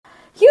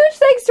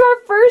thanks to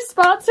our first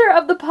sponsor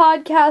of the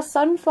podcast,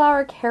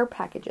 Sunflower Care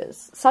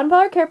Packages.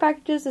 Sunflower Care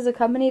Packages is a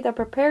company that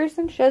prepares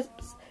and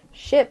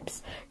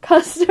ships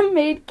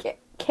custom-made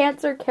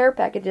cancer care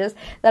packages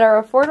that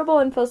are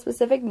affordable and fill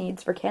specific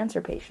needs for cancer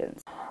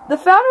patients. The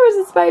founder was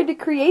inspired to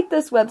create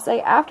this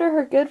website after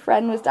her good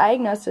friend was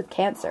diagnosed with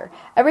cancer.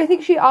 Everything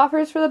she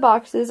offers for the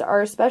boxes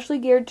are especially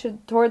geared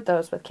toward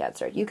those with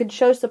cancer. You can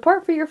show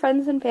support for your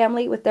friends and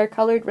family with their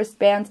colored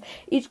wristbands,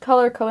 each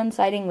color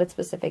coinciding with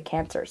specific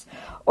cancers.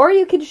 Or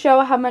you can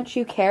show how much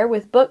you care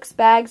with books,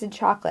 bags, and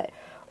chocolate.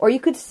 Or you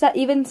could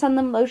even send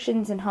them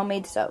lotions and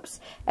homemade soaps.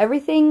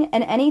 Everything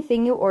and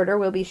anything you order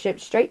will be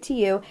shipped straight to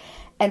you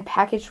and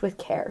packaged with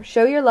care.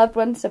 Show your loved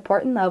ones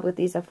support and love with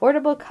these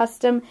affordable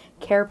custom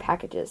care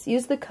packages.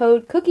 Use the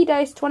code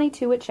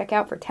CookieDice22 at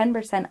checkout for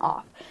 10%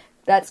 off.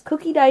 That's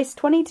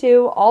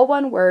CookieDice22, all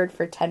one word,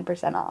 for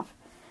 10% off.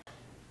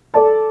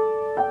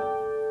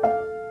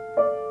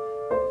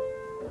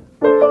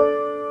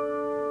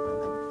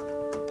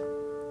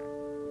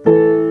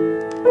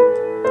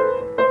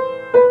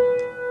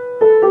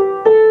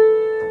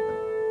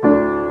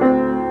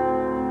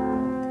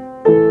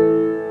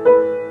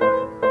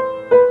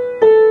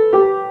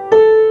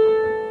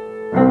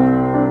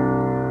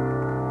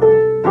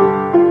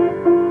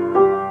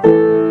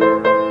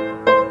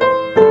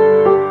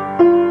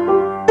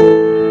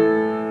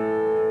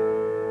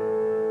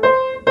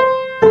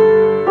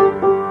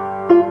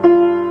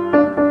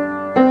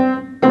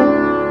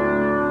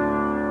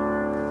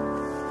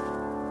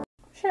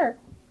 Sure.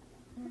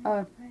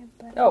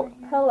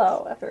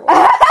 Hello,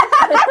 everyone.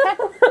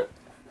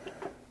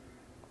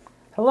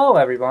 Hello,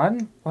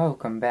 everyone.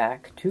 Welcome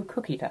back to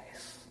Cookie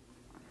Dice.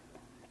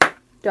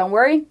 Don't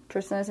worry,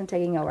 Tristan isn't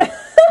taking over.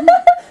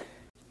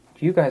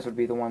 You guys would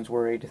be the ones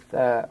worried.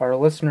 Our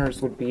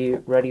listeners would be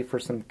ready for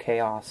some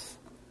chaos,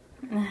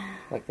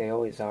 like they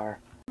always are.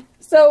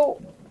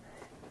 So,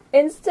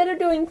 instead of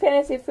doing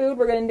fantasy food,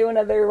 we're going to do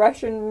another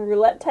Russian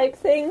roulette type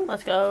thing.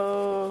 Let's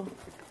go.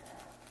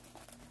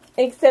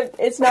 Except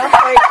it's not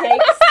fairy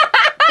cakes.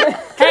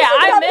 Hey,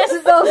 I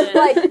missed those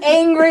like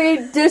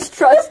angry,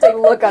 distrusting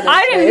look on his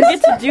I didn't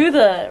face. get to do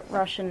the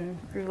Russian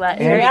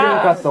roulette. Andrew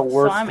Yeah. got the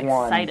worst so I'm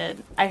one.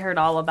 excited. I heard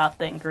all about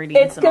the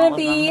ingredients. It's gonna and all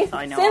be of them, so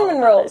I know cinnamon all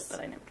about rolls. It, but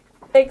I never...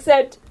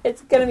 Except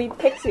it's going to be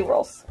pixie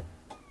rolls.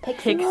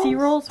 Pixie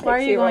rolls? Why are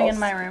Pixie you going rolls. in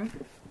my room?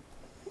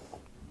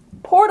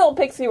 Portal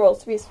pixie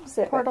rolls, to be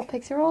specific. Portal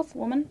pixie rolls,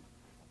 woman?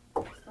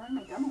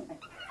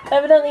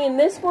 Evidently, in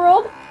this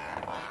world,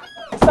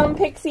 some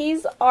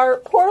pixies are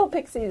portal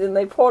pixies, and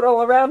they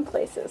portal around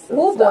places. And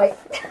Oh boy.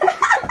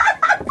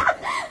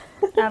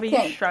 Abby, you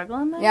Okay.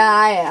 struggling there? Yeah,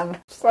 I am.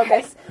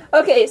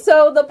 Okay,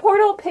 so the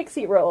portal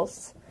pixie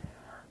rolls.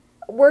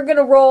 We're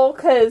gonna roll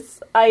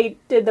because I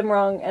did them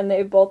wrong, and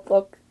they both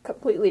look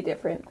completely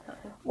different.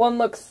 One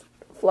looks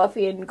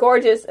fluffy and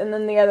gorgeous, and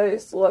then the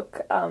others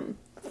look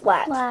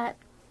flat. Flat.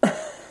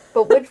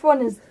 But which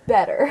one is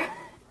better?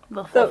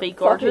 The The fluffy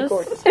gorgeous.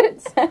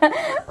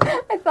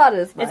 I thought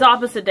as much. It's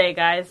opposite day,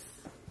 guys.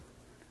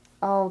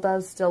 Oh,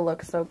 those still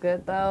look so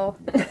good, though.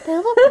 They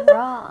look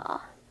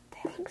raw.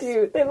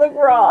 Dude, they look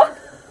raw.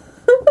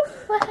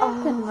 What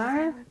happened,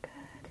 Marv?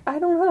 I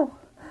don't know.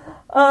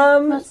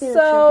 Must be the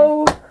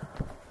So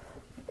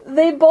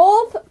they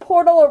both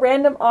portal a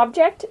random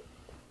object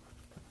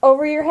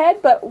over your head,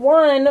 but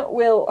one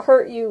will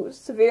hurt you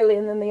severely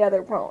and then the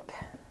other won't.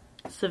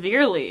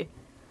 Severely.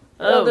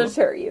 They'll Oh. just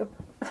hurt you.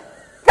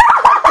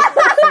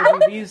 So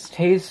do these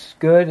taste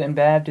good and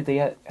bad? Do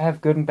they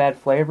have good and bad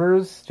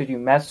flavors? Did you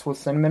mess with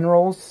cinnamon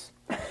rolls?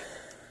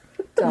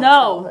 Don't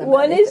No. tell him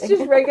One is anything.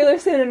 just regular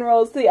cinnamon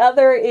rolls. The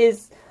other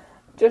is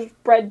just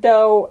bread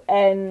dough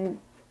and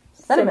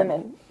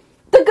cinnamon.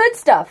 The good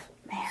stuff.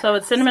 So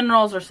it's cinnamon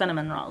rolls or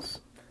cinnamon rolls?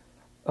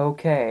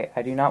 Okay,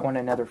 I do not want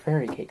another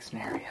fairy cake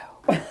scenario.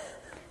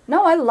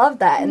 No, I love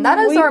that. And that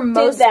is We our did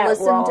most that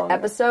listened wrong.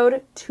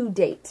 episode to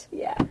date.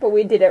 Yeah, but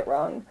we did it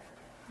wrong.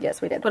 Yes,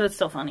 we did. But it's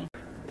still funny.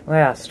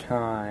 Last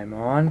time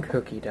on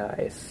Cookie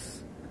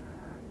Dice,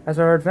 as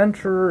our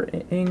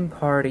adventuring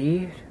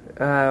party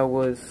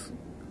was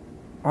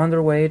on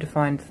their way to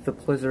find the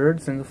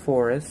Blizzards in the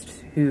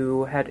forest,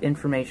 who had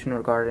information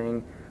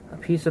regarding a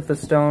piece of the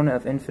Stone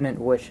of Infinite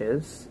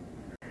Wishes.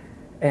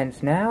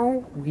 And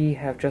now we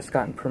have just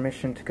gotten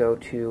permission to go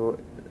to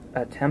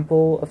a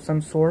temple of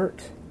some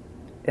sort,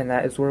 and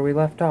that is where we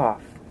left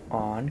off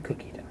on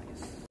Cookie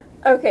Dice.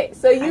 Okay,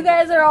 so you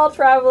guys are all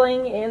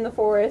traveling in the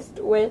forest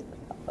with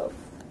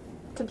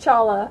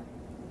T'Challa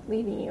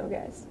leading you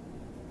guys.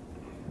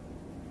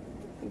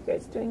 You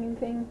guys doing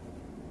anything?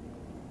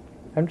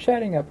 I'm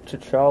chatting up to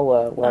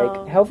T'Challa, like,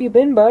 Oh. how have you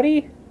been,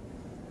 buddy?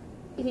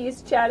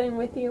 He's chatting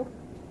with you.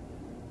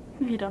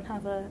 You don't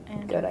have a Good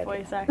Andrew idea.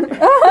 voice actor.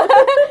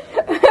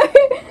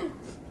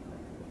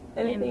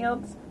 Anything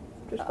else?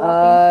 Just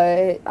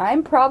walking?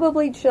 I'm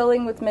probably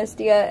chilling with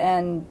Mystia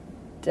and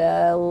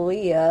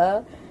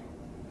Leah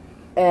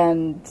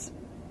and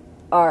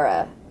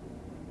Ara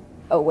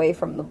away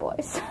from the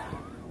boys.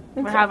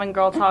 We're having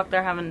girl talk,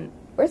 they're having...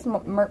 Where's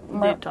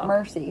Dude talk.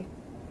 Mercy?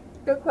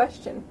 Good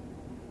question.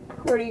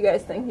 Where do you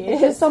guys think he It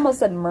is? just almost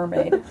said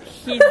mermaid.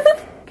 He's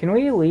Can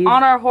we leave?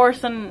 on our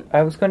horse and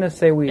I was gonna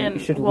say we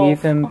And should Wolf.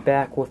 leave him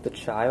back with the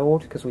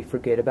child because we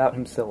forget about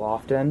him so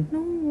often.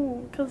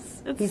 no,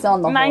 because it's He's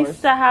on the nice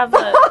horse. to have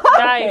a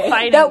guy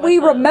fighting That we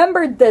with a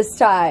remembered this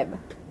time.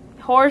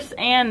 horse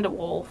and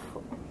wolf.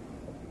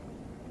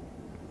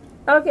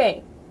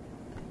 Okay.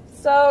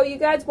 So you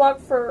guys walk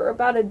for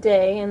about a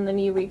day, and then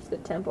you reach the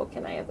temple.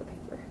 Can I have the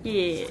paper?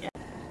 Yeah.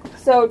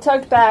 So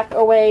tucked back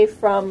away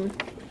from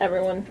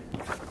everyone.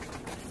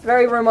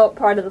 Very remote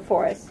part of the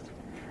forest.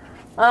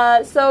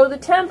 So the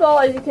temple,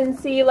 as you can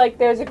see, like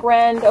there's a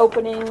grand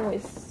opening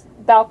with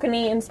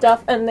balcony and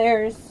stuff, and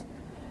there's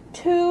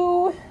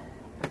two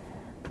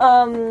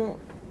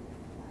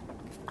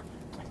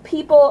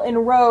people in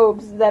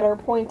robes that are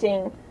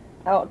pointing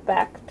out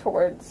back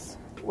towards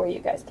where you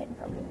guys came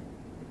from.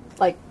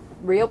 Like,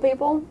 real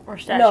people? Or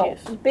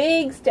statues. No,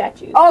 big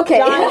statues. Okay.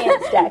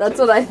 Giant statues. That's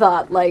what I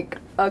thought. Like,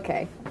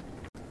 okay.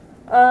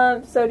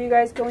 So do you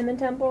guys go in the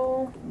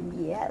temple?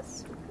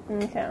 Yes.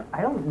 Okay.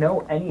 I don't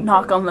know anything.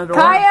 Knock on the door.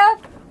 Kaya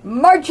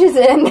marches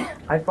in.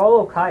 I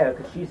follow Kaya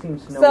because she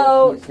seems to know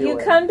So what she's doing.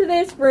 you come to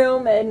this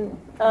room, and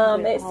it All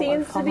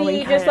seems are to be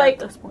following just Kaya like at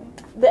this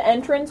point. the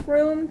entrance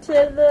room to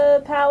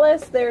the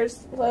palace.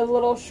 There's a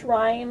little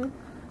shrine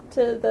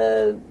to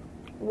the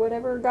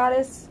whatever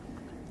goddess.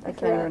 I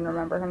can't even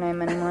remember her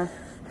name anymore.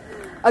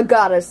 A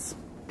goddess.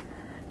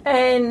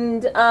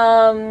 And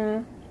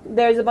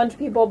there's a bunch of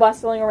people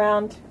bustling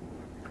around.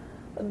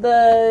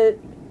 The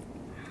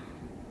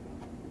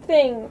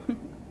thing,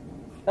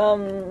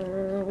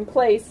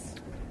 place,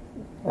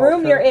 room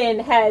Okay. you're in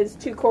has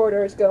two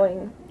corridors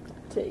going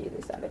to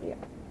either side of you.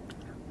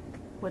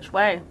 Which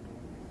way?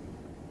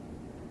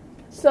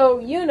 So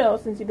you know,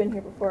 since you've been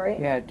here before, right?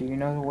 Yeah, do you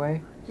know the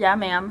way? Yeah,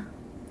 ma'am.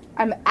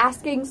 I'm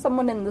asking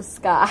someone in the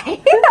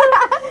sky.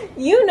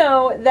 You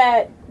know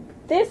that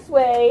this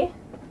way,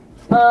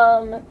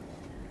 I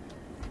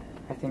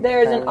think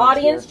there's an Kyle's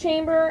audience here.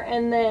 chamber,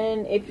 and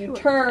then if you Sure.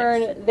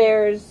 turn,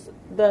 there's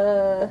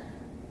the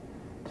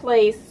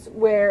place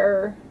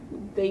where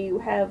you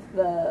have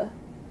the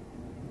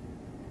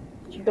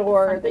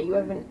door that you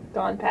haven't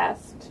gone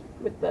past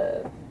with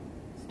the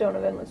Stone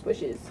of Endless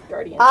Wishes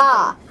Guardian.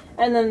 Ah.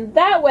 And then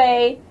that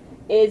way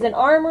is an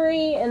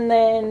armory, and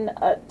then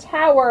a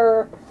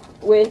tower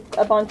with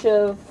a bunch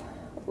of,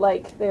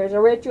 like, there's a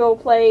ritual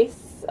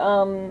place,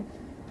 some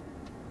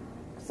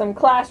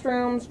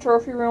classrooms,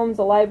 trophy rooms,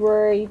 a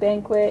library,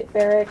 banquet,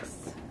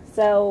 barracks,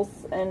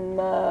 cells, and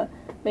the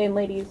main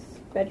lady's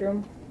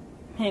bedroom.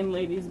 Main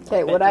ladies.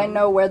 Okay, would I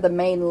know where the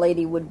main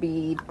lady would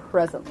be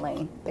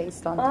presently,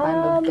 based on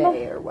time of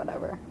day or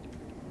whatever?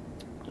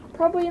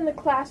 Probably in the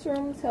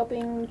classrooms,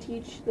 helping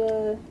teach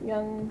the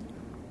young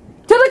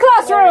To the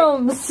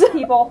classrooms!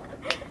 people.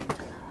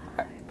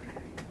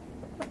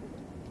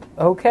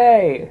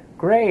 Okay,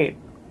 great.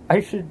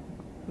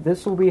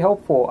 This will be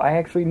helpful. I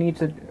actually need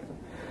to...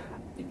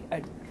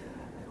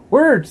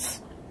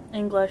 words!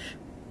 English.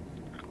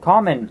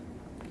 Common.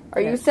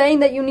 Are you saying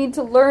that you need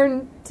to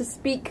learn to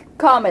speak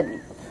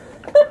common?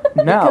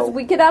 Because No.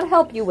 we cannot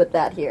help you with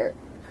that here.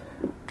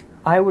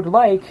 I would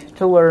like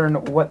to learn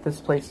what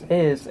this place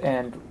is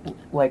and,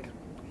 like,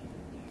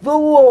 the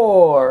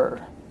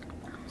lore.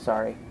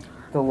 Sorry.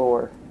 The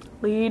lore.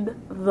 Lead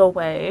the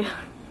way.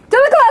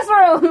 To the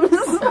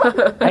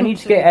classrooms! I need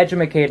to get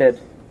educated.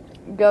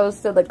 Goes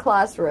to the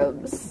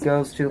classrooms.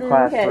 Goes to Okay,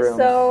 classroom.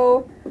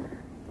 so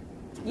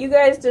you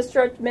guys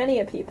disrupt many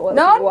a people as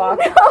No, you walk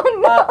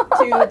no. up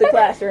to the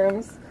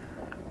classrooms.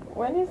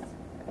 What is?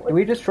 Do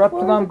we disrupt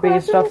What are them the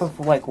based off classrooms?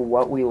 of, like,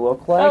 what we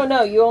look like? Oh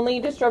no, you only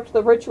disrupt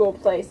the ritual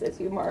place as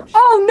you march.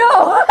 Oh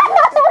no!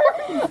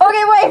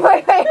 Okay,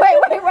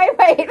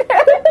 wait.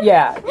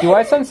 Yeah. Do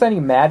I sense any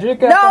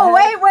magic? at No, the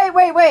head?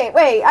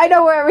 wait. I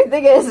know where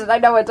everything is and I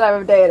know what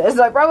time of day it is.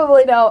 I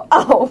probably know,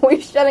 oh,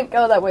 we shouldn't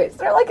go that way. Is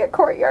there like a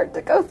courtyard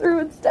to go through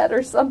instead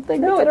or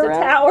something? No, to it's get a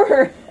around?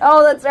 tower.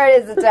 Oh, that's right,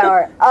 it's a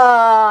tower.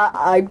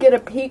 I'm gonna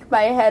peek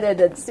my head in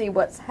and see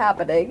what's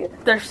happening.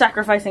 They're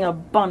sacrificing a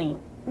bunny.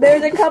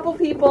 There's a couple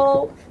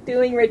people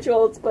doing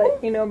rituals,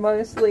 but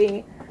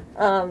mostly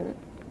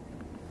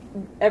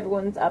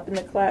everyone's up in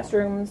the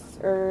classrooms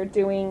or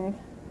doing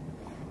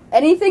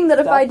Anything that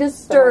if I Stuff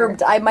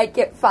disturbed, I might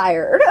get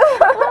fired.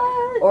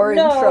 Or in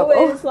trouble.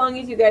 as long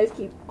as you guys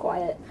keep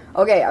quiet.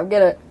 Okay, I'm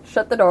gonna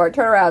shut the door,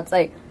 turn around,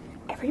 say,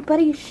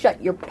 everybody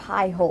shut your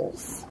pie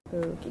holes.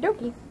 Okie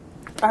dokie.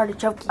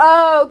 Artichoke.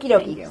 Okie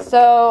dokie.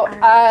 So,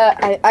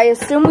 I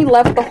assume we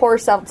left the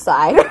horse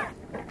outside.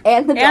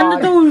 And the dog. And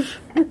the douche.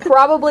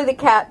 Probably the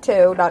cat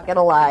too, not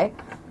gonna lie.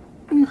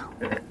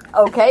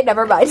 Okay,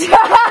 never mind.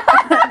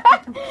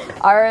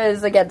 Ara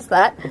is against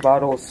that. The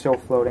bottle is still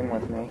floating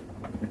with me.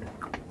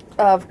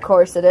 Of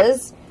course it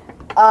is.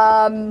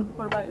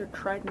 What about your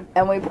trident?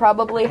 And we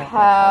probably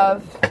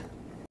have...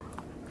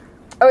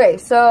 Okay,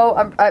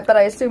 so, but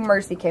I assume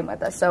Mercy came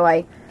with us, so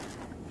I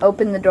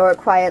open the door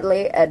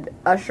quietly and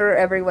usher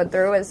everyone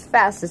through as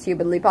fast as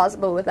humanly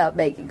possible without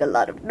making a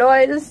lot of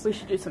noise. We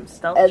should do some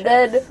stealth And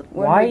checks. then,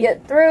 when Why? we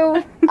get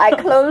through, I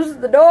close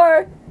the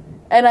door,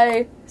 And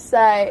I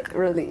sigh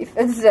relief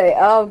and say,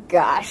 oh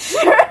gosh.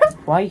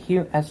 Why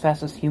as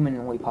fast as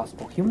humanly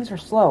possible? Humans are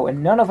slow,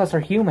 and none of us are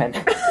human.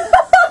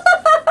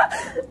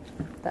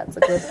 That's a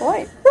good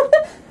point.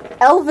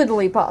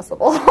 Elvenly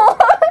possible.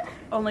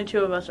 Only 2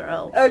 of us are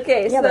elves.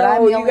 Okay, Yeah, but I'm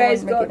so the you only guys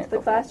one go making to it the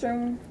before.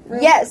 classroom room?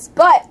 Yes,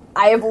 but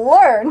I have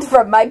learned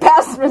from my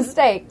past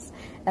mistakes.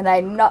 And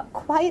I knock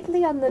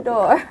quietly on the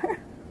door.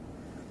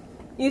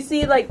 You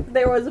see, like,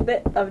 there was a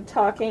bit of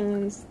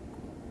talking,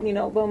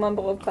 low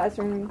mumble of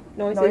classroom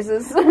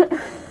noises.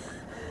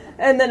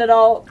 And then it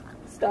all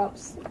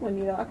stops when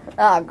you knock.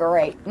 Ah,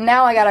 great.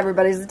 Now I got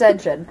everybody's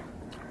attention.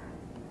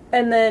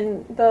 And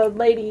then the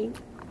lady,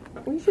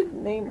 we should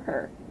name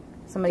her.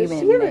 Somebody Does give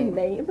she me have a a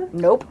name. name?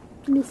 Nope.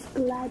 Miss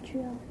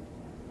Galadriel.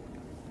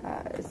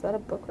 Is that a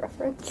book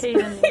reference?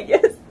 Kaden.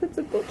 Yes, that's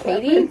a book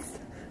Katie? reference.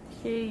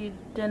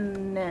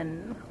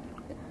 Kadenin.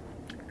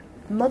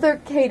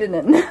 Mother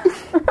Kadenin.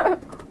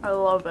 I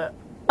love it.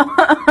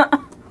 I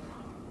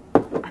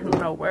don't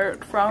know where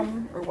it's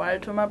from or why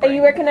it's in my brain. And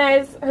you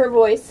recognize her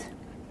voice.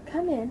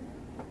 Come in.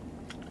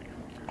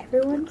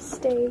 Everyone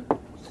stay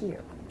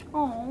here.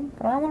 Oh,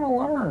 But I want to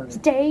learn.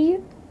 Stay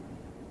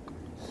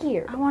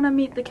here. I want to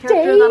meet the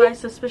character Stay. that I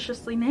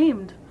suspiciously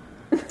named.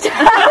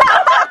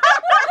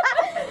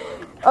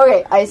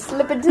 Okay, I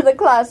slip into the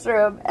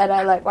classroom and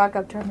I walk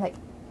up to her. I'm like,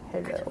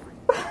 hello.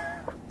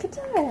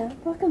 Katara,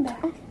 welcome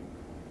back.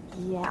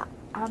 Yeah,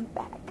 I'm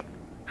back.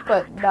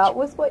 But not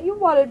with what you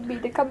wanted me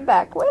to come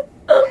back with.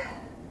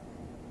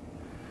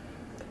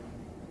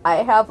 I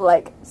have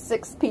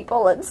 6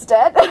 people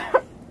instead.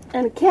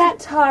 And a cat.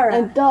 Tara.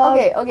 And dog.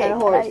 Okay, And a can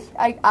horse.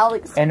 I'll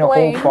explain. And a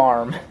whole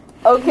farm.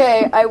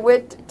 Okay, I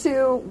went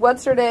to,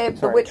 what's her name?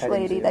 Sorry, the witch I didn't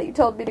see lady it. that you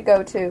told me to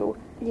go to.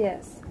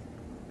 Yes.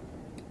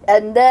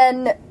 And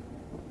then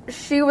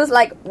she was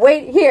like,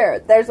 wait here,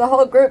 there's a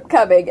whole group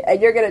coming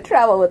and you're gonna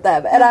travel with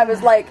them. And I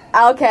was like,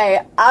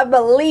 okay, I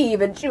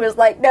believe. And she was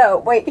like, no,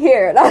 wait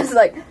here. And I was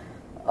like,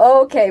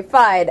 okay,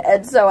 fine.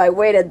 And so I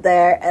waited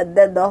there and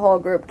then the whole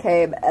group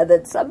came and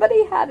then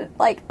somebody had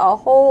a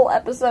whole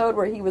episode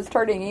where he was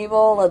turning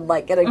evil and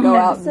gonna go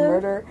out and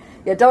murder.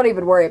 Yeah, don't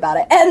even worry about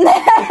it. And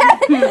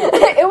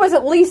then it was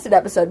at least an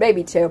episode,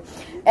 maybe 2.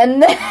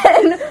 And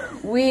then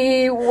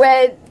we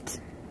went.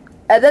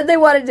 And then they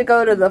wanted to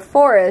go to the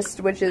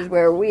forest, which is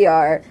where we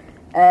are,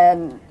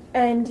 and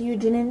you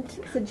didn't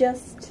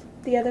suggest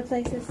the other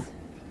places?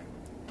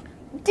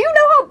 do you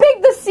know how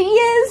big the sea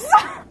is?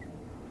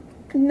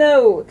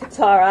 No,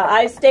 Katara.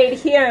 I've stayed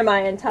here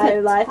my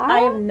entire life. Katara? I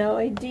have no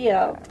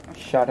idea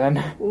Shut in.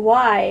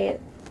 why.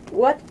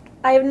 What?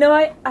 I've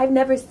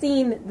never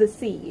seen the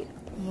sea.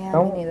 Yeah,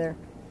 No. me neither.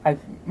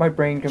 My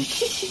brain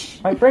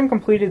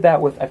completed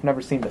that with I've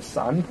never seen the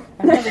sun.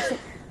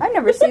 I've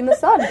never seen the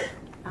sun.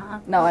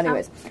 No,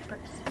 anyways.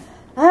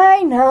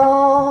 I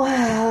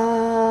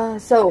know.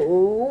 So,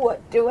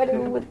 what do I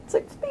do with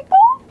 6 people?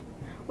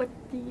 What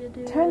do you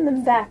do? Turn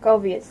them back,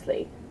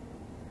 obviously.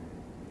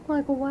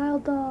 Like a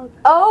wild dog.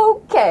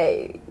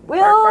 Okay,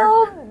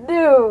 will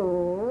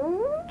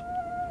do.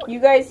 You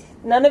guys,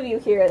 none of you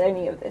hear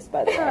any of this,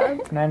 by the way.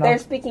 Can I They're knock?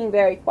 speaking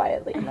very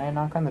quietly. Can I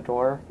knock on the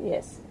door?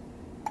 Yes.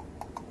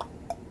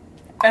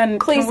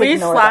 And Please can we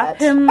ignore slap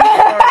that. him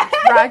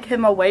or drag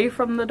him away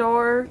from the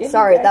door? Yeah,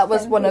 Sorry, you guys that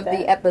was can one do of that.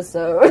 the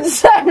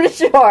episodes, I'm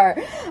sure.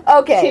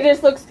 Okay, She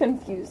just looks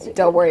confused.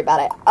 don't worry about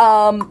it.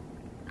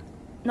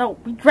 No,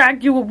 we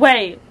dragged you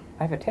away.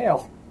 I have a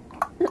tail.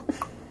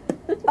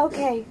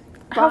 Okay.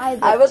 By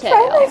the I will tail.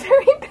 try my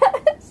very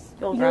best.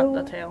 You'll grab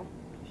the tail.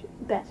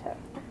 Better.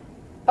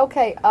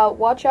 Okay,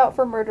 watch out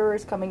for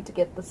murderers coming to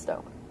get the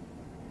stone.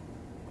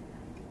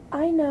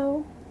 I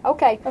know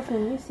Okay. of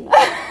whom you see.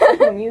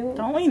 Whom you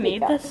Don't we speak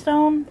need of. this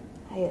stone?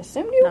 I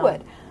assumed you No.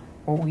 would.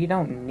 Well, we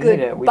don't need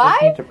it. We Goodbye?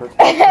 just need to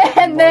protect it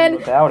And then-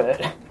 without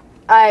it.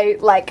 I,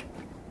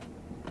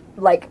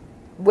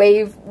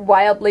 wave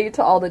wildly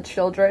to all the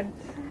children.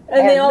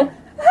 And they all.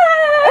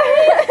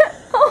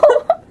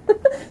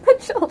 the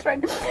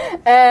children.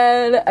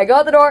 And I go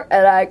out the door,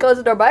 and I close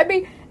the door behind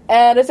me,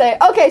 and I say,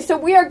 okay, so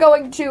we are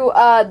going to,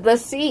 the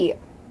sea.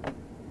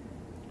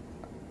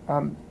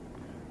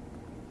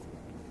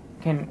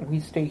 Can we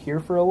stay here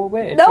for a little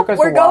bit? It Nope, took us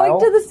we're a going while.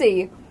 to the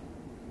sea.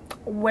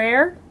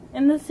 Where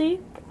in the sea?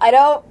 I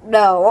don't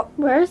know.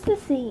 Where's the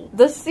sea?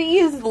 The sea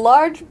is a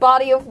large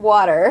body of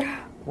water.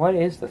 What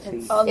is the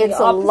sea? on the It's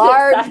a opposite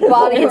large side of the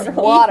body of world.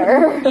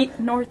 water.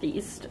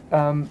 Northeast.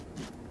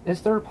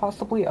 Is there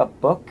possibly a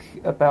book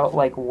about,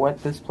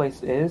 what this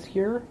place is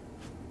here?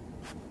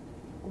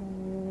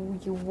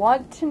 You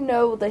want to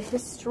know the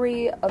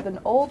history of an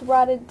old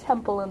rotted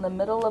temple in the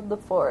middle of the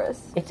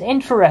forest. It's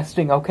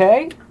interesting,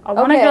 okay? I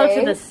want to go Okay.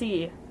 to the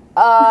sea.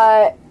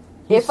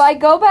 If I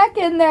go back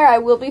in there, I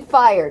will be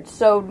fired,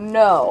 so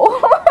no.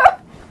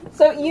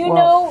 So you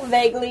Well- know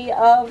vaguely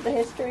of the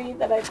history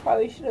that I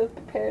probably should have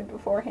prepared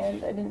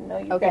beforehand. I didn't know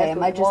you guys Okay, am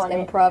would I just want it.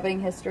 improving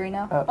history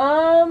now?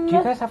 Do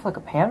you guys have, a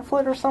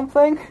pamphlet or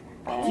something?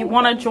 If you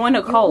want to join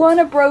a cult. You want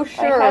a I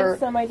brochure had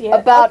some idea.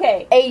 about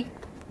Okay. a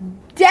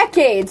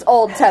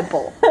decades-old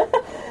temple.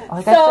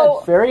 Like So- I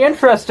said, very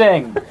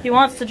interesting. He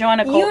wants to join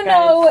a cult, You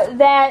know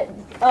that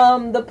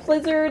the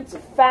Blizzards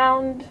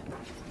found...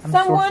 I'm a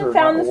Someone sorcerer,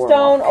 found not the a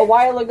stone warlock. a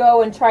while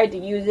ago and tried to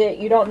use it.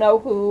 You don't know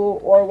who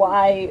or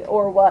why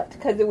or what,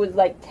 because it was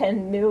like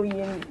 10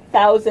 million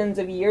thousands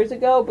of years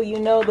ago, but you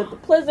know that the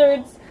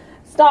Blizzards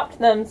stopped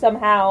them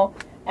somehow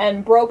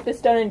and broke the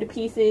stone into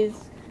pieces,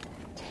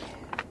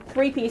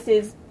 3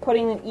 pieces,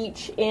 putting them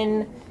each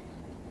in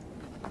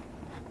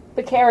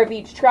the care of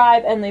each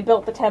tribe, and they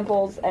built the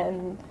temples,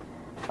 and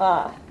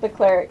the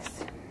clerics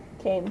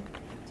came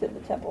to the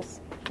temples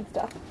and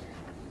stuff.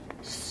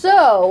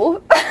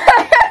 So,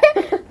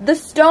 the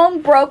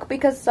stone broke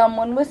because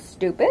someone was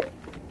stupid.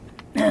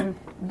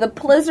 The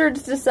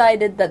Blizzards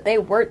decided that they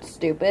weren't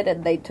stupid,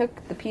 and they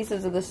took the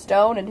pieces of the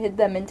stone and hid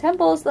them in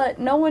temples that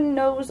no one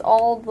knows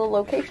all the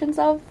locations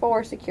of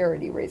for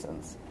security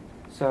reasons.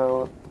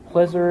 So the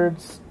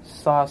Blizzards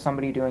saw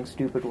somebody doing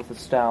stupid with a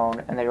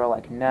stone, and they were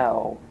like,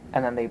 no.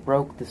 And then they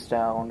broke the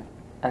stone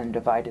and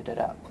divided it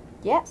up.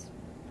 Yes.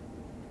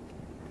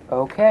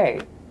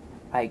 Okay.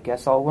 I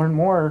guess I'll learn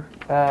more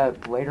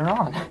later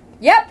on.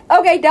 Yep.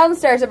 Okay,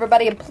 downstairs,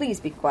 everybody, and please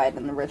be quiet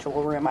in the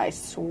ritual room. I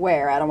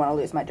swear I don't want to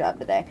lose my job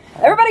today.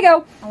 Everybody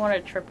go! I want to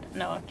trip.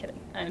 No, I'm kidding.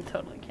 I'm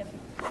totally kidding.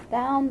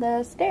 Down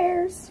the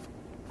stairs.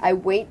 I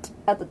wait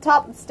at the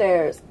top of the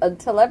stairs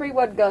until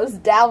everyone goes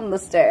down the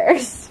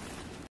stairs.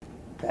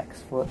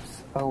 Bex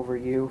flips over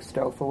you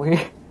stealthily.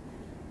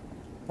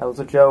 That was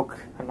a joke.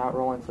 I'm not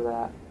rolling for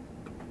that.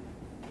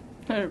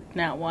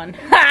 Now one.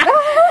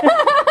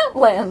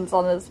 Lands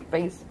on his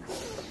face.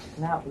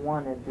 Not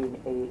 1, it'd be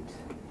an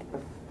 8.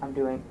 If I'm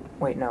doing...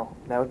 Wait, no.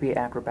 That would be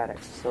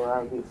acrobatics, so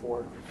that would be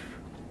 4.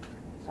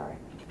 Sorry.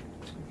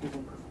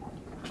 Confusing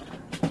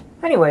performance.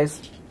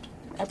 Anyways.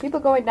 Are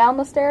people going down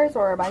the stairs,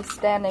 or am I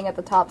standing at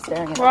the top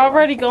staring at We're everyone?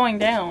 already going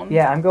down.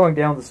 Yeah, I'm going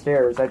down the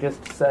stairs. I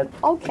just said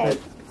Okay. that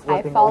I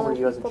flipping follow over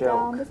you as a people joke.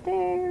 down the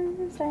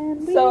stairs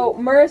and we... So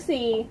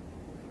Mercy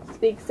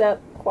speaks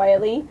up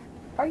quietly.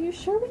 Are you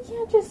sure we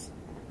can't just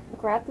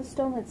grab the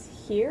stone that's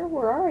here?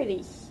 We're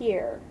already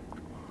here.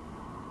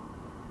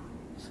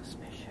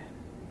 Suspicion.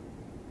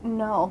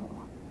 No.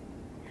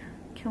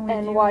 Can we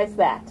And do- why is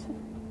that?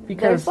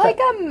 Because There's like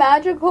a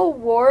magical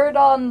ward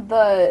on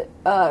the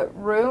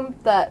room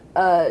that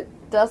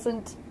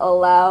doesn't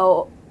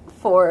allow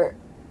for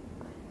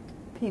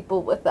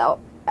people without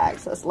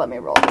access. Let me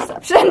roll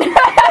deception.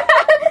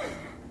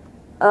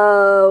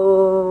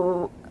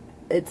 Oh,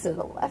 it's an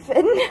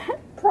 11.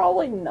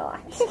 Probably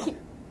not.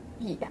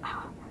 Yeah.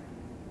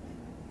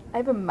 I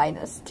have a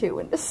 -2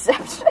 in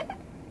deception.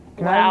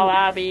 Wow,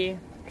 Abby.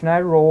 Can I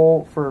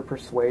roll for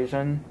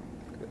persuasion?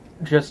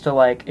 Just to,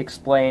 like,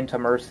 explain to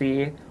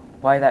Mercy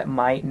why that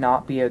might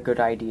not be a good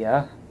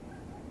idea.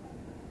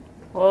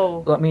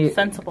 Whoa. Let me...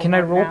 Sensible Can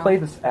I one role now. play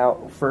this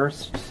out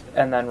first,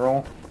 and then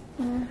roll?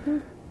 Mm-hmm.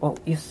 Well,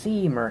 you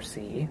see,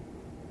 Mercy,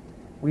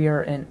 we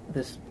are in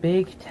this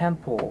big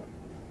temple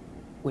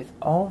with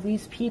all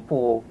these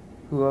people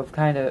who have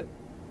kind of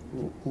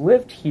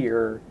lived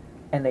here,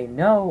 and they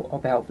know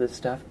about this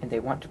stuff, and they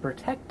want to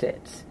protect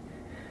it.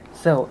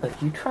 So,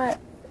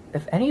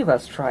 if any of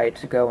us try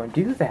to go and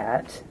do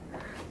that,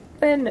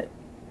 then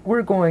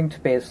we're going to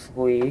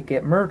basically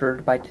get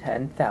murdered by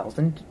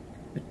 10,000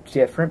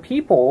 different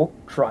people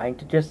trying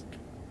to just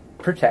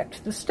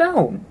protect the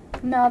stone.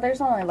 No,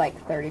 there's only like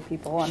 30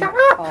 people on Shut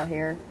the up! call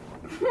here.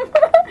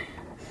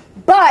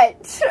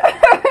 But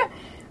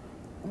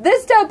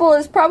this temple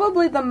is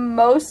probably the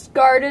most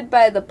guarded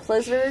by the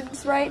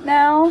Blizzards right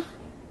now.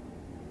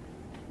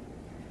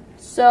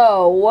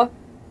 So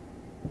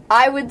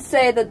I would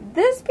say that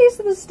this piece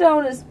of the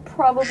stone is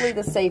probably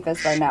the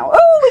safest right now.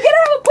 Oh, we get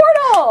out of a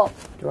portal!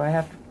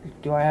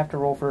 Do I have to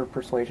roll for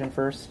persuasion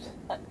first?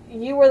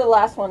 You were the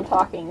last one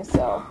talking,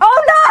 so.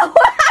 Oh no!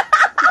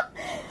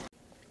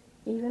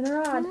 Even or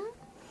odd?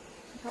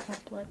 I got my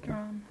blood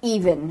drawn.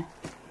 Even.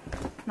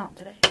 Not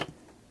today.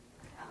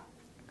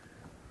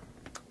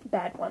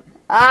 Bad one.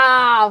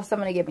 Ah,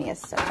 somebody give me a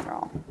 7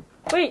 roll.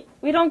 Wait,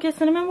 we don't get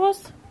cinnamon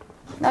rolls?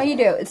 No, you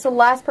do. It's the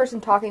last person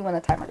talking when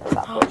the timer goes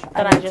off. Which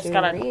Then I need just to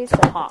gotta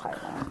reset the talk.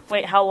 timer.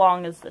 Wait, how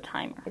long is the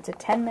timer? It's a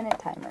 10-minute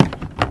timer.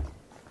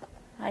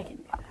 I can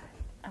do that.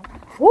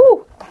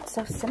 Woo! That's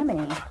so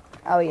cinnamony.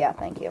 Oh yeah,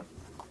 thank you.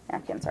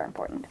 Napkins are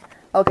important.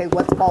 Okay,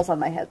 what falls on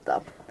my head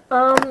though?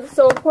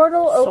 So a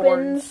portal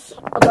opens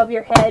Swords. above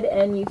your head,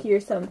 and you hear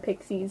some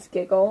pixies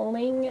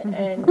giggling,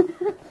 and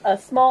a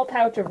small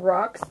pouch of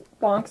rocks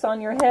bonks on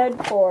your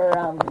head for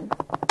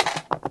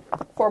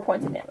 4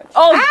 points of damage.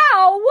 Oh!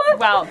 Ow!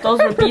 Wow, those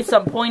would be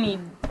some pointy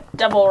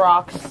devil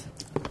rocks.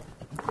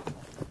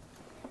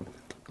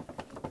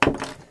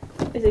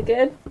 Is it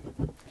good?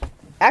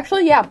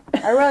 Actually, yeah.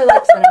 I really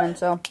like cinnamon,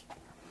 so.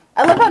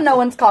 I love how no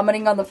one's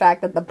commenting on the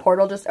fact that the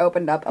portal just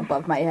opened up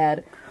above my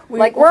head.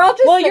 Like, we're all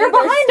just Well, sitting you're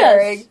there behind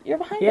staring. us. You're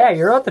behind Yeah, us.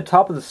 you're at the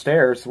top of the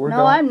stairs. We're No,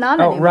 going... I'm not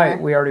Oh, anymore.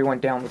 right. We already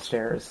went down the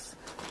stairs.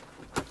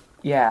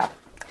 Yeah.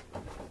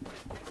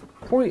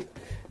 Wait,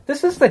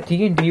 this is the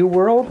D&D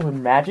world where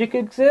magic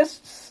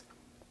exists?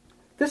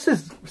 This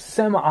is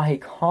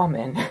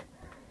semi-common.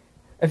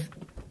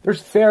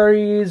 there's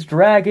fairies,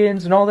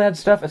 dragons, and all that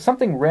stuff. If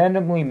something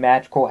randomly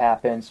magical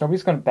happens,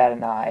 nobody's gonna bat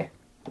an eye.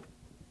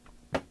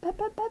 I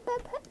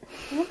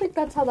don't think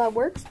that's how that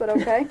works, but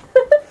okay.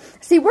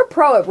 See, we're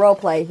pro at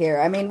roleplay here.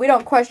 I mean, we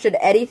don't question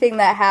anything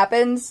that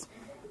happens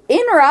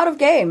in or out of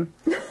game.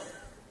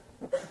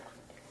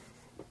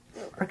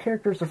 Our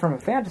characters are from a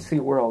fantasy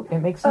world. It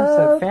makes sense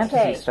that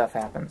fantasy stuff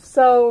happens.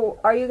 So,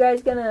 are you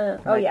guys gonna...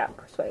 Oh, yeah,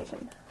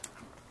 persuasion.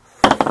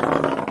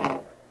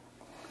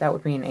 That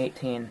would be an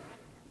 18.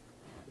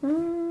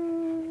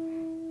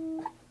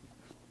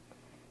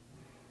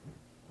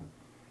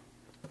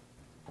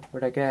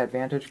 Would I get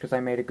advantage because I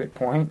made a good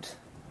point?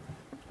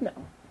 No.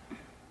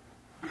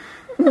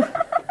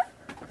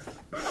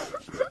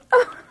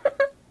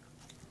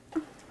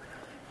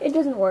 It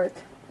doesn't work.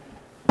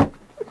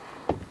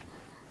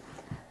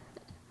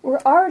 We're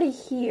already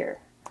here.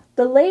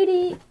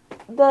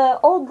 The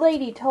old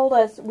lady told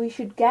us we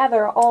should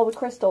gather all the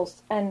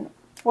crystals, and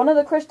one of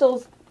the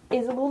crystals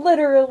is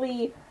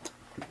literally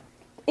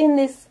in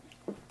this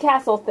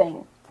castle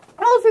thing.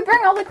 Well, if we bring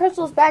all the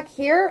crystals back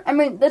here, I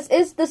mean, this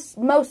is the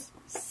most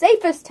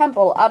safest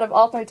temple out of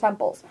all 3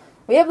 temples.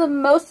 We have the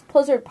most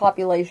Blizzard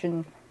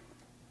population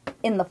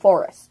in the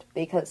forest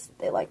because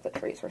they like the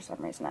trees for some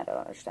reason. I don't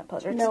understand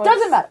Blizzard. No, It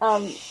doesn't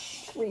matter.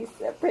 3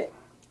 separate.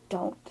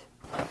 Don't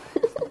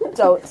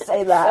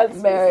say that,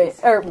 That's Mary.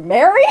 Or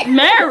Mary?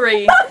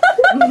 Mary!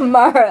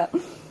 Mara.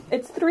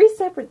 It's 3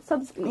 separate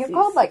subspecies. You're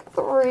called like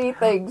 3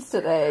 things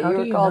today. How You do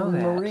were you called know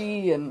that?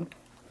 Marie and...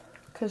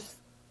 Because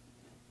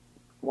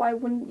why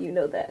wouldn't you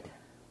know that?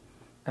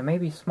 I may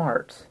be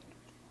smart,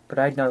 but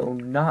I know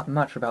not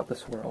much about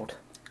this world.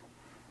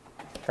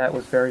 That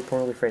was very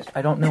poorly phrased.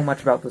 I don't know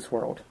much about this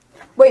world.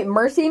 Wait,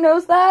 Mercy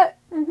knows that?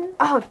 Mm-hmm.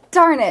 Oh,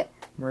 darn it.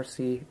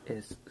 Mercy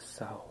is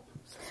so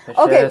suspicious.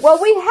 Okay,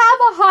 well, we have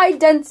a high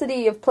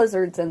density of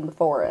blizzards in the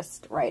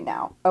forest right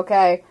now,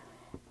 okay?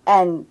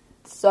 And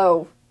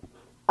so,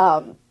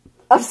 I'm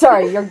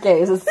sorry, your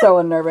gaze is so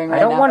unnerving right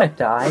I don't now. want to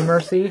die,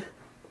 Mercy.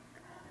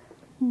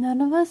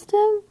 None of us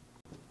do?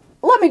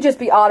 Let me just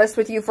be honest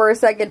with you for a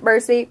second,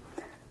 Mercy.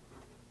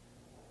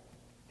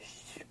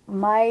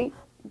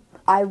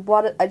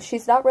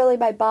 She's not really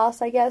my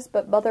boss, I guess,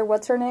 but Mother,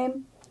 what's her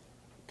name?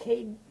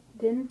 Caden?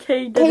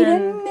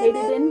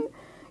 Kaden.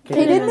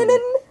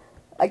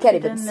 I can't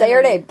even say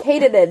her name.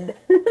 Kaden.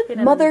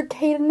 Mother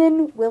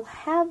Kaden will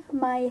have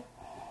my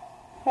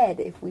head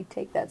if we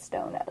take that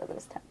stone out of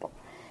this temple.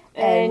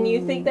 And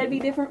you think that'd be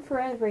different for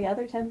every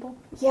other temple?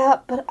 Yeah,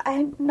 but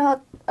I'm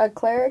not a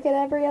cleric at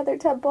every other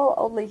temple.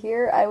 Only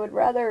here, I would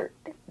rather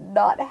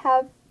not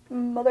have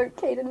Mother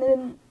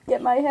Kaden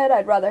get my head.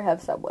 I'd rather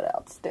have someone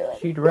else do it.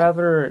 She'd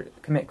rather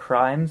commit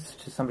crimes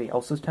to somebody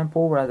else's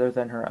temple rather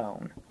than her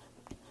own.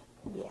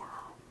 Yeah.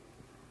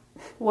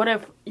 What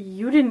if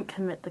you didn't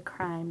commit the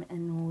crime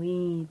and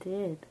we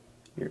did?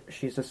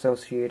 She's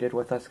associated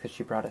with us because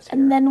she brought us here.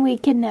 And then we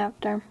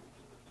kidnapped her.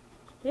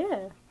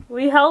 Yeah.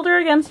 We held her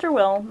against her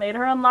will, made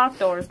her unlock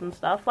doors and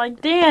stuff,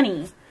 like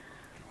Danny.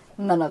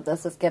 None of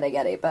this is getting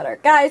any better.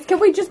 Guys, can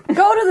we just go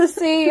to the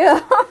sea?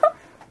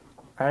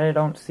 I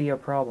don't see a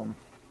problem.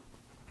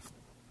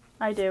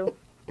 I do.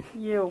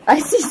 You. I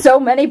see so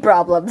many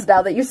problems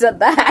now that you said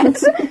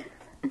that.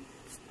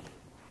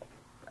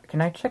 Can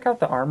I check out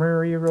the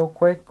armory real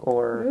quick, You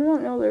or...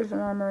 don't know there's an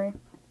armory.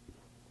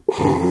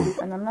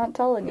 And I'm not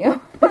telling you.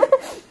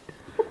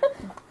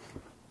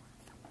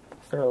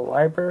 Is there a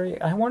library?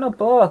 I want a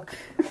book!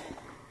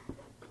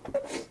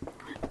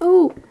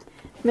 Ooh.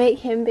 Make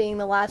him being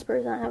the last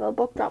person to have a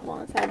book drop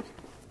on his head.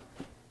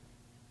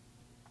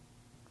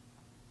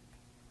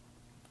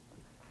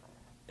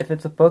 If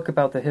it's a book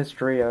about the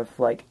history of,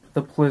 like,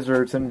 the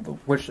blizzards and the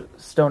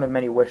Stone of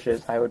Many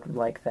Wishes, I would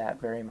like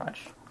that very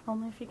much.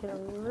 Only if you get a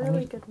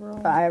really good roll.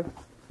 5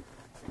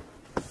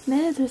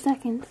 Minutes or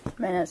seconds?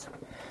 minutes.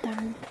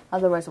 Darn.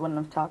 Otherwise I wouldn't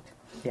have talked.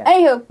 Yeah.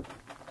 Anywho.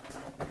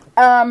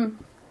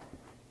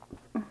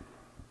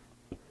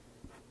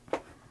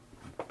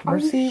 Are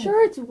Mercy, you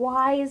sure it's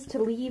wise to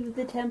leave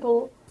the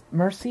temple?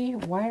 Mercy,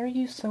 why are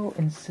you so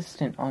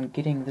insistent on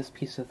getting this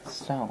piece of the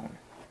stone?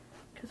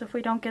 Because if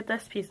we don't get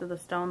this piece of the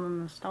stone,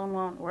 then the stone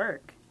won't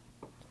work.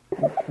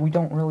 We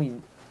don't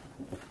really...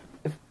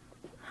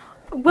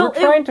 Well, We're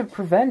trying to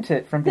prevent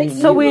it from being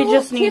So we used.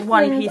 just need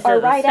one Tieflings piece are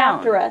of the right stone.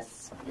 after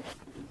us.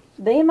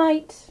 They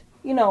might,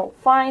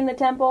 find the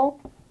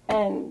temple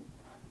and,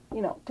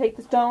 take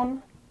the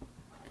stone.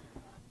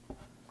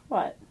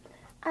 What?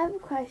 I have a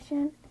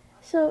question.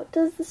 So,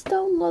 does the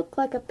stone look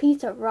like a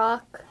piece of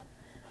rock?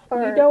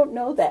 Or You don't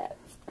know that.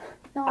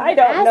 No, I I'm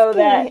don't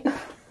know asking.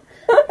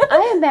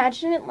 I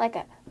imagine it like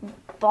a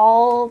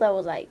ball that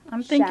was like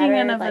I'm thinking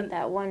shattered, of like an-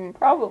 that one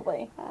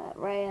Probably.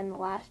 right in the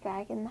Last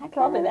Dragon. That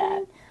Probably kind of that.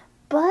 thing.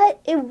 But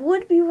it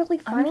would be really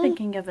I'm funny.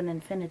 thinking of an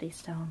infinity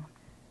stone.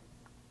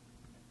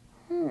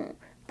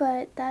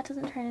 But that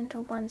doesn't turn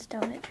into one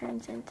stone. It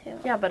turns into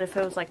Yeah, but if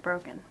it was, like,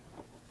 broken.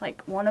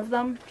 Like, one of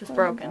them, just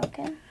broken.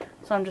 Okay.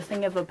 So I'm just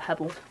thinking of a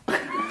pebble.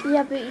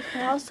 Yeah, but you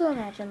can also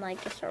imagine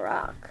like just a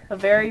rock. A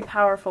very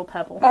powerful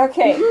pebble.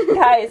 Okay,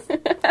 guys.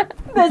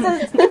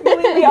 This is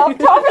completely off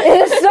topic.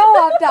 It is so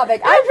off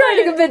topic. I'm trying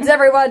to convince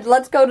everyone,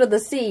 let's go to the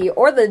sea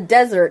or the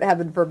desert,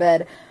 heaven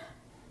forbid.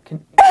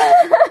 Can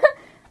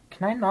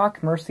I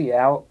knock Mercy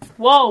out?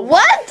 Whoa!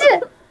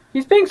 What?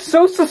 He's being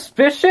so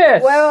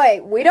suspicious!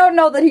 Wait. We don't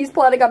know that he's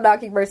planning on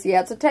knocking Mercy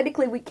out, so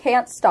technically we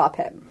can't stop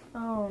him.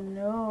 Oh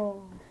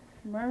no.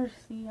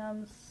 Mercy,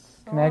 I'm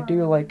sorry. Can I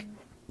do, like,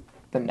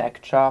 the neck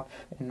chop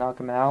and knock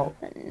him out?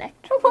 The neck.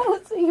 Well,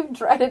 let's see you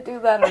try to do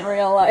that in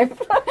real life.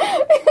 That's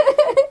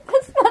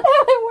not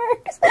how it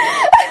works.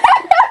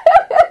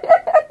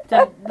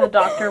 Did the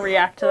doctor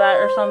react to that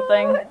or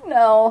something?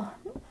 No.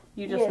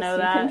 You just Yes, know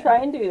you that? can try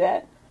and do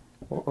that.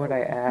 What would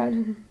I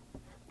add?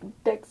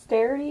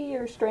 Dexterity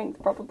or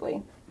strength,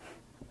 probably.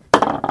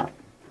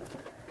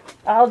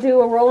 I'll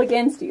do a roll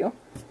against you.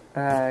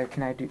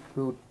 Can I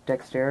do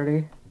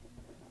dexterity?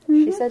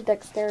 She said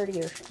dexterity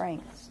or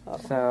strength. So.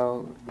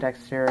 So,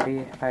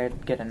 dexterity,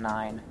 I'd get a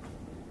 9.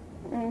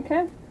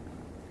 Okay.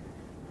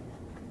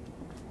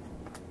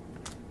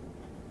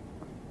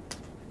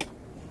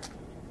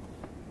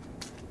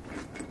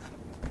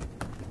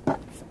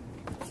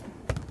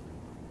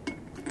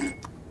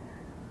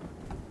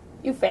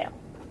 You fail.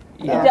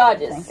 Yeah,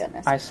 Dodges. Thank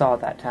goodness. I saw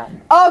that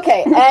 10.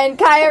 Okay, and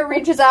Kaya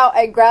reaches out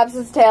and grabs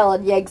his tail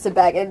and yanks it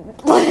back. And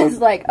is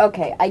like,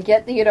 okay, I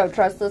get that you don't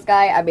trust this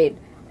guy. I mean,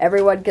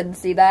 everyone can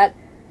see that.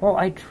 Well,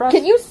 I trust...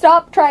 Can you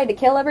stop trying to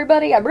kill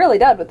everybody? I'm really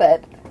done with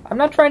it. I'm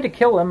not trying to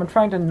kill him, I'm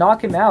trying to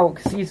knock him out,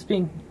 because he's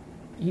being...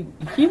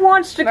 He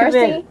wants to Mercy,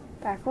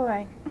 commit... Back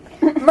away.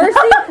 Mercy,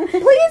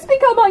 please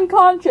become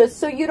unconscious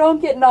so you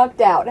don't get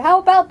knocked out. How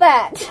about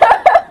that?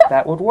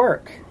 That would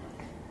work.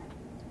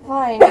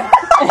 Fine.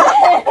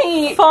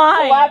 He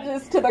Fine.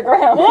 collapses to the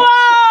ground. Mercy,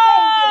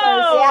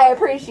 Whoa! I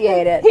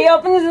appreciate it. He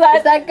opens his eyes.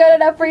 Is that good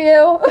enough for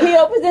you? He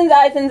opens his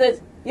eyes and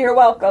says, "You're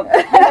welcome,"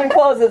 and then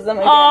closes them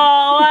again.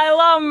 Oh, I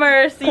love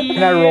Mercy.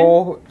 Can I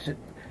roll?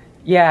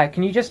 Yeah,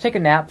 can you just take a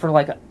nap for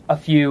like a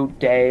few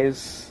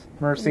days,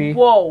 Mercy?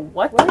 Whoa,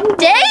 what? What are you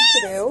Days?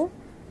 going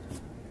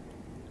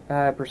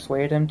to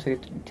Persuade him to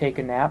take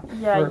a nap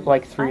Yeah, for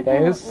like 3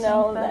 days?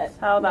 No, That's that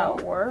how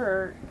that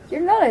works. do?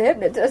 You're not a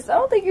hypnotist. I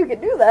don't think you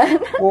can do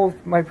that. Well,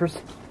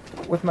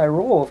 with my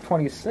roll of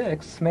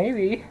 26,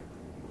 maybe.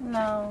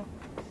 No.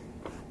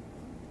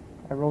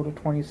 I rolled a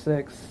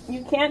 26.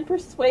 you can't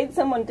persuade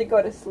someone to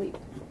go to sleep.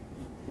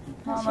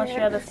 Not That's unless your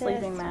you had a hypnotist.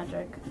 sleeping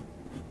magic.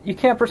 You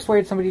can't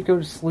persuade somebody to go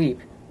to sleep.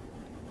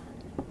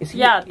 Is he,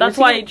 Yeah, that's is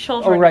he- why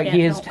children Oh, right, can't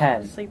he is don't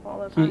 10. sleep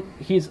all the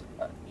He, time.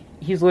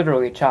 he's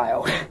literally a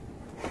child.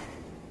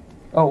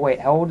 Oh, wait,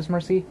 how old is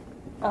Mercy?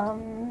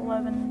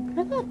 11.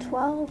 I thought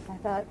 12. I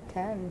thought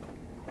 10.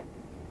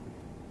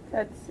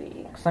 Let's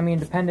see. Because, I mean,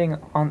 depending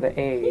on the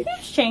age.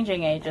 He's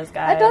changing ages,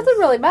 guys. It doesn't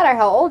really matter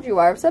how old you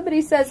are. If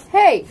somebody says,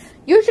 hey,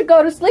 you should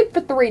go to sleep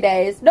for 3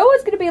 days, no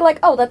one's going to be like,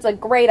 oh, that's a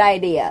great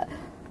idea.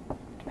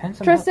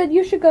 Depends on Tristan,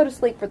 you should go to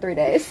sleep for 3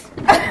 days.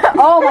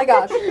 Oh my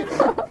gosh.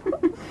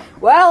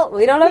 Well,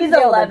 we don't have He's to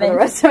deal with 11. the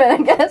rest of it, I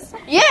guess.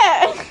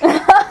 Yeah!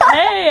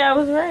 Hey, I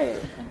was right.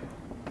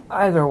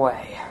 Either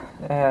way,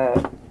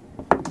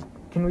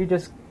 can we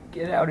just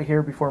get out of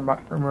here before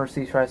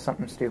Mercy tries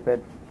something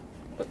stupid?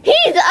 He's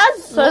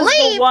Says the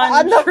asleep one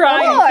on the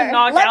trying floor! to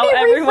knock Let out me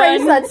rephrase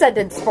everyone. that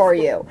sentence for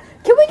you.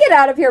 Can we get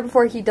out of here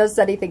before he does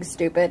anything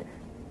stupid?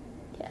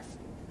 Yes.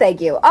 Thank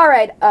you. All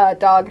right,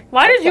 dog.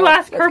 Why did you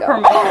ask her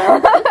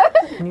permission?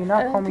 Can you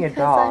not call me a Because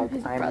dog? I'm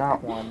his I'm brother.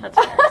 not one. That's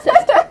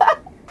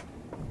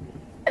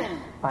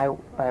fine.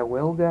 I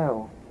will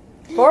go.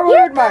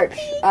 Forward march.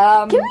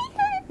 Can we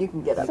You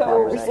can get up So,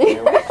 now, Mercy.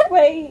 which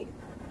way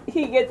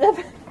he gets up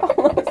and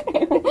follows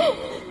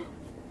him?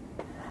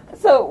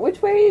 So,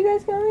 which way are you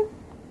guys going?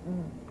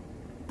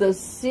 The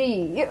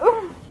sea.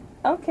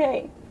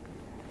 Okay.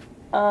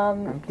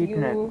 Do keeping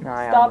you an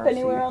eye on stop Mercy.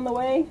 anywhere on the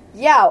way?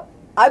 Yeah,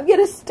 I'm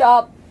gonna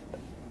stop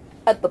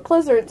at the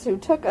Blizzards who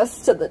took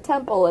us to the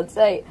temple and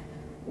say,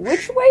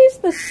 which way's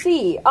the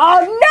sea? Oh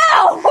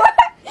no!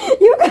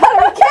 You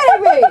gotta be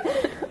kidding me!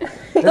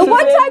 The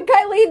one time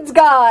Kylene's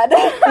gone.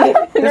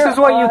 This is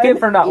what you get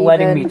for not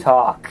letting me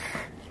talk.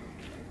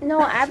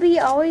 No, Abby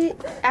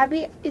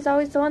is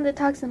always the one that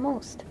talks the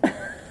most.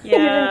 You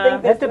didn't Yeah.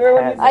 think this That through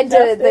when you depends. I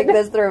didn't think suggested?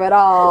 this through at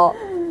all.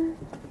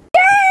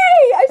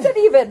 Yay! I said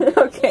even.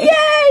 Okay.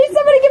 Yay!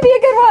 Somebody give me a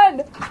good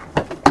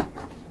one.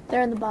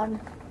 They're in the bottom.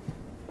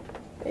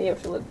 You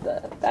have to lift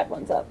the back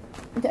ones up.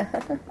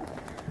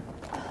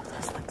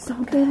 So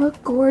they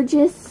look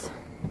gorgeous.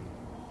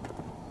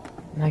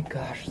 My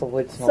gosh, the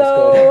lid smells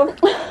So,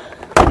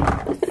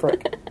 good.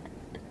 Frick.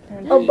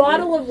 a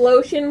bottle of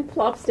lotion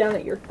plops down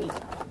at your feet.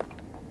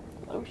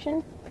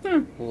 Lotion?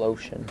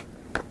 Lotion.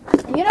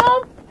 You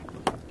know,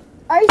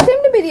 I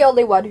seem to be the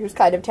only one who's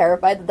kind of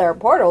terrified that there are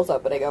portals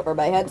opening over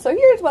my head, so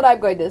here's what I'm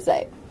going to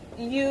say.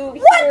 You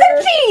What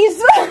the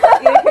cheese?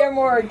 you hear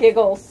more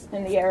giggles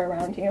in the air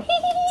around you.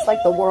 It's like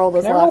the world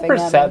is Can I roll laughing at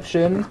me.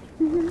 perception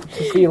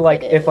to see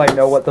like if I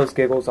know what those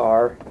giggles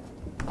are?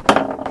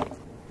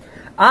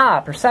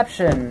 Ah,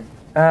 perception.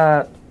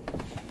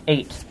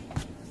 8.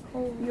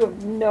 You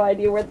have no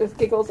idea where those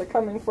giggles are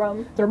coming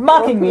from. They're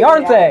mocking me,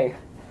 aren't they?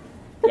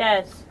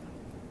 Yes.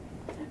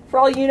 For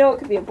all you know, it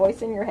could be a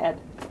voice in your head.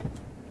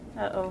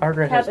 Uh-oh.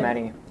 Margaret has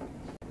Kevin.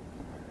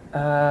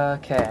 many.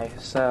 Okay,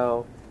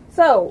 so...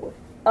 So,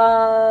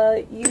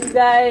 you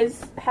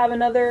guys have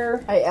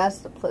another I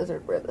asked the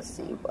Blizzard where the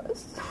sea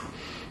was.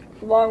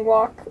 long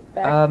walk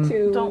back Don't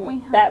to we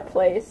have that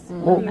place.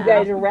 Well- Do you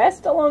guys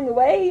rest along the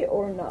way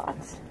or not?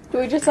 Do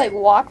we just like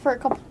walk for a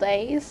couple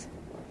days?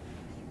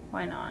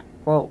 Why not?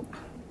 Well...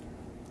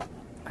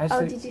 I Oh,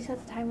 say, did you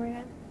set the timer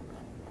again?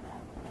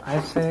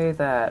 I say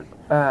that,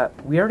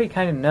 we already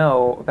kind of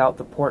know about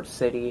the port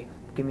city.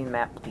 Give me the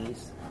map,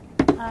 please.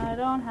 I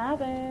don't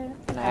have it.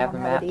 Can I I have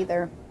don't the have map? it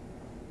either.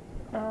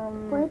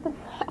 Where'd the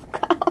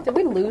map go? Did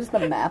we lose the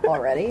map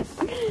already?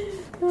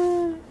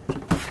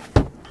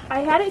 I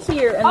had it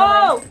here and then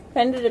Oh! I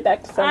handed it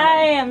back to someone. I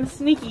am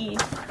sneaky.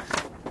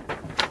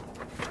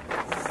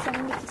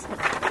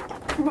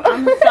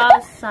 I'm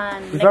the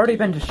son. We've already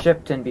been to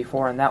Shipton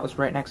before, and that was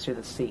right next to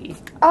the sea.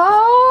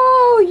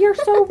 Oh, you're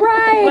so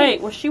right.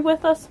 Wait, was she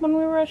with us when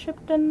we were at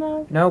Shipton,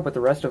 though? No, but the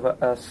rest of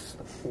us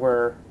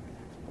were...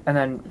 And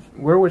then,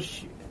 where was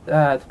she,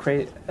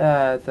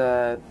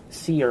 the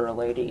seer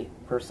lady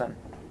person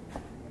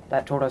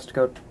that told us to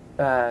go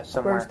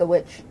somewhere? Where's the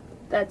witch?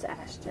 That's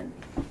Ashton.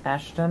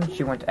 Ashton?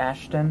 She went to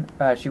Ashton?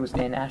 She was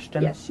in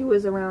Ashton? Yes, she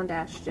was around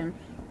Ashton.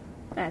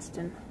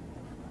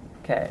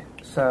 Okay,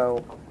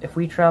 so if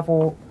we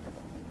travel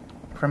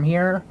from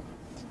here,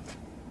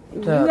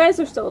 You guys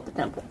are still at the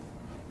temple.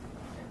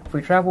 if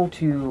we travel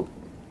to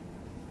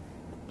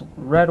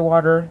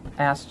Redwater,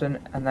 Aston,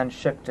 and then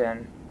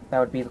Shipton, that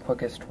would be the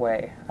quickest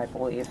way, I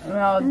believe.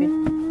 No, it'd be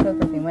quicker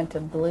if we went to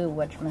Blue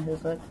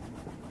Witchmahoozlet.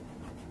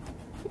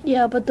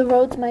 Yeah, but the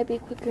roads might be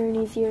quicker and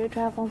easier to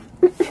travel.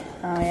 Oh,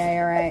 yeah,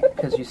 you're right.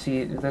 Because you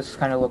see, this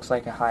kind of looks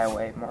like a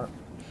highway more.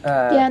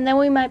 Yeah, and then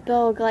we might be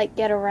able to, like,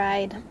 get a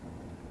ride.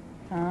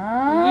 The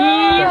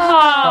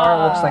Ah.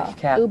 star looks like a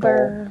cat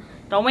Uber.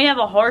 Don't we have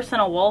a horse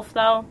and a wolf,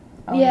 though?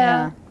 Oh,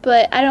 yeah,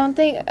 but I don't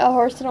think a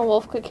horse and a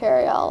wolf could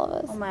carry all of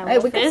us. Oh, my Hey,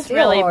 we wolf could is steal a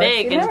really horse.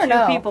 big, You and never 2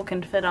 know. people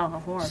can fit on a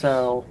horse.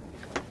 So,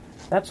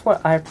 that's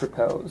what I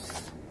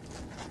propose.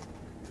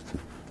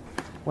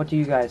 What do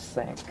you guys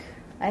think?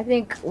 I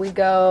think we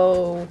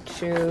go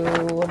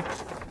to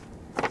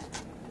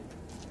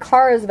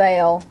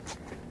Carsvale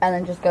and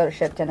then just go to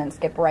Shipton and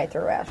skip right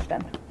through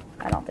Ashton.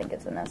 I don't think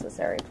it's a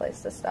necessary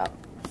place to stop.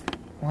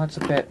 Well, it's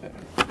a bit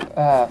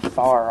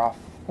far off,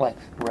 like,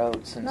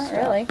 roads and Not stuff.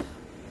 really.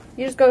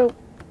 You just go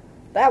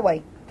that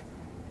way.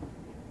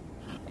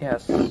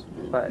 Yes,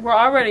 but We're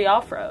already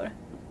off-road.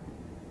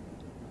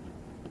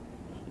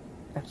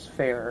 that's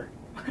fair.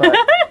 But,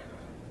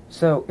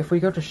 so, if we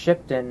go to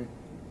Shipton,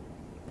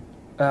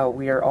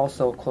 we are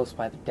also close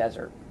by the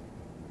desert.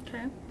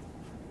 Okay.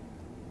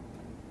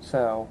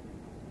 So,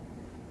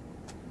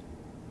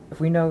 if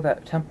we know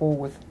that temple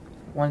with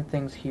one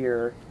thing's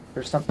here,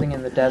 there's something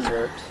in the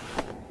desert.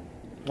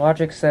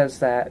 Logic says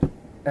that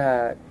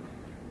the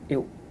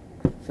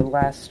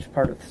last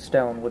part of the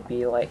stone would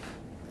be like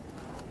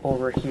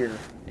over here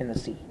in the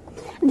sea.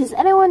 Does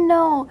anyone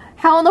know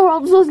how in the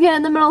world we're supposed to get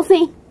in the middle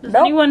sea? Does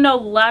Nope. anyone know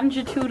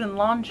latitude and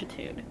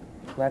longitude?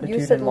 Latitude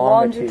You said and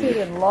longitude. longitude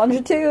and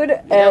longitude,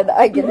 and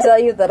I can tell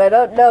you that I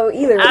don't know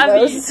either of Abby,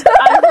 those.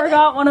 I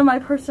forgot one of my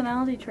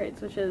personality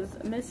traits, which is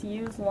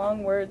misuse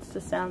long words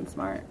to sound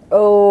smart.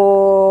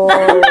 Oh,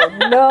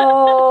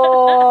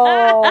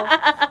 no.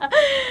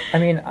 I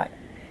mean,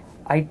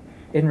 I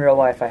in real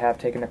life I have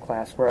taken a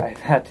class where I've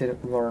had to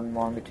learn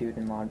longitude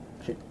and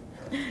longitude.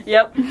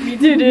 Yep, me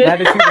too, dude.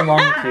 Latitude and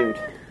longitude.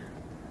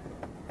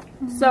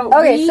 So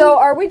Okay, so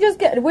are we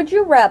just would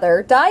you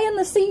rather die in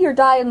the sea or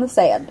die in the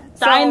sand?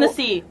 Die in the So-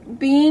 sea.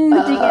 being the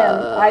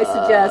DM, I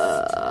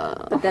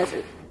suggest the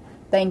desert.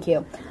 Thank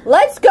you.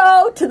 Let's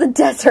go to the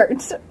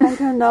desert. I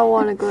don't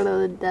want to go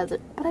to the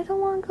desert, but I don't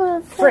want to go to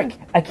the Frick!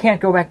 I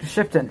can't go back to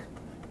Shipton.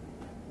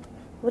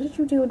 What did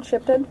you do in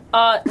Shipton?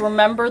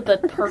 Remember the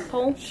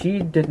turtle? She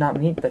did not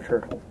meet the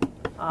turtle.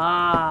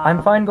 Ah.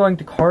 I'm fine going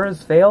to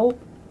Kara's Vale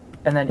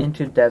and then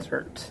into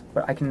desert,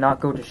 but I cannot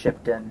go to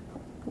Shipton.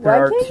 Why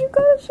can't you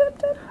go to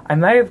Shipton? I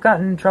might have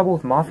gotten in trouble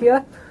with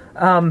Mafia.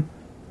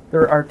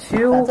 There are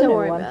two. That's a Don't new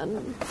worry one. about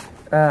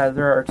it.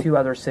 There are 2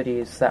 other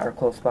cities that are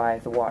close by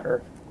the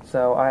water.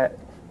 So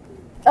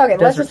Okay,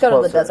 let's just desert's go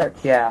to the closer. desert.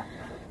 Yeah.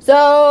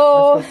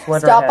 So, Let's go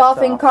sweat our stop heads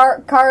off in off.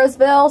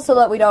 Carsville so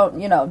that we don't,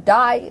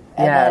 die.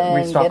 And Yeah. then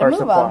Restock get a our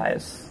move on.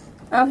 supplies.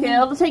 Okay,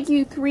 it'll take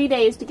you 3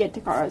 days to get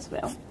to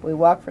Carsville. We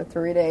walk for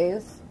 3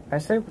 days. I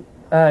say,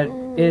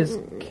 is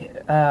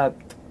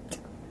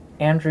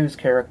Andrew's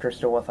character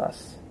still with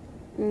us?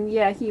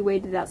 Yeah, he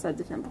waited outside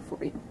the temple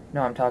for you.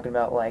 No, I'm talking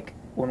about like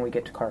when we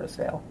get to Kara's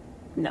Vale.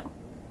 No.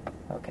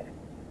 Okay.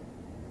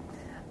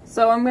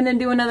 So I'm gonna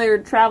do another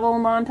travel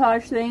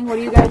montage thing. What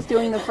are you guys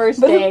doing the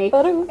first day?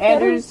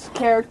 Andrew's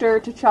character,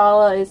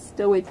 T'Challa, is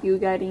still with you,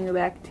 guiding you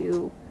back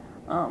to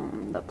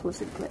the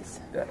Blizzard place.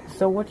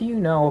 So what do you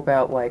know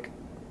about like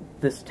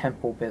this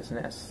temple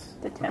business?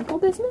 The temple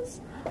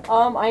business?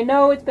 I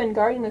know it's been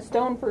guarding the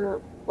stone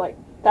for, like,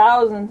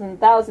 thousands and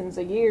thousands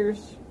of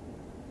years.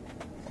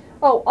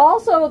 Oh,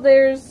 also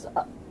there's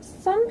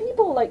some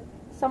people, like,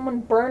 someone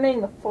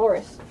burning the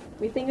forest.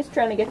 We think it's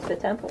trying to get to the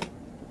temple.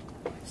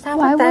 Is that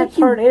what that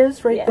part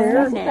is right Yeah, there?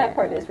 that's what that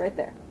part is right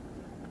there.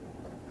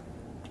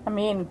 I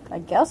mean, I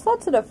guess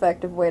that's an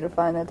effective way to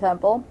find the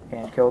temple.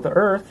 And kill the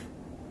earth.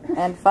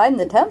 And find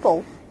the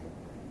temple.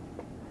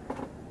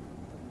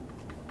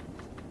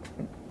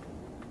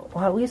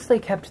 Well, at least they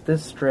kept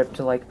this strip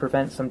to, like,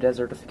 prevent some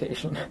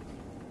desertification.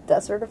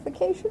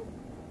 Desertification?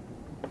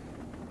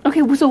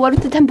 Okay, so what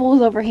if the temple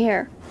was over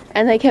here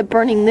and they kept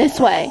burning this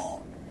way?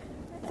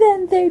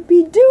 Then they'd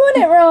be doing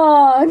it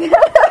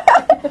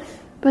wrong!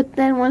 But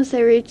then once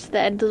they reached the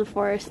end of the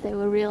forest, they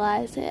would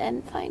realize it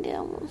and find it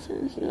almost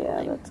instantly.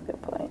 Yeah, that's a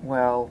good point.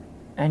 Well,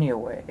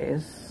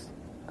 anyways,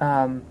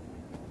 do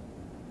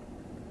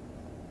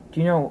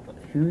you know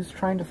who's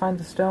trying to find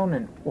the stone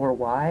and or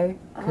why?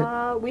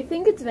 We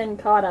think it's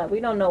Venkata. We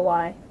don't know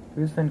why.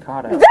 Who's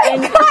Venkata?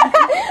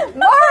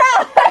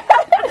 Mara!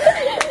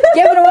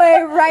 Giving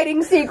away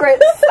writing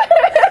secrets.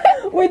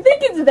 We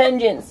think it's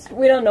Vengeance.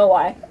 We don't know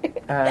why.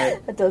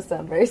 That does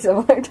sound very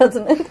similar,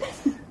 doesn't it?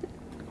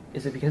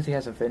 Is it because he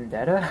has a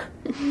vendetta?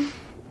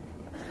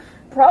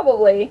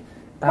 Probably.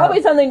 Probably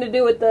something to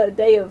do with the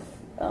day of,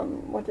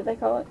 what did they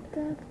call it?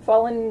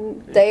 Fallen...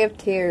 Day of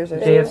Tears. Or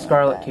Day of something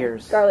Scarlet like that.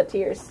 Tears. Scarlet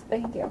Tears.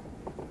 Thank you.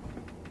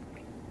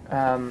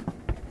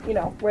 You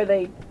know, where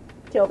they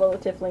killed all the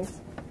tieflings.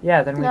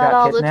 Yeah, then we Not got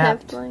all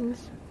kidnapped. the tieflings.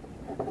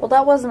 Well,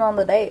 that wasn't on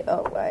the day.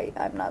 Oh, wait,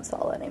 I'm not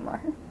Saul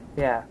anymore.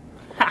 Yeah.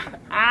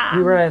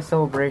 We were at a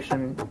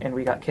celebration and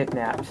we got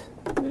kidnapped.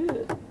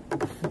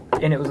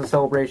 And it was a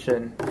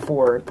celebration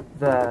for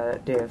the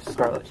Day of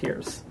Scarlet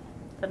Tears.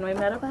 Then we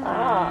met a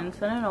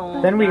prince and an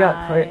old Then we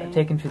got guy.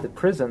 taken to the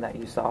prison that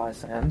you saw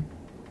us in.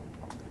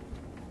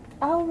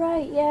 Oh,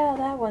 right. Yeah,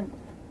 that one.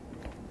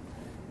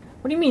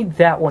 What do you mean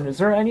that one? Is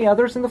there any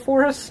others in the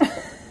forest?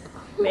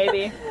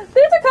 Maybe.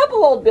 There's a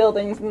couple old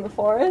buildings in the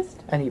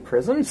forest. Any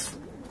prisons?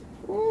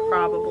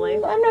 Probably.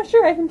 I'm not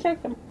sure. I can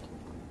check them.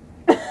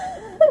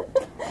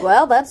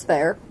 Well, that's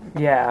fair.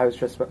 Yeah, I was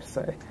just about to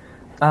say.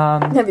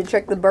 Have you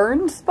checked the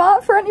burn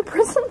spot for any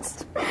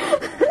prisons?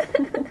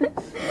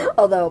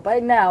 Although, by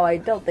now, I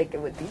don't think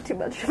it would be too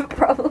much of a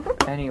problem.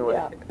 Anyway,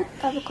 Yeah.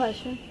 I have a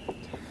question.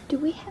 Do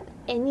we have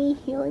any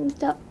healing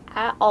stuff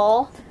at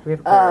all? we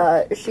have a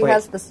cleric. She Wait,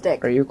 has the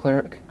stick. Are you a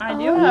cleric? I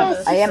do have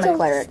yes, a I am a still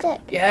cleric.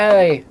 stick.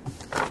 Yay!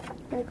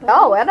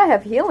 Oh, and I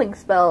have healing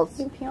spells.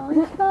 You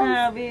healing spells?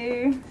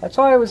 Abby. That's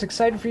why I was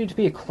excited for you to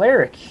be a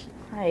cleric.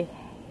 I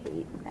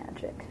hate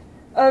magic.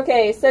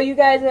 Okay, so you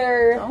guys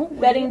are Don't we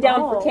bedding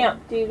down all? for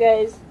camp. Do you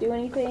guys do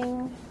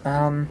anything?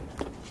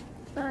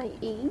 I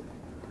eat.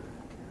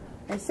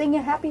 I sing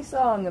a happy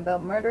song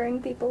about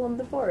murdering people in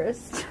the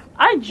forest.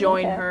 I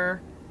join Okay.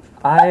 her.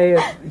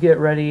 I get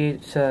ready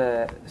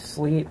to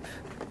sleep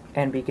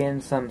and begin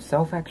some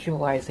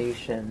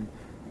self-actualization.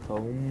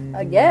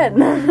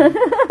 Again.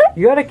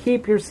 You gotta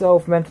keep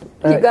yourself mental.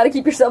 You gotta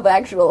keep yourself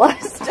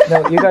actualized.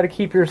 No, you gotta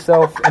keep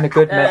yourself in a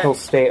good mental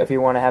state if you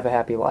want to have a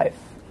happy life.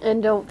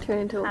 And don't turn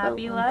into a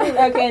Happy goblin.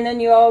 life. Okay, and then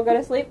you all go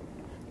to sleep?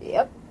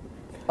 Yep.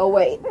 Oh,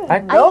 wait. I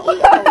eat a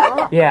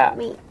lot. Yeah.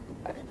 Meat.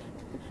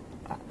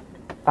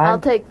 I'm, I'll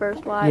take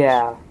first watch.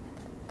 Yeah.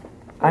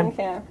 I'm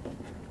Okay.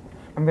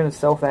 I'm gonna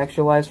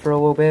self-actualize for a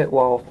little bit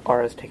while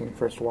Ara's taking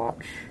first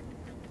watch.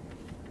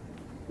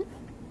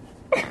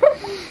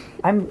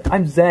 I'm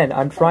zen.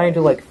 I'm trying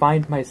to like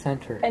find my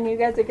center. And you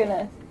guys are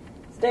gonna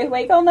stay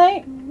awake all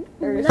night?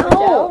 Or switch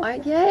No, out? I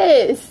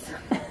guess.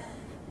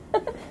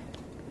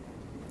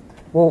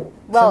 Well,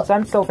 Well- since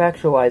I'm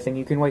self-actualizing,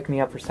 you can wake me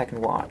up for second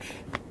watch.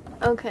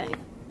 Okay.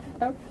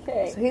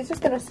 Okay. So he's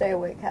just gonna stay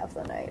awake half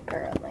the night,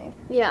 apparently.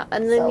 Yeah,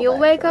 and then you'll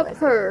wake up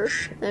her.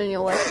 Self-actualization. Then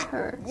you'll wake up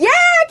her. Yeah!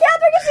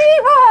 Catherine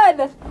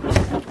can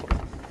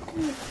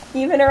see one!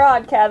 Even or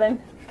odd,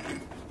 Kevin?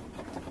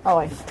 Oh,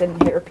 I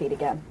didn't hear repeat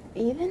again.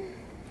 Even?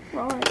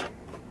 Right.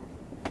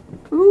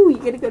 Ooh, you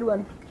get a good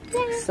one.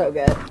 So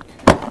good.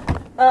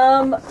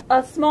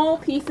 A small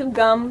piece of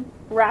gum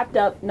wrapped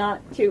up,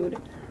 not chewed.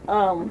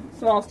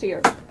 Falls to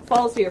your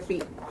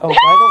feet. Oh,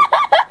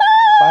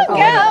 by the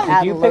way,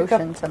 Add did you pick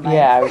lotion up? to my...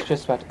 Yeah, I was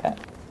just about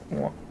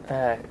to.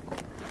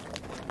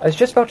 I was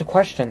just about to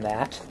question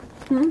that.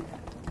 I'm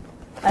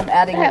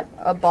adding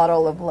a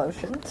bottle of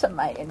lotion to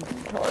my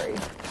inventory.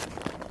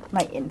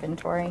 My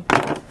inventory.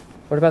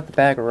 What about the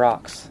bag of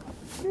rocks?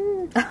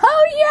 Oh,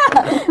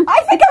 yeah!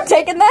 I think I'm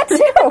taking that,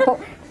 too!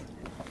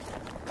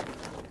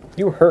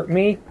 You hurt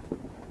me.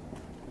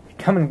 You're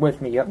coming with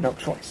me. You have no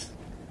choice.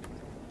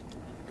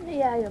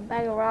 Yeah, your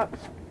bag of rocks.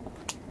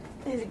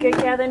 Is it good,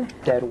 Kevin?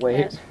 Dead weight.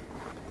 Yes.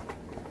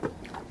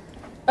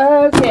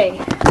 Okay.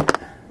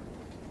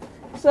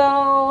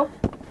 So,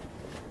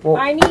 Well,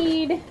 I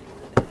need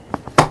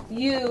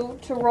you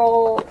to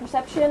roll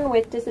perception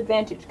with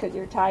disadvantage because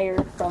you're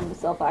tired from the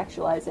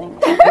self-actualizing.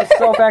 this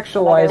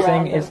self-actualizing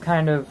Another round is of-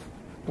 kind of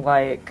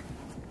like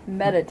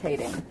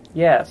Meditating.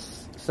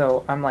 yes.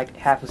 so I'm like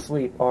half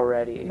asleep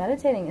already.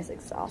 Meditating is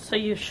exhausting. So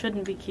you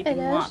shouldn't be keeping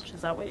It is. watch.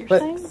 Is that what you're But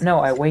saying? no,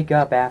 I wake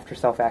up after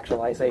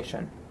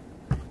self-actualization.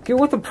 Get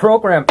with the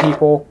program,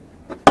 people.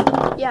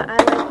 Yeah, I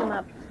wake him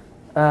up.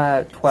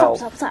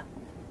 12. Stop.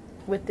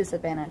 With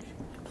disadvantage.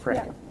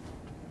 Frick.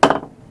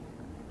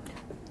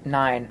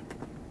 9.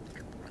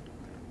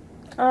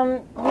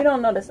 You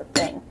don't notice a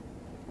thing.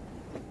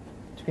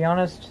 To be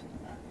honest,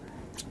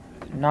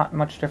 not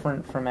much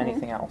different from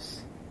anything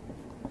else.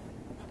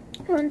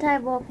 Wouldn't I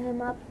have woken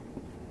him up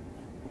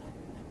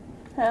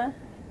Huh?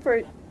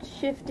 for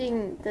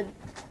shifting the...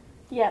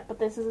 Yeah, but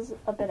this is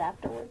a bit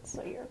afterwards,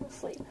 so you're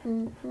asleep.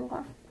 Okay.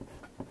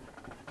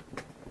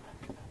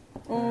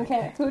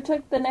 Okay. Who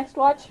took the next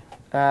watch?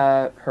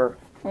 Her.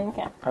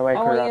 Okay. I wake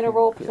I her want up you to and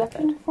roll be like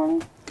perception for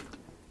me.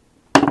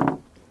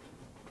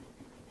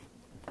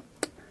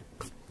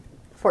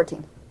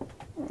 14.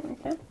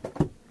 Okay.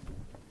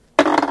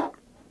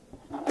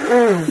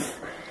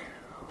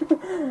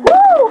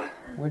 Woo!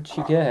 What'd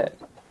she get?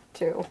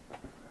 2.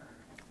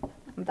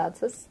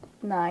 That's a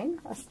 9.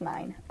 That's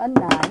 9. A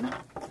 9.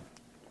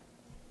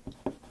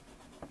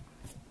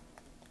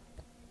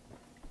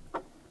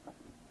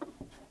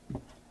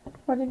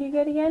 What did you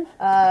get again?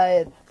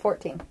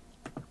 14.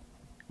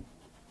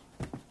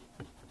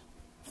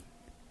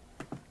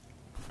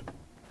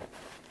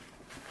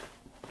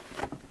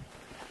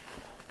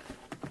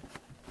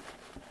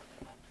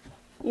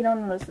 You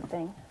don't notice a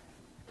thing.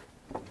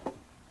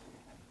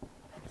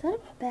 Is that a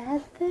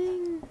bad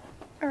thing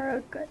or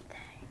a good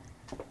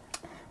thing?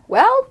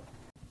 Well,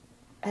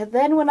 and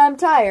then when I'm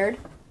tired,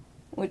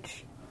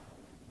 which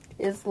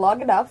is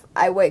long enough,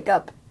 I wake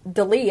up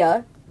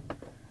Dalia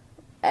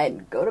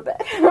and go to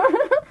bed.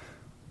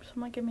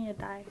 Someone give me a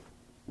die.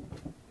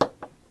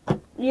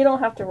 You don't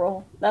have to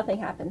roll. Nothing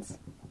happens.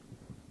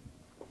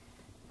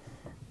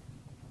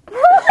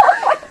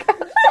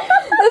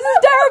 This is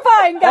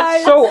terrifying, guys.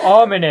 That's so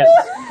ominous.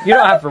 You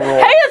don't have to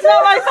roll. Hey, it's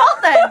not my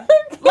fault then.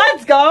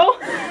 Let's go.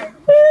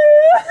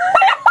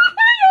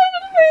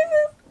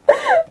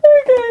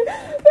 Okay,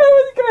 that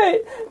was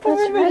great. That's Have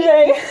a good right.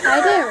 day.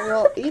 I didn't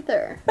roll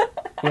either.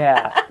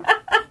 Yeah.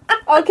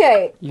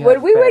 Okay, You when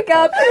have we bad wake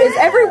up, is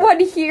everyone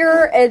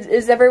here and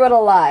is everyone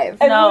alive?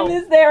 Everyone No.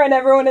 is there and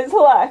everyone is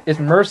alive. Is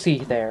Mercy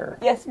there?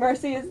 Yes,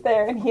 Mercy is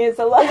there and he is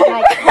alive.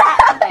 My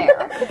cat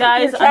there.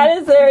 Guys, Your cat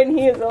is there and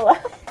he is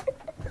alive.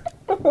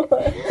 I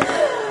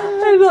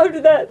loved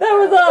that. That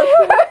was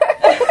awesome.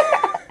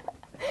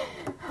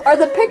 Are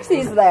the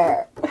pixies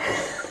there?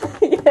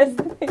 Yes.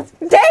 Dang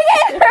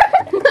it!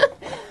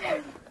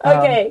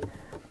 Okay.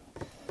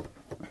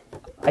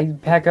 I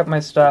pack up my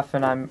stuff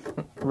and I'm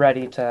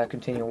ready to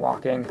continue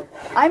walking.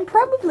 I'm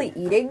probably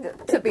eating,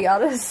 to be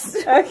honest.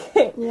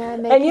 Okay. Yeah,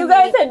 And you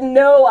guys had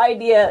no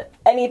idea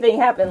anything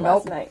happened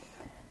last Nope. night.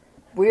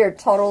 We are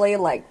totally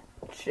like,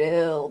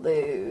 chill,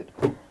 dude.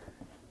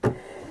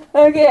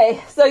 Okay,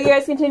 so you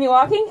guys continue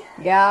walking?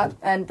 Yeah,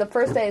 and the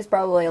first day is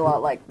probably a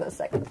lot like the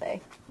second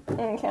day.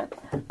 Okay.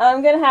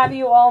 I'm gonna have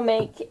you all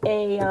make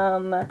a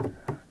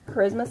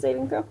charisma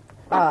saving throw.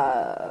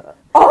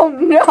 Oh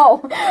no!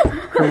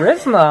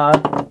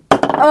 Charisma?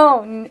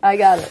 I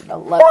got it.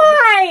 11.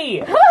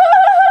 Why?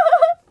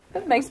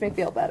 That makes me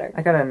feel better.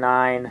 I got a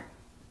 9.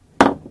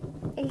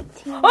 18.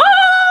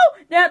 Oh!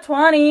 Nat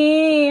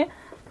 20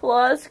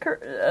 plus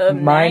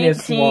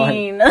Minus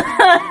 19.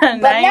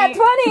 But nat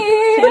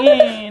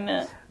 20!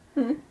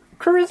 19.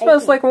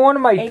 Charisma's like one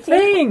of my 18?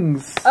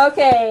 things.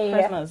 Okay,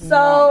 Charisma is not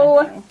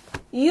my so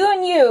thing.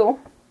 you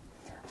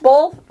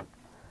both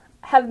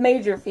have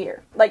major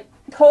fear. Like,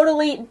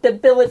 totally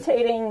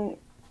debilitating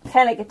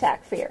panic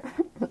attack fear.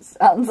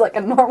 Sounds like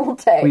a normal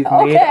day. We've made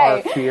our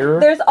Okay. fear.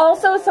 There's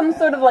also some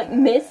sort of, like,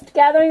 mist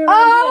gathering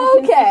around you.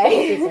 and some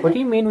Okay. faces. What do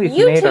you mean we've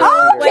You made two-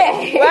 our fear?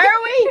 Okay. Where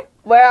are we?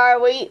 Where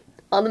are we?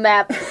 On the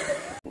map.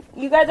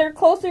 You guys are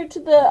closer to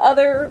the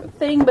other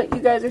thing, but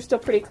you guys are still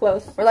pretty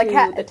close We're like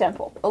to the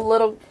temple. A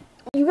little.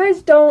 You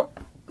guys don't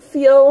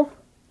feel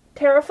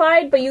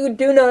terrified, but you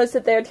do notice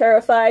that they're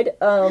terrified.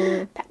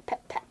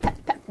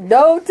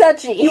 No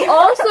touchy. You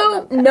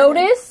also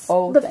notice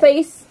Oh, the thanks.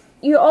 face.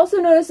 You also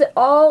notice that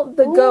all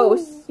the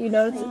ghosts. You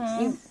notice.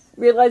 You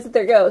realize that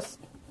they're ghosts.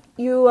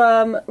 You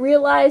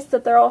realize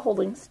that they're all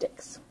holding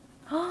sticks,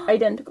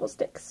 identical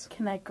sticks.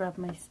 Can I grab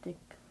my stick?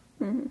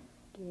 Mhm.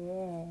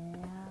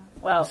 Yeah.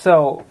 Well,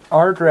 So,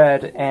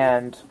 Ardred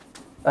and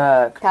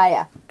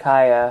Kaya.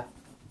 Kaya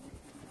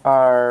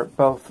are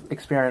both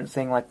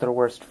experiencing like their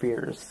worst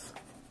fears.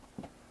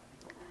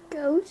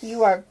 Ghost.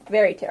 You are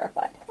very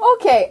terrified.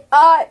 Okay,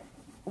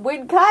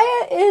 when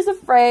Kaya is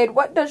afraid,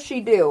 what does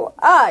she do?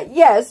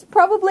 Yes,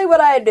 probably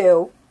what I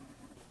do.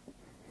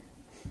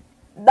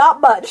 Not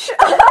much.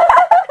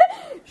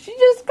 She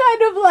just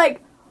kind of,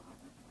 like,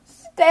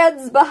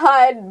 stands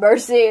behind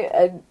Mercy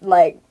and,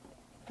 like,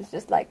 it's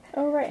just like,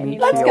 Oh right. Me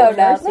you let's too. go rolled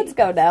now, Mercy. let's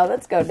go now,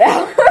 let's go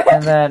now.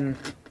 And then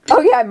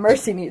Oh yeah,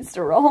 Mercy needs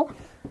to roll.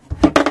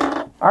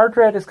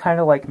 Ardred is kind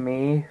of like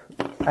me,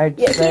 I'd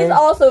Yeah, say. he's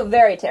also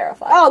very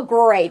terrified. Oh,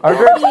 great.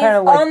 Ardred's He's kind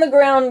of like on the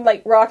ground,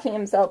 like rocking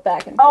himself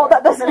back and Oh, forth.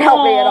 that doesn't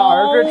help me at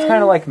all. Ardred's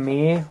kind of like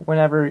me.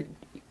 Whenever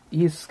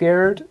he's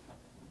scared.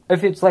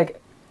 If it's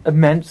like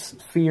immense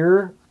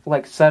fear,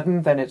 like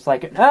sudden, then it's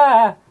like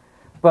ah.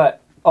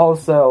 But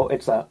also,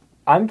 it's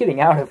I'm getting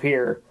out of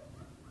here.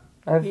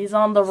 He's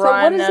on the So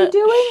run. what is he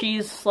doing?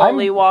 She's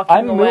slowly walking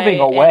I'm away. moving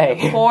away.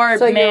 And the poor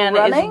So you're man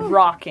running? is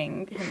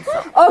rocking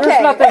himself. Okay.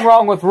 There's nothing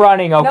wrong with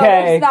running, No,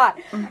 okay? there's not.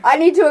 I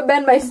need to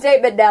amend my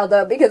statement now,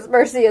 though, because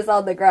Mercy is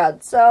on the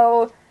ground.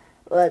 So,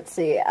 let's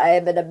see. I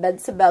am in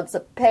immense amounts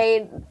of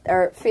pain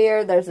or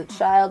fear. There's a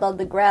child on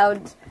the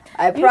ground.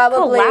 I You'd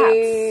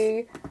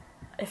probably...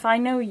 If I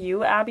know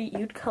you, Abby,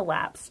 you'd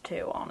collapse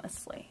too,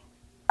 honestly.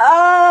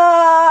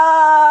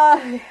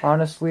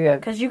 Honestly,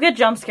 Because you get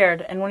jump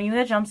scared, and when you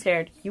get jump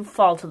scared, you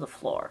fall to the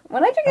floor.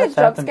 when I do That's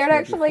get jump happened scared, to me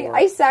actually, before.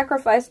 I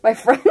sacrifice my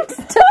friends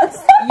to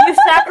You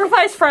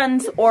sacrifice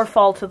friends or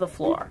fall to the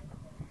floor.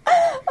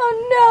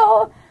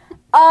 Oh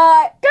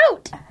no!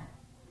 Goat!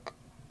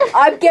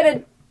 I'm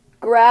gonna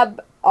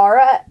grab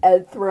Ara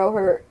and throw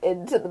her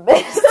into the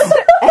mist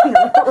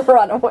and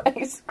run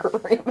away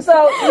screaming.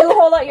 So you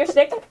hold out your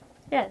stick.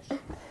 Yes.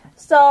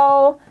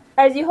 So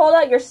as you hold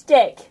out your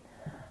stick,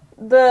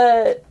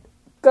 the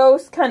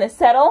ghosts kind of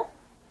settle,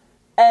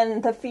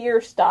 and the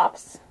fear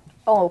stops.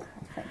 Oh,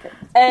 thank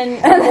goodness. And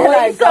And then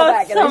I a go voice,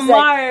 back and I say,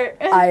 Smart.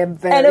 I am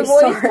very and a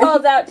voice sorry.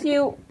 calls out to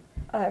you.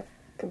 I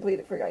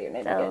completely forgot your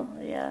name Oh,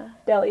 again. yeah.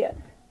 Delia.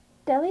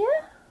 Delia?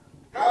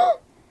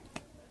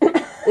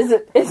 Is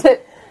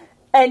it?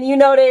 And you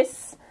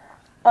notice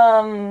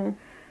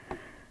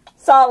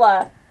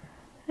Sala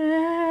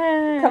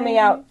coming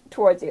out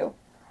towards you.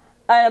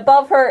 And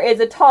above her is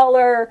a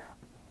taller,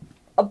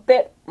 a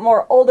bit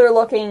more older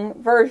looking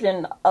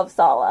version of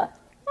Sala,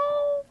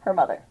 her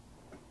mother.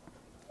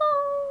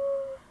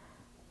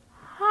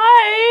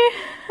 Hi.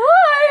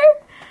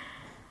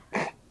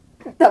 Hi!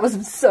 That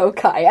was so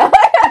Kaya.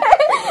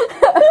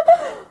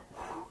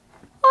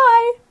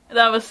 Hi.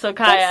 That was so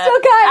Kaya. That's so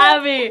Kaya.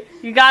 Abby,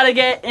 you gotta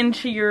get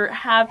into your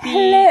happy...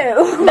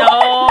 Hello.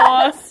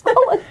 No.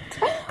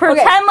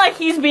 Pretend Okay. like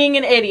he's being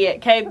an idiot,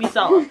 okay? Be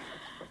solid.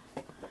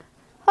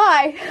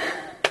 Hi.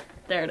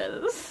 There it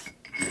is.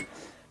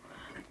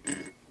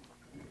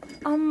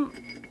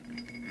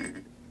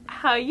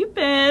 How you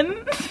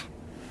been?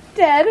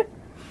 Dead.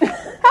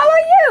 How are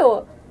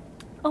you?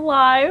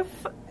 Alive.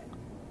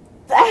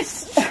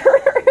 That's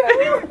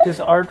true. does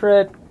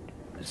Ardred...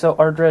 So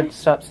Ardred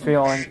stops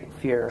feeling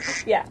fear.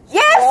 Yeah.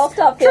 Yes! All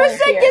stop feeling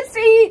Tristan fear. gets to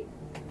eat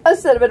a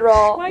cinnamon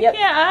roll. Why Yep.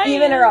 can't I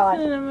Even eat or odd?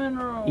 cinnamon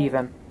roll?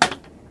 Even.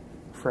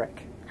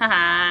 Frick.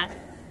 Haha.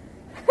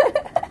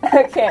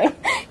 Okay.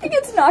 He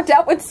gets knocked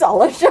out when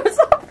Sala shows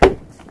up.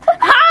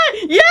 Ha!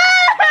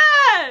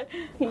 Yeah!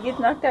 He gets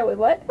knocked out with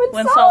what?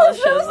 When Sala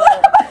shows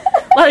up.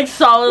 Like,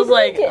 Sala's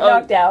like... Get oh,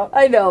 knocked out.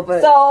 I know,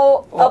 but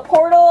So a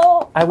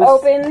portal I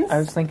opens.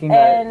 was thinking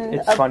that and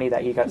it's funny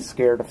that you got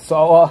scared of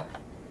Sala.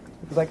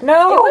 He was like,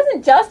 no! It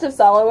wasn't just of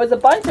Sala. It was a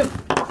bunch of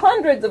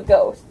hundreds of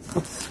ghosts.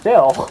 But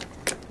still.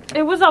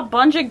 It was a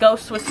bunch of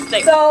ghosts with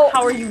sticks. So,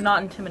 how are you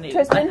not intimidated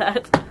Tristan? by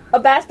that? A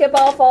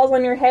basketball falls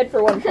on your head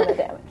for 1 point of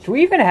damage. Do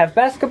we even have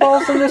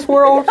basketballs in this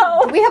world?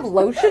 No. do we have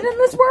lotion in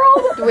this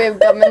world? Do we have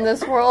gum in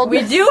this world?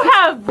 We do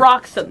have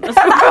rocks in this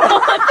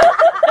world.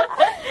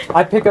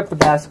 I pick up the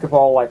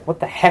basketball like, what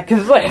the heck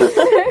is this?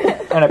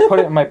 And I put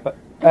it in my...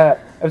 I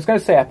was going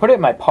to say, I put it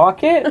in my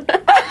pocket.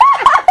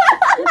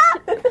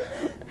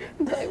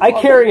 I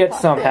carry it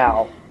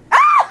somehow.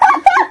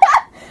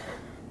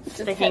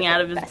 Sticking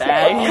out of his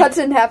bag. Cuts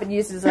in half and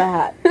uses a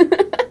hat.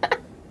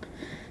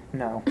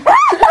 No.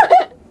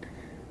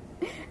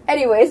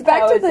 Anyways,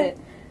 back How to is the it?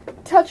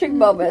 touching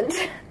moment.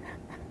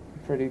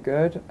 Pretty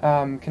good.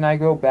 Can I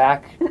go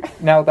back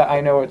now that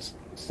I know it's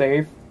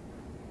safe?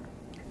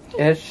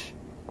 Ish.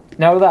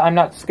 Now that I'm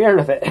not scared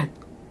of it.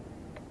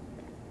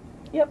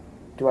 Yep.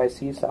 Do I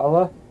see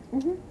Sala?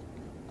 Mhm.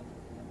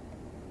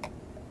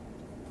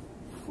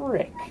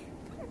 Frick.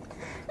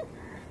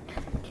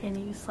 Can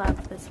you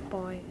slap this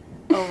boy?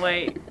 Oh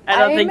wait, I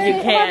don't think you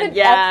may can. have an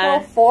Yeah.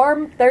 actual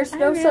form. There's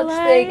no I such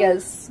thing realize.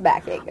 as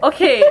smacking.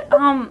 Okay.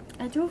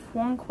 I do have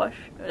one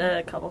question.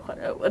 A couple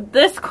questions.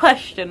 This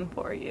question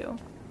for you.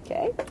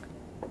 Okay.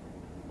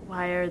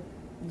 Why are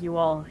you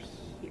all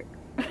here?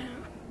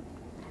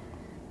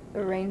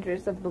 The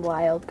Rangers of the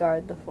Wild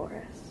guard the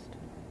forest.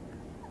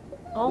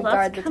 Oh, We that's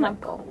guard the kind of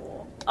temple.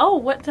 cool. Oh,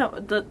 what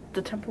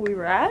the temple we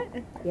were at?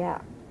 Yeah.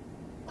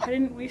 Why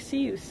didn't we see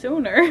you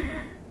sooner?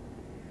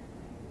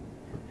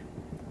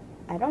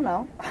 I don't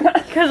know.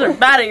 Because they're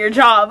bad at your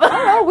job.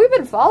 Oh, we've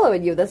been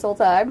following you this whole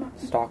time.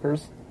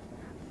 Stalkers.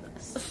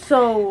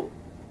 So,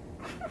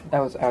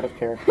 That was out of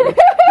character.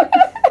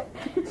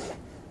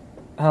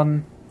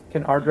 Can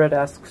Ardred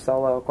ask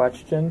Sala a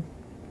question?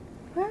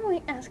 Why are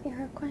we asking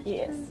her questions?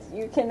 Yes,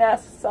 you can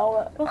ask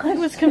Sala. well, I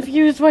was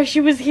confused why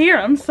she was here.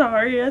 I'm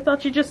sorry. I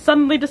thought she just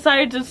suddenly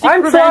decided to seek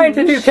I'm revenge. trying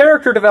to do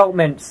character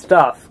development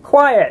stuff.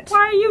 Quiet. Why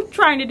are you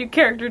trying to do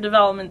character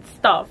development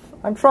stuff?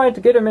 I'm trying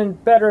to get him in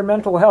better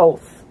mental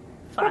health.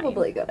 Fine.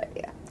 Probably a good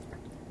idea.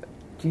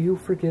 Do you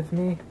forgive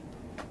me?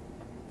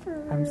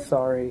 I'm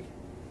sorry.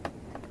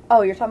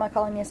 Oh, you're talking about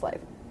calling me a slave.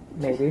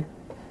 Maybe.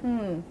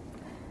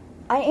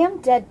 I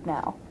am dead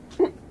now.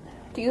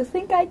 Do you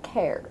think I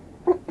care?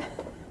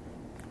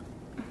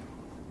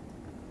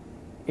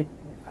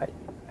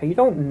 You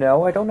don't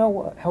know. I don't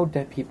know how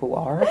dead people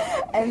are.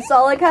 And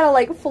Sala kind of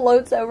like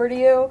floats over to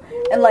you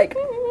and like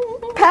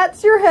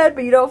pats your head,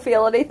 but you don't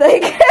feel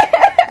anything.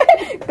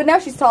 But now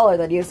she's taller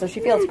than you, so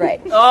she feels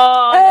great.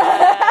 Oh,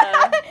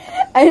 yeah.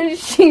 And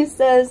she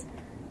says,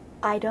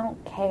 I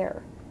don't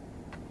care.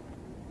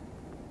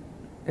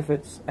 If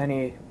it's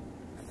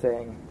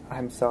anything,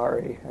 I'm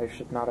sorry. I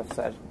should not have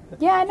said.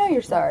 Yeah, I know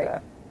you're sorry.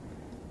 that.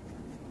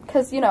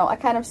 Because, you know, I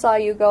kind of saw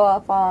you go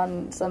off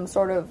on some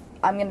sort of,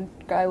 I'm going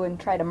to go and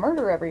try to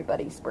murder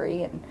everybody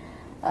spree, and,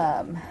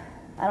 I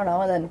don't know,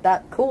 and then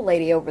that cool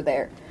lady over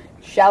there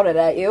shouted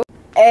at you.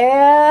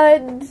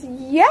 And,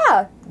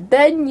 yeah,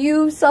 then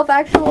you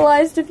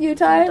self-actualized a few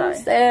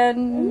times,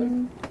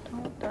 and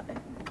Don't die.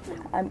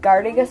 I'm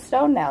guarding a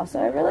stone now, so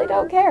I really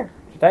don't care.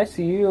 Did I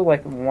see you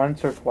like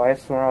once or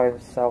twice when I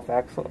was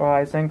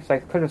self-actualizing? Because I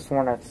could have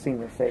sworn I'd seen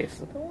your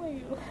face.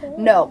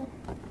 No,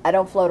 I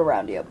don't float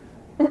around you.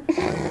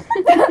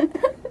 I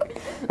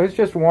was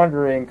just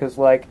wondering, because,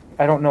 like,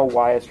 I don't know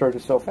why I started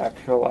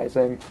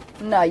self-actualizing.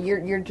 No,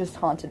 you're just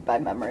haunted by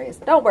memories.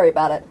 Don't worry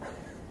about it.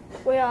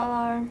 We all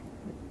are.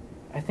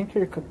 I think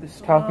you're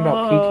just talking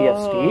about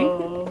PTSD.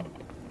 Oh.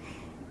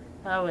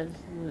 That was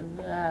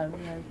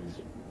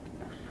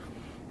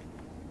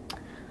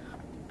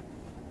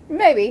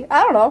Maybe.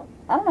 I don't know.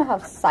 I don't know how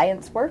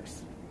science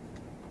works.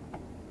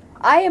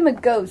 I am a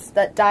ghost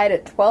that died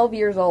at 12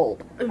 years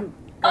old. And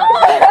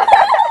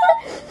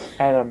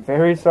I'm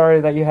very sorry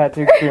that you had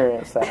to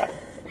experience that.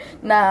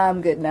 Nah,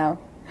 I'm good now.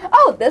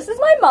 Oh, this is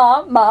my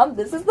mom. Mom,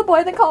 this is the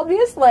boy that called me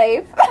a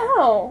slave.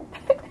 Oh,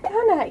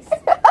 how nice.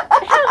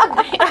 How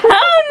nice!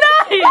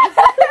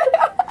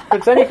 If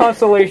it's any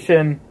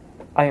consolation,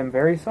 I am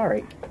very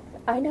sorry.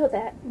 I know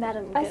that.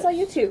 Madam I saw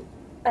you too.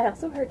 I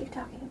also heard you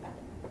talking about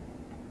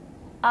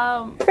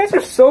it. You guys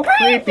are so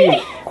creepy.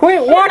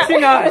 Quit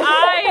watching us!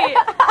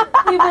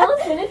 We will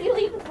as soon as you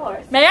leave the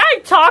forest. May I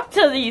talk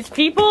to these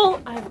people?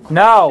 I have a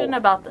No. question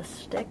about the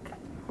stick.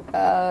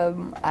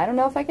 I don't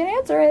know if I can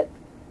answer it.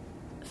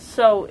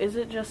 So, is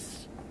it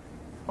just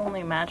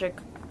only magic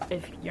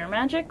if you're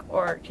magic,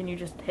 or can you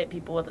just hit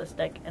people with a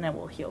stick and it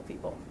will heal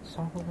people?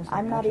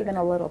 I'm not even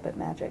a little bit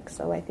magic,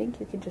 so I think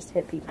you can just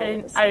hit people.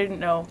 I didn't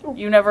know.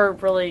 You never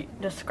really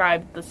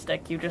described the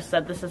stick. You just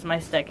said, this is my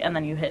stick, and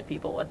then you hit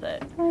people with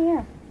it. Oh,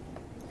 yeah.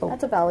 Oh.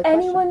 That's a valid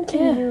question. Anyone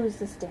can use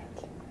the stick.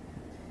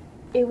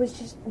 It was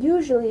just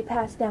usually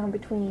passed down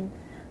between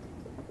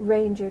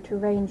ranger to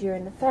ranger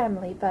in the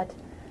family, but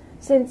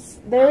since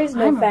there is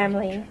no I'm a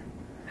family,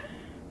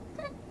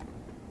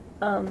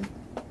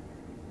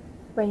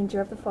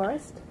 ranger of the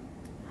forest.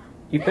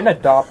 You've been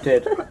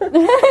adopted. Do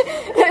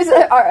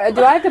I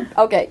have to...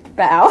 Okay,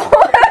 bow.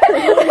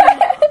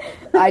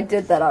 I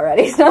did that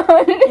already, so...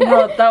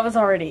 No, that was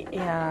already,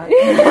 yeah.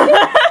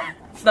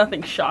 It's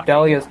nothing shocking.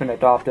 Delia's been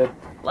adopted.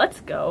 Let's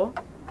go.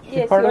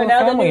 Yes, part you of are the now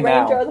the family new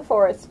ranger now. of the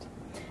forest.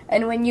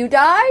 And when you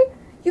die,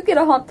 you get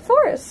to haunt the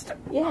forest.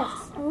 Yes,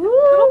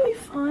 That'll be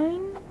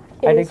fine.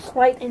 it I'd is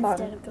quite Instead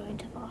fun. of going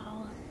to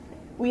Valhalla.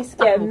 We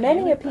scare I'm okay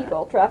many a with that.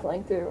 people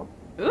traveling through.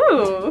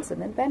 Ooh. It's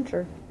an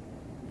adventure.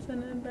 It's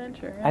an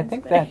adventure. I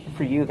think that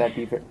for you, that'd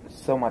be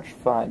so much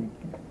fun.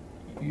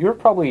 You're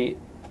probably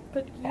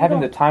But you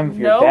having the don't time of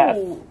your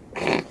know.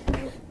 death.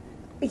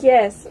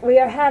 Yes, we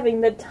are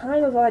having the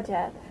time of our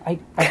death. I'd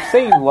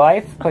say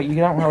life, but you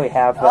don't really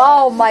have that.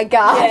 Oh my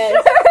gosh.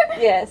 Yes,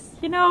 yes.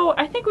 You know,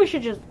 I think we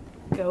should just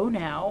go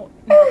now.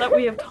 Now that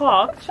we have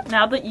talked,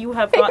 now that you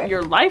have got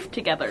your life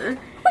together.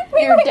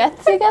 Your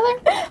death together?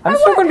 I'm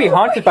still going to be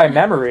haunted by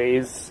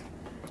memories.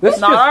 This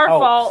Not just our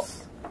helps. fault.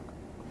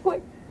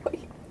 Wait.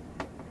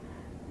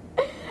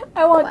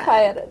 I want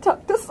Kaya to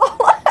talk to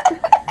Sala.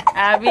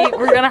 Abby,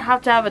 we're gonna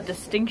have to have a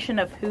distinction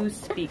of who's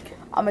speak.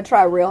 I'm gonna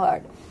try real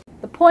hard.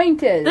 The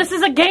point is... This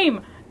is a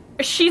game!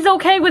 She's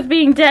okay with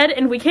being dead,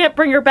 and we can't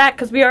bring her back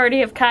because we already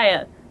have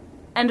Kaya.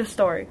 End of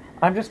story.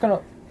 I'm just going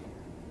to...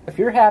 If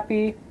you're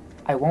happy,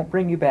 I won't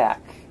bring you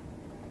back.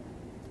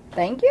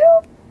 Thank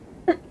you?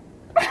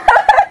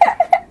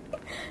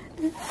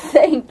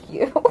 Thank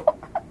you.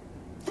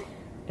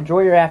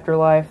 Enjoy your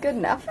afterlife. Good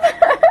enough.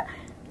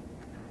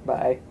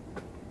 Bye.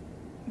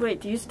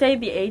 Wait, do you stay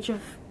the age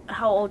of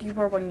how old you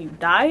were when you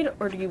died,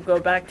 or do you go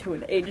back to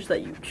an age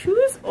that you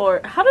choose, or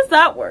how does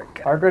that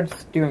work?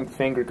 Margaret's doing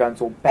finger guns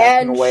while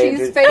backing And away.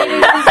 she's fading into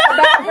the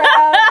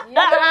background. You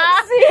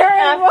don't see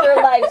her anymore.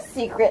 Afterlife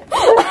secret.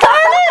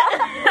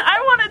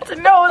 I wanted to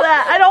know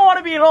that. I don't want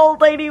to be an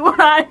old lady when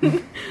I'm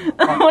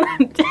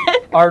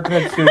dead.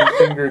 Margaret's doing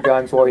finger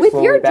guns while he With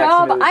slowly your backs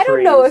job, into the I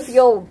don't know if trees.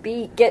 you'll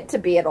get to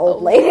be an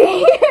old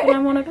lady. And I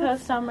want to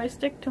pass down my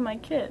stick to my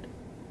kid.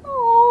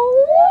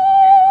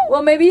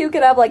 Well, maybe you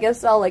could have like a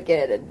Sala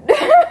kid and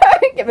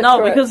give it No,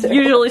 to her, because too.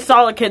 usually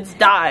solid kids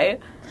die.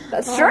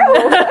 That's true.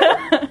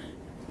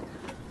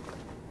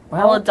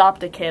 I'll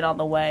adopt a kid on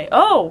the way.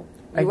 Oh!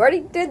 You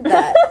already did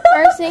that.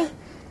 Mercy.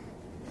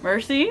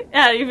 Mercy,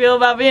 how do you feel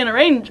about being a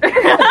ranger?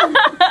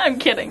 I'm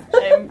kidding.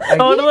 I'm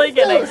totally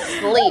kidding.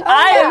 Sleep.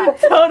 I am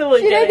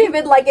totally She didn't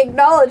kidding. even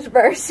acknowledge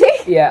Mercy.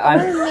 Yeah,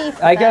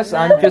 I guess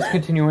Batman. I'm just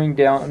continuing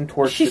down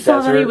towards She the saw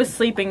desert. that he was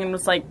sleeping and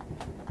was like,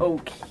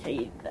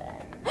 okay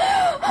then.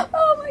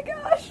 Oh my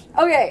gosh.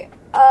 Okay.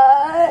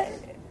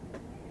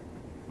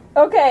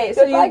 Okay,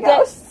 so Goodbye, you get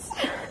ghosts.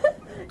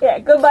 yeah,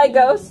 goodbye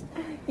ghost.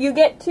 You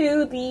get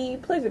to the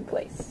Blizzard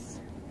place.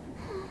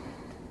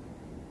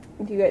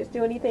 Do you guys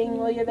do anything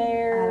while you're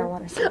there? I don't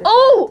want to see this.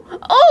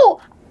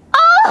 Oh!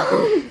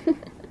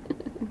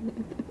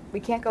 We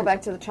can't go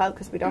back to the child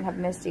because we don't have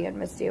Misty, and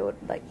Misty would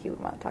he would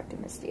want to talk to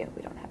Misty, and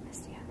we don't have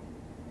Misty yet.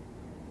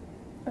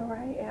 All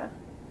right, yeah.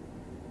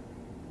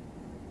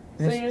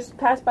 So Miss- you just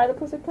pass by the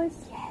Blizzard place?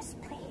 Yes,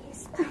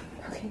 please.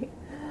 Okay.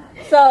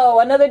 So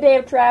another day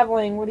of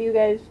traveling. What do you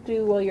guys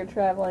do while you're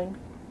traveling?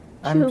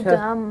 I'm Chew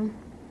gum.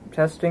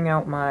 testing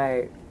out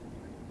my,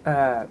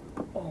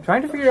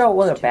 trying to figure out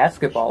what a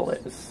basketball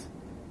is.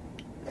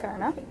 Fair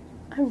enough.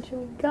 I'm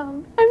chewing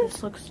gum.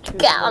 This looks too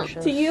Gum.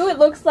 delicious. To you, it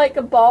looks like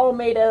a ball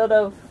made out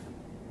of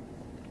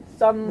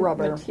some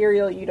Rubber.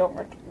 material you don't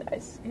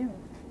recognize,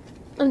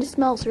 And it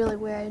smells really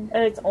weird.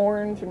 and it's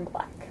orange and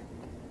black.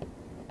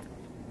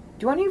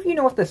 Do any of you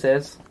know what this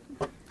is?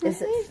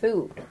 Is it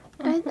food?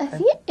 I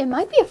think it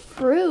might be a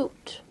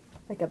fruit.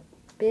 Like a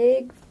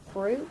big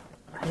fruit?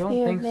 I don't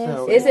Here, think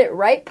so. Miss. Is it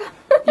ripe?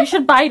 You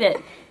should bite it.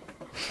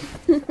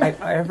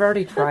 I've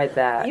already tried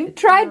that. You've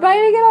tried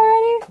biting it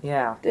already?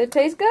 Yeah. Did it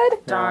taste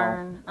good?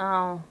 Darn.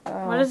 Oh.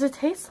 Oh. What does it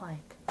taste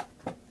like?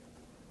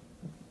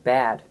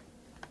 Bad.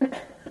 I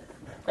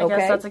Okay.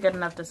 guess that's a good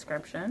enough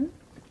description.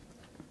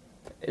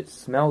 It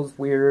smells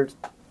weird.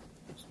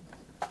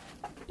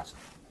 It's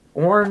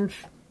orange.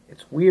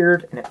 It's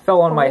weird, and it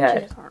fell on my head.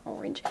 Oranges aren't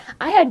orange.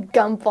 I had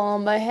gum fall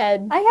on my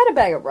head. I had a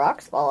bag of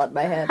rocks fall on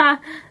my head.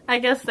 I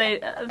guess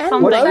they And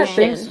something. What's that lotion.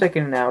 thing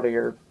sticking out of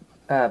your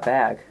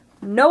bag?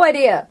 No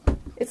idea.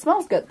 It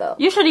smells good though.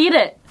 You should eat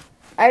it.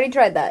 I already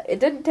tried that. It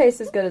didn't taste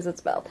as good as it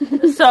smelled.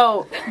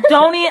 So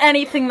don't eat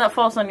anything that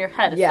falls on your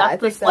head. Is Yeah, that I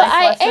the think so. life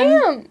I lesson?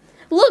 am.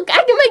 Look,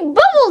 I can make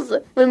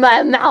bubbles with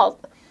my mouth.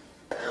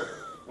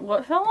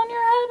 What fell on your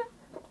head?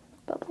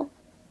 Bubble.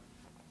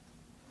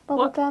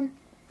 Bubble What? gum.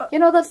 You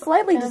know, that's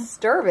slightly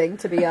disturbing,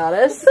 to be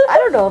honest. I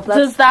don't know if that's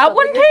Does that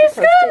one something you're taste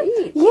supposed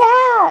good? to eat.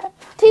 Yeah,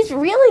 tastes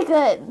really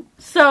good.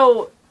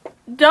 So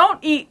don't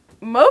eat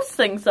most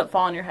things that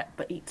fall on your head,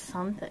 but eat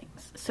some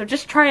things. So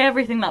just try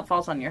everything that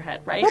falls on your head,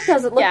 right? That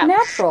doesn't look Yeah.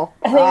 natural.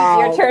 I think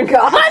it's your turn.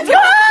 God. Let's go!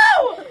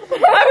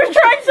 I was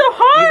trying so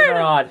Even or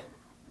hard. odd?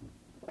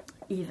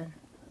 Even.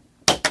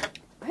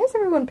 Why is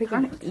everyone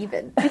picking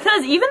even?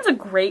 Because even's a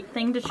great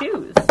thing to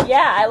choose.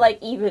 Yeah, I like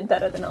even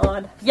better than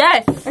odd.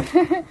 Yes.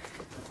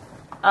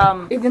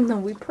 Even though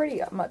we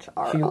pretty much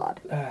are You- odd.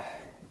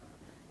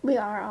 We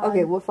are on.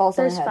 Okay, what falls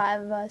on There's your head?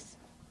 5 of us.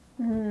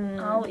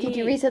 I'll Did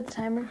you eat. reset the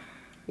timer?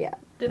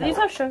 Do these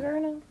have sugar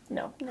in them?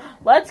 No.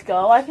 Let's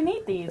go. I can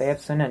eat these. They have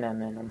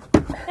synonym in them.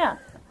 Yeah.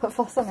 What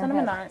falls on your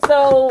Cinnamon head? nuts.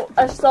 So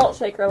a salt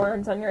shaker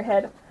lands on your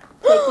head,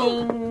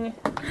 taking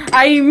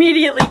I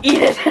immediately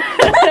eat it.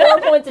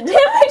 4 points of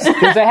damage.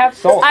 Does it have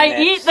salt I in it?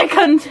 eat the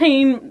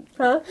contain.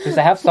 Huh? Does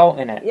it have salt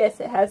in it? Yes,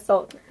 it has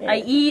salt. in I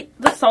it. eat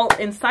the salt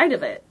inside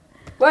of it.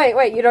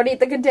 Wait, you don't eat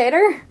the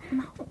container?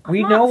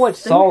 We I'm know not what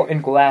sick. salt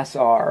and glass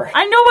are.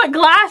 I know what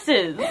glass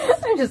is.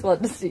 I just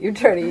wanted to see you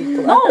try to eat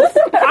glass. No,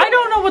 I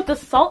don't know what the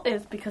salt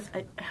is because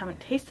I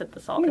haven't tasted the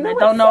salt, You and know I what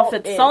don't know if salt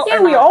it's is. salt Yeah,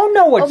 or we not. all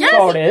know what Yes,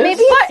 salt is.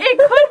 maybe- But it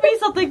could be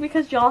something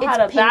because y'all had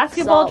a It's pink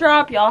basketball salt.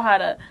 drop. Y'all had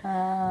a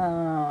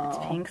Oh.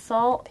 pink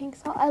salt. Pink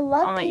salt. I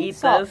love I'm gonna pink eat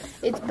salt. this.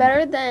 It's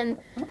better than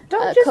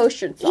Don't just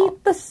kosher salt.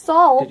 eat the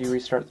salt. Did you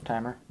restart the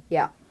timer?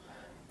 Yeah.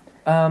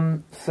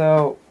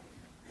 So,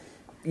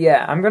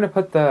 yeah, I'm gonna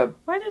put the...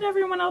 Why did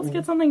everyone else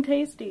get something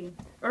tasty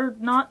or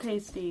not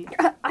tasty?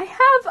 I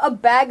have a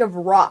bag of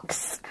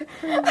rocks.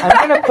 I'm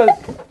gonna put...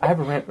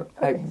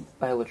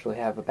 I literally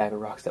have a bag of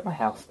rocks at my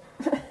house.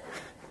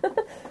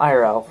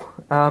 IRL.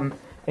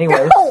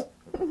 Anyways, No!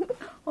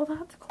 Oh,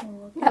 that's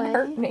cool. That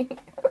hurt me.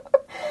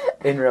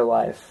 in real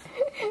life.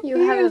 You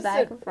You have a used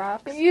bag it. of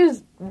rocks. You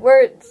use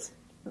words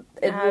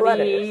and Abby.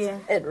 letters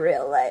in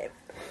real life.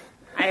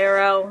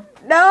 IRL.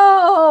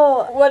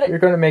 No! What? You're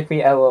gonna make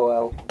me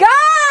LOL. Gah!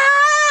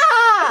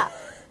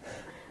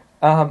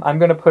 I'm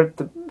gonna put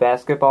the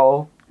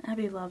basketball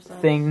Abby loves us.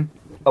 thing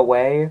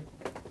away,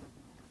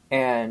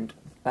 and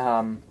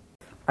I'm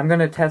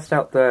gonna test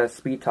out the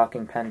speed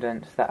talking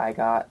pendant that I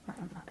got.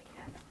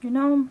 You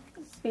know,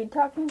 Speed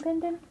talking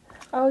pendant?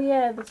 Oh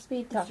yeah, the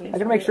speed talking. I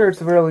gotta make sure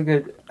it's a really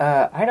good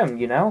item,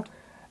 you know.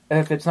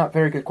 If it's not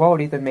very good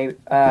quality, then maybe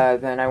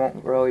then I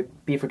won't really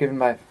be forgiven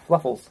by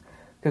Fluffles.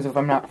 Because if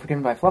I'm not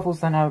forgiven by Fluffles,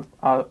 then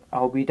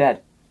I'll be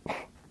dead.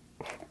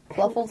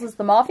 Fluffles is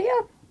the mafia?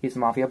 He's the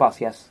mafia boss,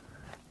 yes.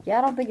 Yeah,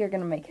 I don't think you're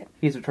gonna make it.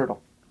 He's a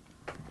turtle.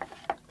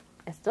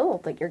 I still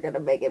don't think you're gonna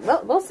make it.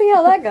 Well, we'll see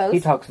how that goes. He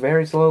talks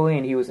very slowly,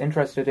 and he was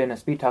interested in a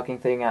speed talking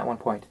thing at one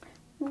point.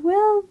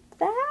 Well,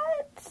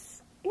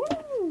 that's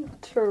interesting.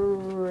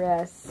 You're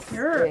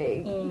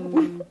interesting.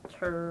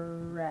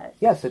 interesting.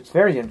 Yes, it's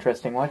very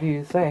interesting. Why do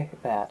you say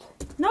that?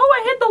 No,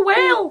 I hit the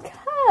whale.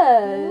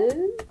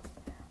 Because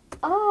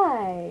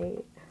I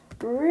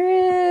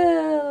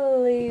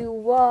really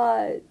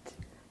want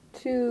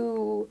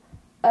to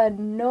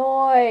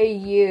annoy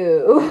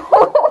you.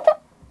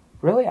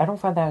 Really? I don't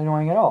find that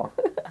annoying at all.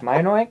 Am I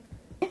annoying?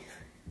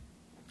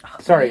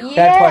 Sorry,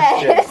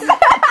 bad question.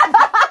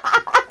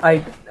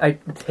 I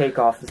take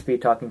off the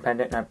speed talking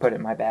pendant and I put it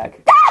in my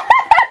bag.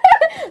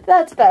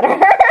 That's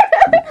better.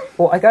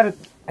 Well, I gotta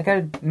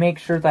make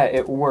sure that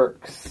it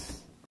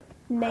works.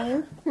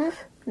 Name?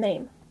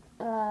 Name.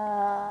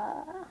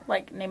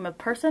 Like name of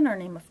person or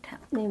name of town?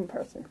 Name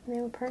person.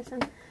 Name a person.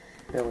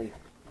 Billy.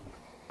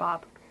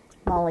 Bob.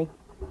 Molly.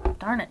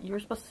 Darn it, you were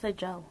supposed to say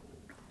Joe.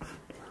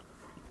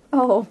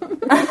 Oh.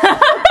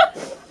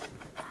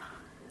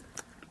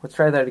 Let's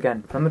try that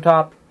again. From the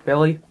top,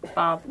 Billy.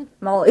 Bob.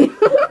 Molly.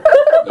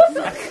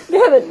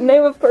 Yeah, the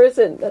name of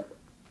person that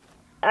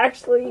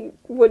actually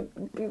would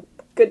be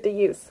good to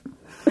use.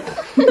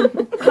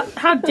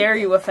 How dare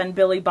you offend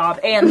Billy, Bob,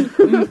 and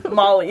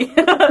Molly?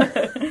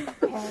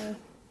 Harry.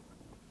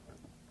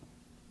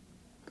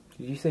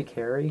 Did you say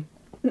Carrie?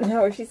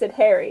 No, she said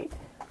Harry.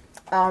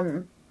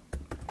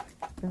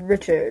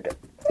 Richard.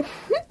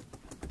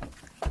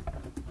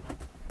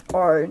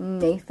 Or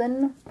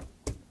Nathan.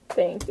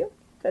 Thank you.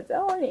 That's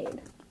all I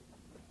need.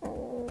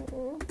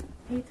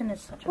 Ethan is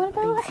such a What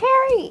about beast.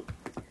 Harry?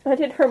 I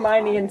did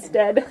Hermione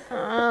instead.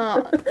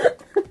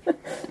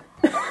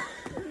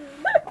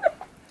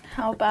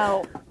 How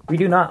about We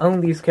do not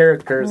own these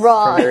characters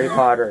Ron. from Harry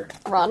Potter.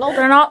 Ronald?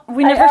 they're not?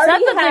 We never said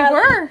that they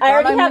were. I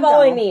already Ronald have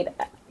all I McDonald.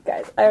 need.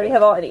 Guys, I already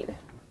have all I need.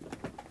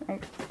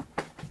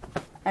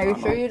 Are you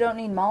sure you don't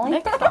need Molly?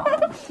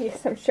 McDonald.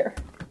 Yes, I'm sure.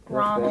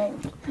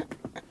 Ronald.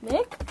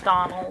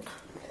 McDonald.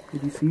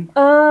 Did you see?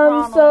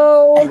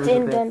 So It's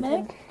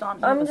indented.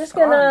 McDonald. I'm With a just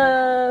scar on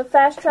gonna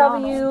fast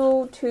travel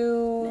Ronald. you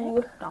to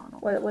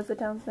McDonald. what was the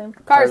town's name?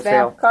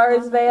 Carsvale.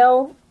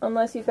 Carsvale.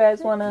 Unless you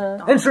guys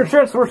wanna. Instant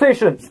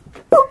transportation!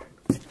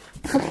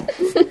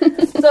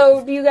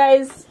 So, do you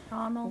guys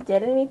Ronald.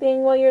 get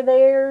anything while you're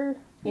there?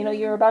 You know,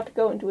 you're about to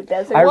go into a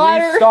desert. I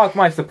Water. restock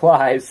my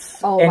supplies.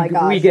 Oh and my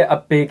gosh. we get a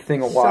big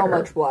thing of water. So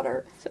much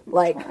water.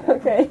 Like,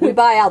 Okay. we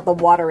buy out the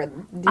water.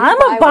 And I'm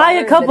gonna buy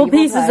a couple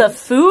pieces of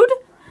food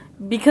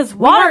because We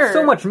water. have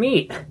so much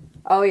meat.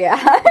 Oh, yeah.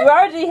 You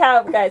already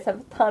have a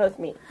ton of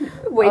meat.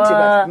 Way too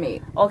much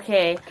meat.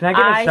 Okay, Can I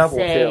get a shovel,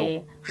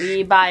 say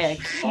we buy a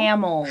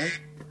camel.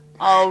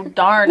 Oh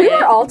darn We it!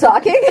 were all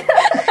talking.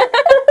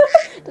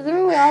 Does it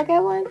mean we all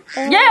get one?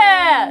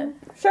 Yeah,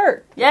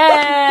 Sure.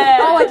 yeah.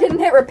 Oh, I didn't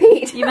hit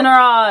repeat. Even or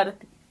odd?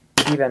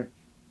 Even.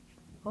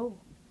 Oh.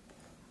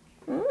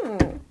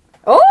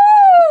 Oh,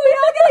 we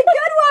all get a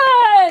good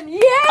one! Yay!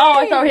 Oh,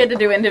 I thought we had to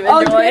do Oh,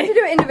 individually. do we have to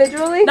do it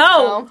individually?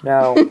 No.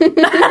 No.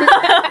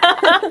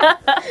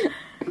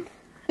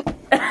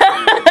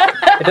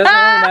 It doesn't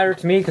really matter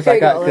to me because I Here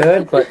you got go,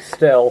 good, but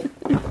still.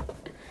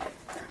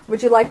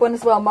 Would you like one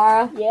as well,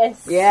 Mara?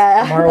 Yes.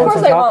 Yeah. Mara Of course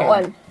wasn't I want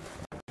talking. one.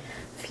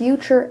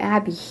 Future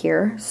Abby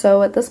here.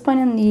 So at this point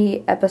in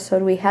the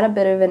episode, we had a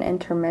bit of an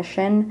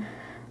intermission,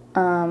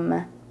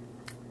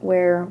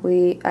 where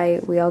we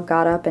all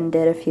got up and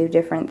did a few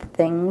different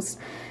things,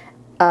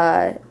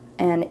 and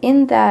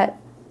in that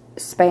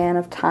span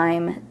of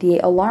time, the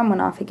alarm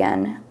went off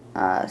again.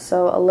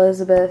 So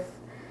Elizabeth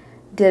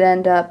did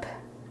end up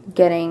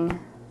getting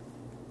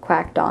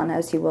quacked on,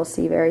 as you will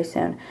see very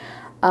soon.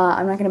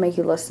 I'm not gonna make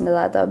you listen to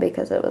that though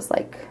because it was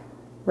like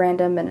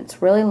random and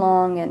it's really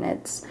long and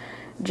it's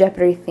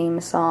Jeopardy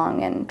theme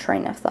song and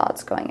train of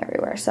thoughts going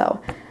everywhere.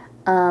 So,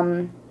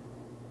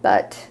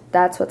 but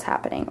that's what's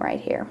happening right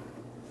here.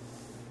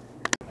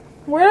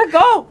 Where'd it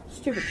go?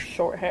 Stupid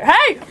short hair.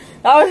 Hey,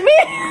 that was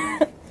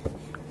me.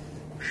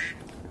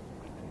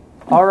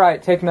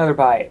 Alright, take another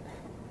bite.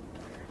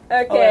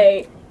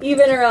 Okay.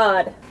 Even or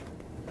odd?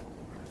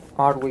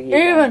 Oddly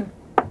Even.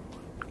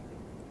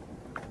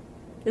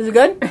 Is it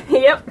good?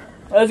 Yep.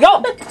 Let's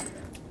go.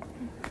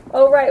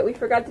 Oh, right. We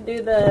forgot to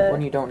do When the...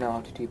 you don't know how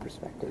to do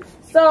perspective.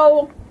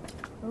 So,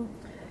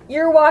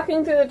 you're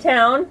walking through the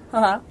town,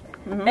 Uh huh.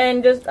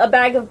 and just a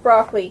bag of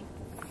broccoli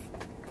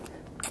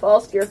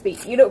falls to your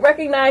feet. You don't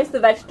recognize the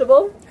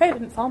vegetable. Hey, it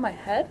didn't fall on my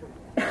head.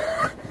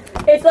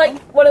 It's like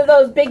one of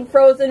those big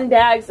frozen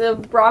bags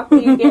of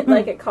broccoli you get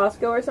like at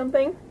Costco or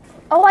something.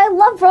 Oh, I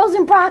love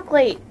frozen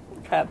broccoli.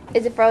 Okay.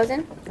 Is it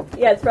frozen?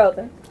 Yeah, it's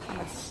frozen. I'm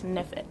gonna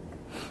sniff it.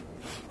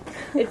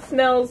 It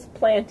smells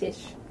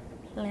plantish.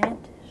 Plantish.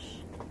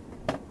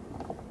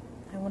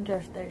 I wonder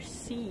if there's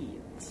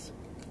seeds.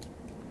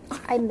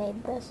 I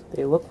made this.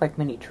 They look like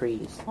mini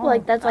trees.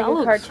 Like, that's like that a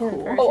looks cartoon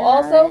cool. version. Oh,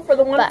 also, for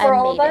the one But I for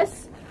all of made it.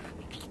 us,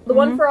 the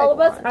one for all of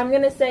Like us, one. I'm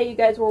gonna say you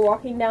guys were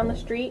walking down the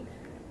street,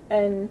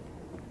 and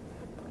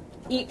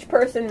each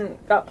person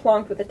got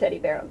plonked with a teddy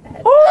bear on the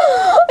head.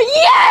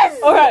 Yes!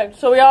 Okay,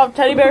 so we all have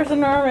teddy bears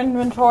in our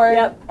inventory.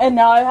 Yep. And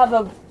now I have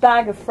a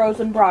bag of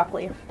frozen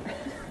broccoli.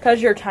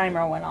 Because your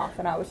timer went off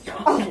and I was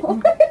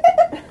talking.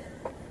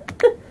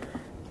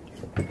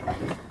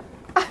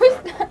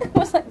 I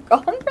was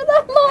gone for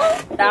that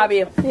long?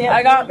 Abby, Yeah,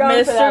 I got we've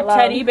gone for that Mr. long.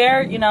 Teddy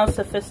Bear, you know,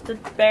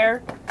 Sophistic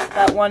Bear.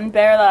 That one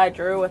bear that I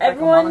drew with like a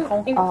Everyone,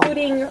 monocle.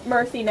 including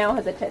Mercy, now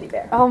has a teddy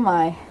bear. Oh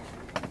my.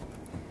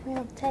 We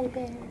have teddy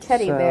bears.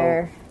 Teddy So-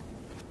 bear.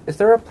 Is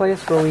there a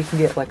place where we can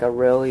get like a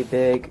really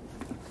big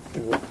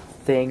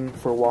thing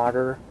for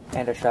water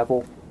and a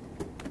shovel?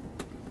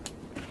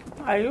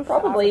 I used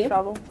Probably. to have a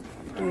shovel.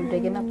 You're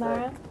digging up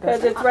there.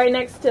 Because it's right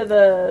next to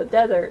the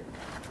desert.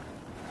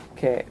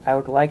 Okay, I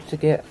would like to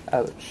get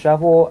a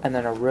shovel and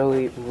then a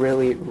really,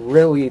 really,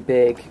 really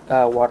big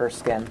water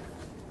skin.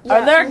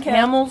 Are there okay.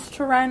 camels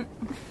to rent?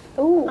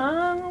 Ooh.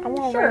 I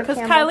want Sure. one. Because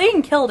Camel.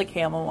 Kylene killed a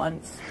camel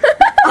once.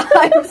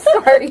 I'm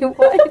sorry,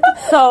 what?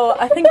 So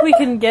I think we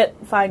can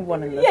find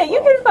one in this Yeah,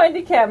 you world. can find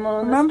a camel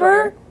in the Remember?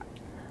 store.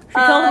 She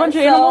killed a bunch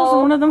of animals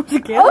and one of them was a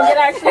We camel. can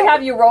actually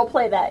have you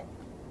roleplay that.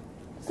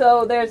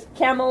 So there's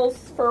camels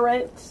for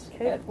rent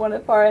at one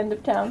at far end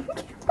of town.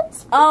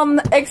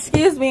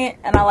 Excuse me,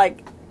 and I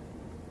like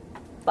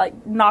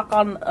knock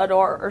on a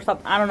door or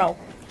something. I don't know.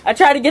 I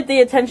try to get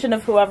the attention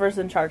of whoever's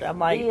in charge. I'm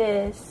like,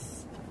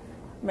 Yes.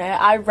 man,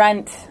 I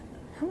rent.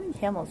 How many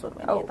camels would we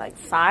need? Oh. Like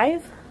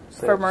 5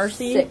 for 6.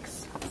 Mercy.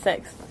 6.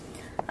 6.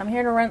 I'm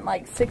here to rent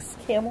like 6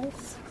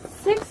 camels.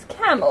 6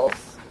 camels.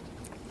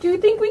 Do you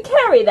think we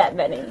carry that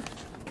many?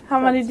 How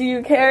many do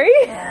you carry?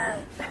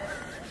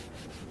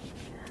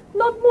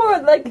 Not more,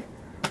 like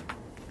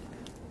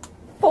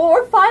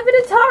 4 or 5 at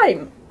a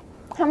time.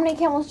 How many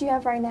camels do you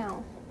have right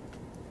now?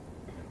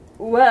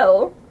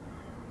 Well,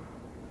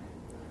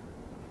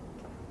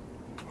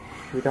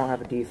 We don't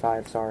have a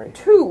D5, sorry.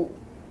 2.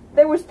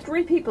 There was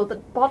 3 people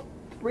that bought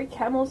 3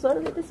 camels out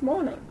of it this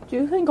morning. Do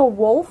you think a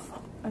wolf,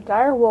 a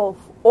dire wolf,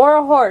 or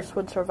a horse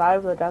would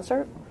survive the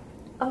desert?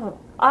 Oh,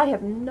 I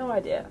have no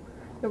idea.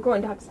 You're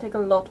going to have to take a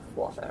lot of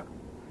water.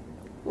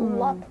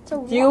 Lots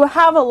of Do you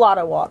have a lot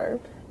of water?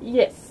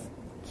 Yes,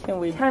 Can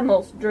we?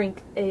 camels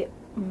drink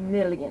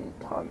 1,000,000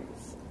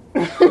 tons.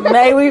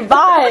 May we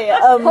buy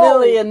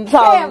 1,000,000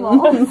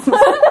 tons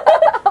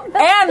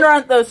and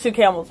rent those 2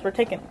 camels? We're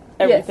taking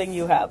everything Yes.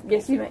 you have.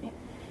 Yes, you may. Do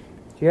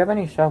you have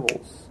any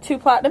shovels? 2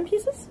 platinum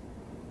pieces?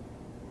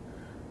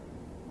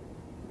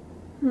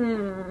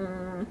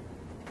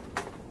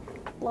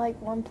 Like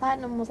one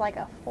platinum was like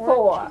a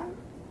 4.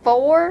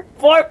 4?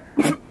 4.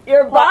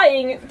 You're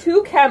buying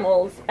 2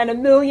 camels and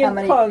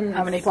 1,000,000 tons.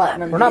 How many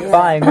platinum? We're not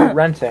buying, we're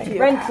renting.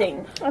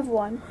 renting? I have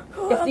 1.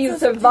 If you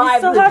survive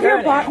still the have your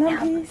journey. platinum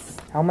piece?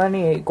 How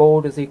many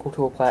gold is equal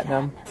to a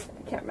platinum?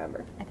 I can't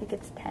remember. I think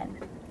it's 10.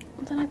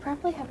 Then I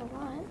probably have a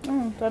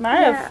lot. Then I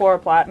have 4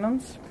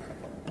 platinums.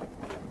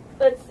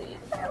 Let's see.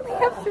 I only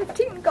have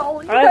 15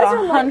 gold. You I have guys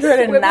are like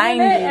 190.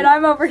 swimming in it, and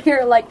I'm over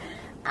here like,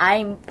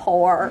 I'm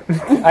poor.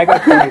 I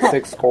got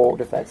 26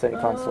 gold, if that's any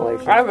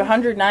consolation. I have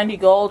 190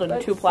 gold and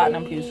Let's 2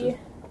 platinum see. pieces.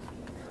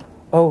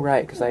 Oh,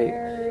 right, because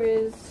Where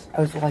is...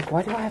 I was like,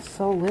 why do I have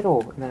so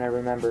little? And then I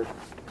remembered,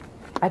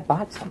 I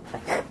bought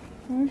something.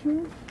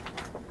 Mm-hmm.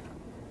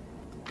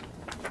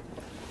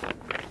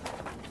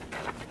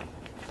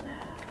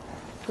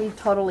 We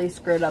totally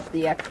screwed up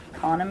the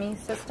economy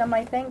system,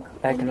 I think.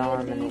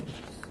 Economy.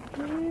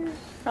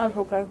 That's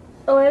okay.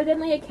 Oh,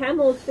 evidently a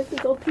camel is 50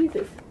 gold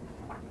pieces.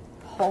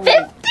 Holy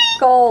 50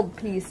 gold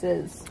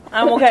pieces.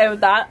 I'm okay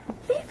with that.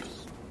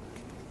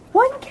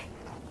 1K.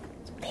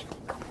 50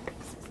 gold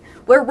pieces.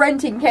 We're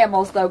renting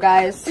camels, though,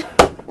 guys.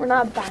 We're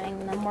not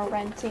buying them, we're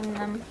renting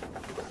them.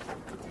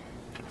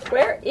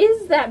 Where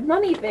is that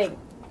money thing?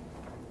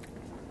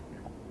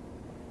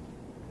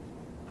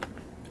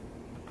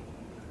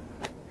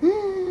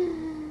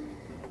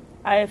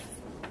 I have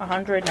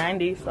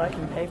 190, so I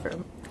can pay for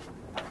them.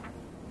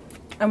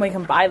 And we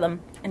can buy them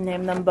and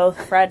name them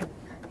both Fred.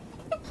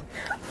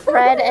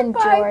 Fred and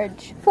Buy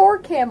George. 4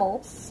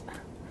 camels.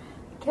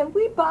 Can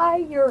we buy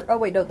your... Oh,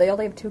 wait, no, they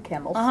only have 2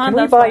 camels. Can we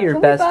that's buy fine. your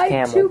Can best we buy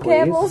camel, 2 please?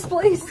 camels,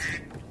 please?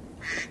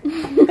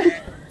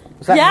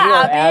 Was that Yeah, me or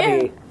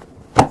Abby.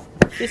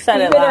 Abby? She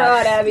said it Keep it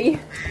out, last. Abby.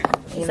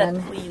 She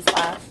said please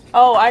last.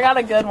 Oh, I got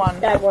a good one.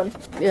 That one.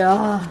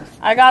 Yeah.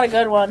 I got a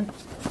good one.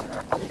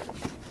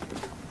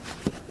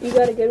 You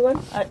got a good one?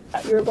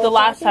 You were The both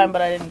last talking? time,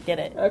 but I didn't get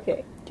it.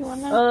 Okay. Do you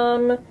want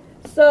them?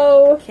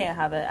 So, Can't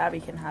have it. Abby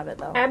can have it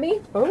though.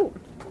 Abby, Oh.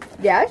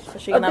 Yes? So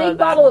she a can have big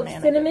bad bottle one of and a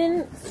good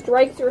cinnamon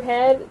strikes your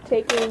head,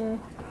 taking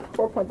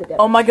 4 points of damage.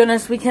 Oh my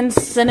goodness, we can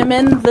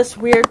cinnamon this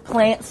weird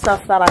plant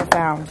stuff that I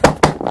found.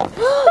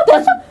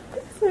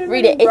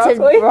 Read it. It says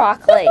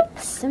broccoli.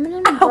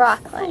 Cinnamon and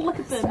broccoli.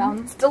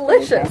 Sounds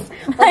delicious.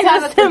 I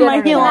just in my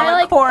heel Can on I a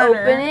like corner.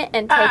 open it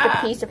and take a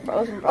piece of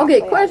frozen broccoli?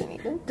 Okay,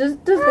 question. Does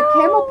the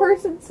camel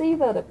person see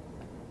that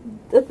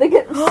the thing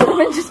that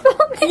cinnamon just fell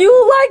on me?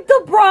 You like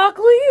the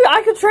broccoli?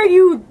 I could trade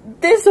you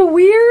this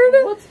weird.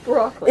 What's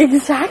broccoli?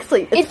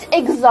 Exactly. It's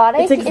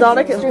exotic. It's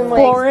exotic. It's extremely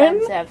foreign.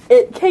 expensive.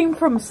 It came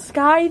from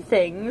Sky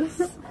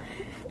Things.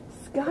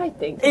 Sky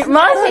thing. It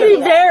must be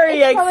very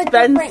It's from a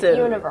different expensive.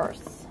 universe.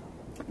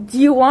 Do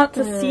you want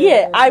to see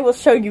it? I will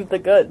show you the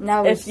goods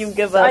Now if it's- you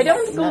give us. I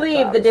don't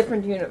believe the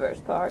different universe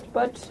part,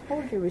 but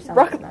Told you we sound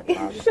Broccoli. like that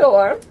dog.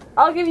 sure.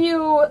 I'll give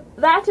you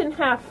that in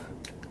half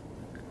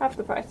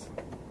the price.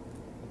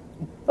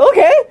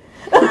 Okay.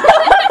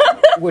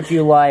 Would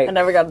you like? I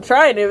never got to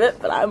try any of it,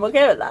 but I'm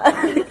okay with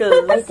that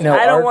because No,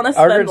 I don't want to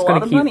spend Ardred's a lot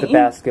gonna of keep money. the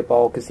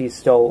basketball because he's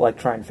still like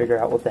trying to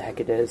figure out what the heck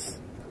it is.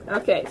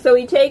 Okay, so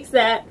he takes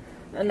that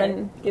and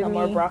then give No me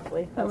more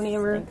broccoli. how many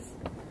ever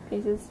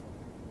pieces?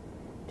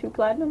 2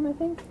 platinum, I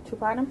think. 2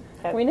 platinum.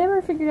 Okay. We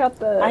never figured out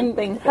the I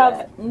thing for have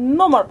that.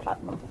 no more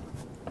platinum.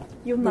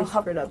 You We now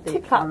have screwed up the 2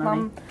 economy.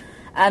 platinum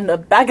and a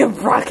bag of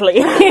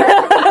broccoli.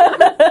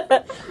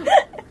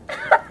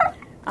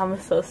 I'm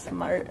so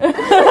smart.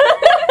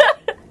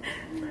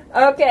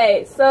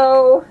 Okay,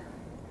 so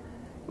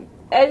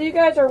as you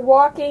guys are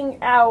walking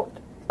out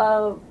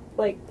of,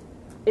 like,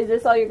 is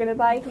this all you're gonna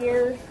buy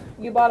here?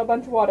 You bought a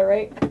bunch of water,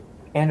 right?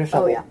 And a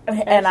shovel. Oh yeah.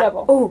 And a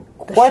shovel. Oh,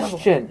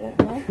 question.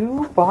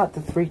 Who bought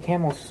the 3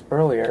 camels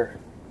earlier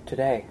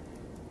today?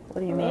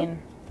 What do you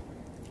mean?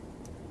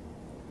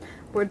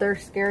 Were there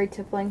scary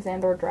tieflings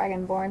and or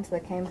dragonborns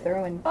that came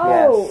through and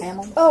Oh,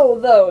 camels? oh,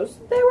 those.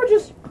 They were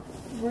just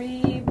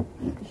 3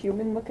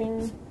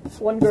 human-looking.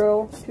 1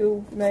 girl,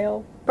 2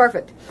 male.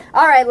 Perfect.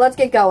 All right, let's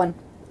get going.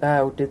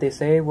 Did they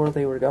say where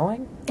they were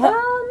going?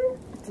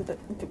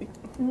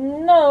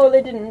 No,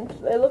 they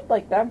didn't. They looked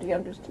like bounty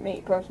hunters to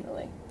me,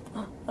 personally.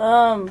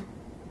 I'm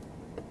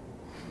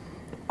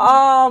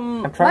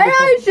My trying to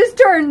eyes just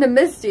turned to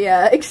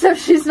Mistia, except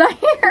she's not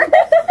here.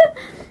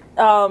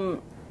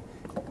 I'm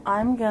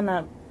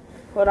gonna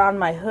put on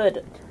my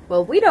hood.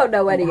 Well, we don't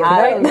know any of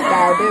Hi. those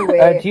now, do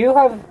we? do you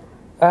have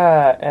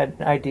an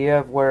idea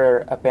of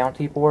where a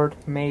bounty board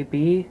may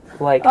be?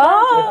 Like,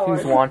 Oh. if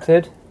who's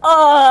wanted?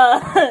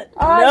 No,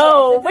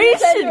 yes, we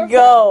it's in should your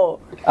go.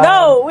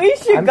 No, we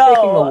should I'm go.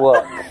 taking a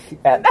look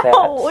at No,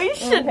 that. we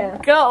should Okay.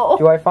 go.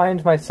 Do I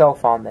find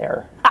myself on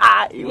there?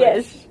 Ah, you Yes.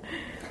 wish.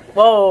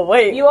 Whoa,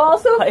 wait. You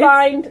also What?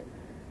 find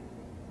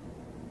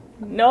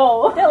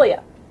No.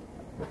 Delia.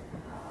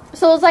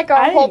 So it's like our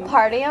I whole didn't-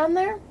 party on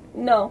there?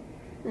 No.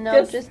 No,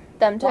 Just- just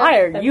them two. Why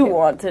are Thank you you.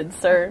 wanted,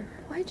 sir?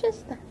 Why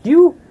just them?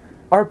 You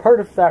are part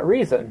of that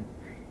reason.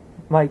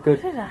 My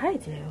good. What did I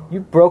do? You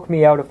broke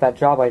me out of that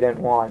job I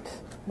didn't want.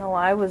 No,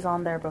 I was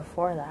on there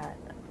before that.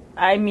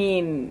 I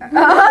mean,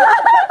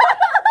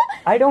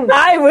 I don't.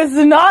 I was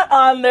not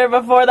on there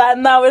before that,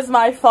 and that was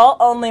my fault.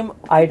 Only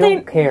I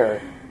don't care.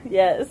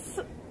 Yes,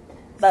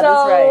 that is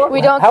So- right.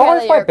 We don't How care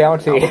is that my you're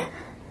bounty?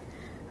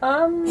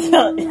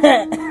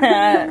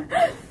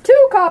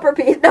 2 copper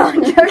pieces. No,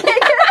 I'm joking.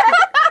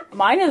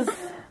 Mine is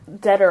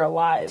dead or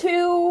alive.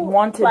 2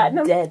 Wanted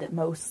platinum, dead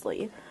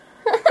mostly.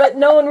 but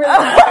no one really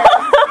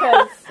cares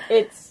because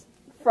it's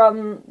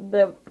from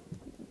the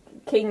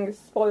king's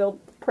spoiled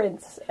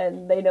prince,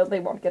 and they know they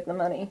won't get the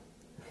money.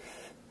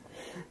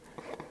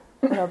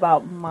 What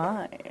about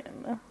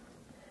mine?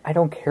 I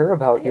don't care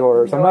about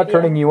yours. no I'm not idea.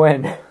 turning you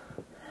in.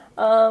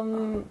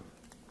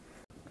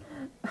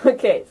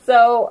 Okay,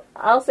 so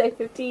I'll say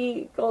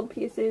 50 gold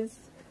pieces.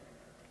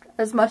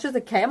 As much as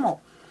a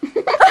camel. I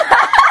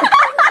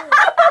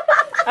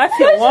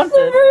feel wanted.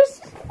 I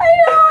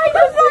know, I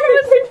just thought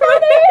it would be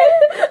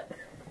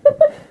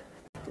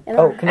funny.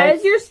 Oh, can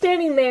As you're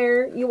standing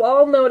there, you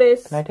all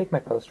notice. I take my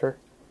poster?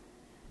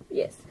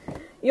 Yes.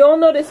 You all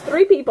notice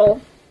 3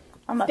 people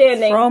I'm gonna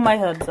Standing. throw my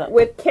hoods up.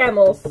 with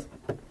camels,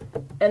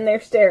 and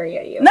they're staring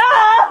at you. No!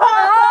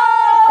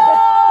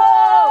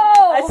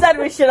 I said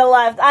we should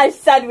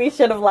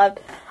have left.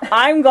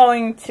 I'm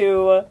going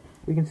to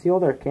We can see all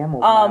their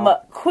camels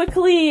now.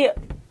 quickly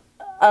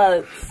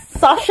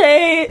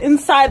sashay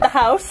inside the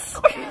house.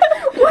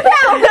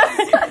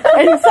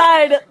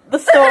 Inside the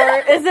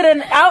store. Is it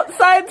an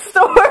outside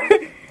store?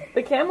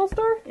 The camel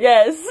store?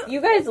 Yes.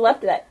 You guys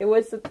left that. It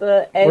was at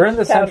the edge. We're in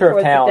the town center of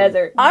towards town. The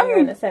desert. You're in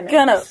I'm the center.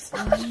 gonna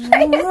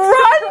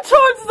run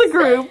towards the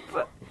group.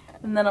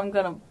 And then I'm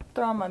gonna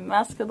throw on my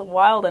Mask of the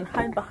Wild and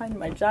hide behind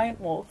my giant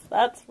wolf.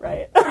 That's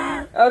right.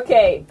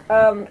 Okay.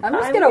 I'm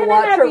just gonna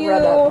watch have her you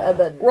run up and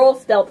then roll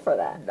stealth for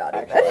that. not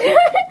even.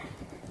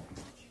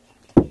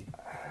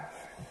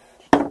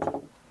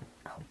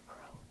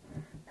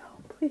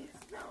 Please,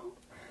 no.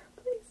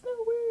 Please, no.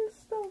 Where is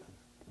stuff?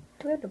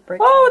 Do we have to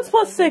break Oh, it's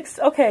 +6.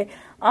 Okay.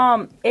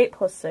 8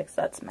 + 6.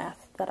 That's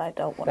math that I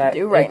don't want to That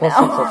do right 8 plus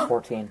now. 6 is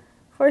 14.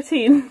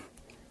 14.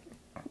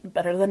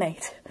 Better than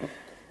 8.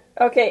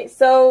 Okay,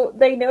 so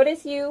they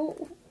notice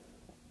you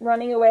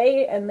running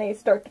away, and they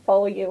start to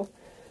follow you.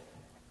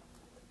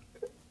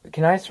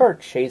 Can I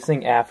start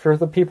chasing after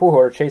the people who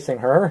are chasing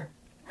her?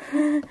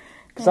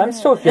 Because I'm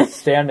still just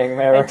standing I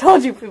there.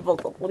 told you people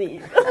to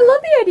leave. I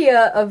love the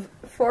idea of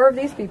 4 of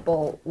these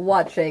people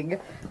watching.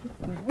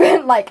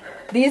 Like,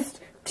 these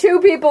 2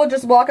 people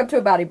just walk up to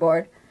a bounty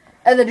board,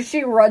 and then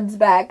she runs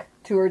back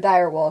to her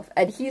direwolf,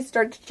 and he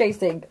starts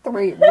chasing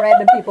 3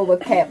 random people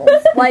with camels.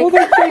 Like,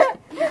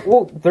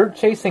 Well, they're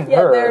chasing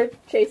Yeah, her. they're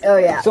chasing. oh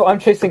yeah. So I'm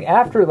chasing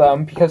after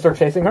them because they're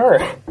chasing her.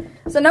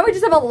 So now we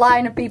just have a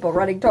line of people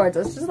running towards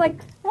us. Just like,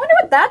 I wonder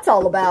what that's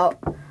all about.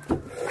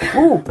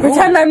 Ooh,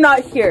 Pretend I'm not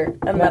here,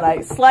 and then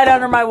I slide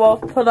under my wolf,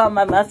 put on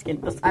my mask,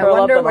 and just I curl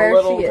wonder up in where a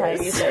little she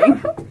tiny is.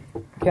 thing.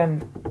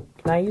 Can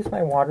I use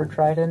my water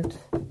trident?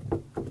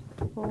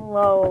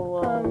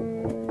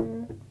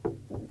 Whoa.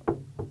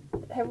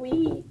 have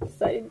we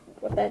decided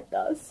what that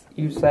does?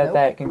 You said Nope.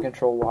 that it can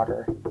control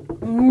water.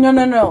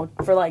 No.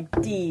 For like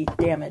D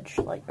damage.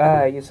 Like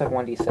You said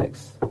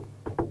 1d6.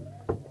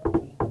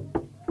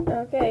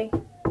 Okay.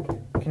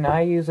 Can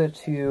I use it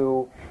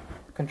to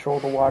control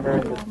the water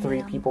in the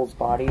three people's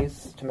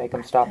bodies to make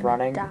them stop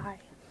running? die.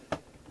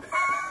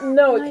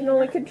 No, it can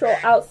only control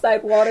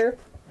outside water.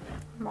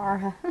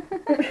 Mara.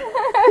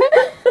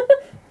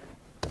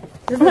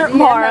 Isn't it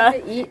Mara?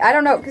 I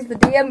don't know, because the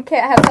DM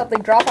can't have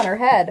something drop on her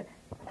head.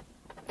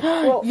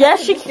 Well,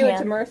 Yes, she just do it to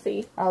can.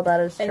 Mercy, Oh, that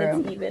is and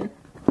true. it's even.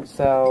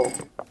 So,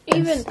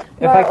 Even. if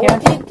I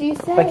can't, What did you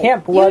say? if I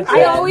can't blood I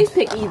bend, always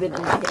pick even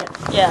in my head.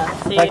 Yeah,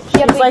 see, Like-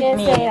 Yeah, she's we like didn't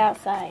me. say it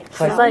outside.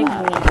 Like- She's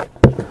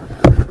like me.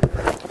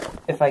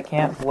 if I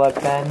can't blood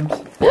bend,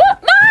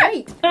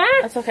 Right.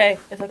 It's okay.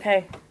 It's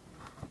okay.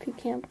 If you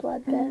can't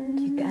blood bend.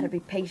 You gotta be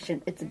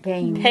patient. It's a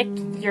game. Pick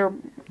your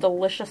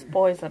delicious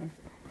poison.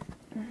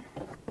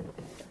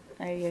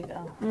 There you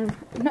go.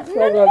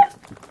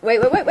 Wait.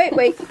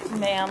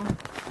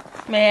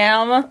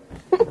 Ma'am.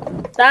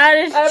 That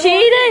is Everyone can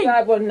cheating!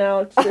 grab one now.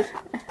 It's just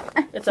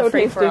It's So a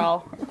free for tasty.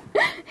 all.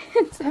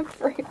 It's a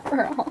free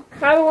for all.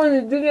 how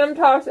when the DM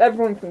talks,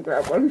 everyone can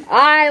grab one.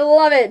 I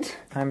love it.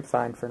 I'm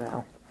fine for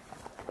now.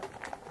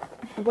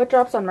 What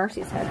drops on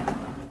Mercy's head?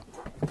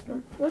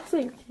 Let's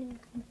see.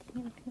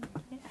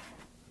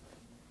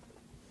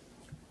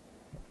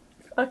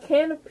 A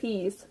can of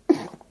peas.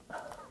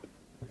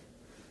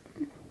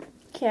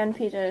 Canned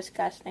peas are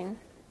disgusting.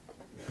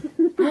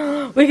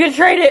 We could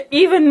trade it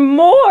even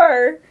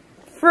more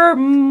for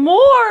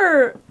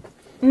more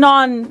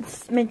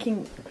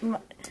non-making.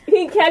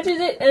 He catches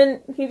it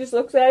and he just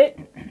looks at it.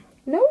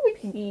 No,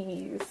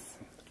 Peas.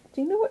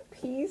 Do you know what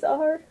peas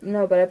are?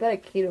 no, but I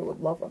bet Akita would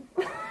love them.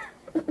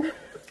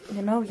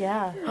 You know,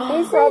 yeah.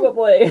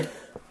 Probably.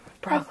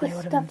 Broccoli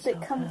That's would the have stuff been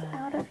that so comes good.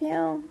 out of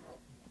you.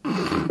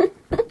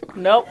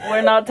 Nope,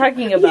 we're not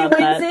talking He about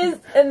that. winces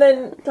and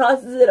then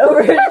tosses it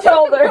over his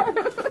shoulder.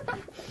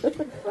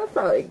 That's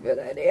probably a good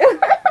idea.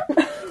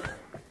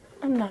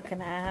 I'm not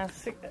gonna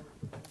ask.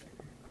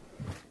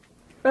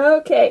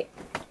 Okay.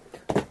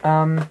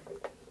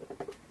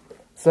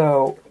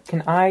 So,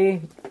 can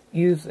I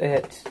use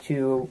it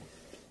to...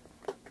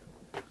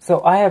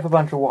 So, I have a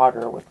bunch of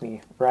water with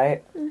me,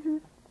 right?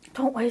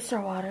 Don't waste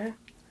our water.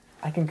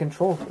 I can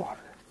control the water.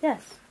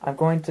 Yes. I'm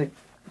going to...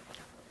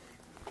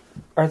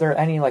 Are there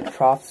any, like,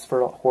 troughs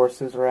for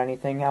horses or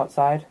anything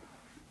outside?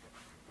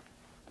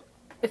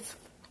 It's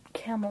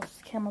camels.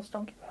 Camels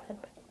don't get fed.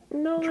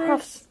 No,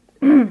 Troughs.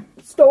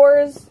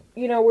 stores,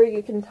 you know, where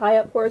you can tie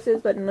up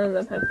horses, but none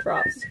of them have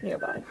troughs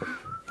nearby.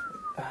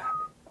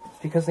 It's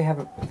because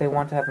they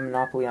want to have a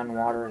monopoly on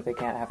water. They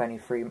can't have any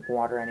free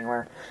water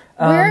anywhere.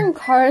 We're in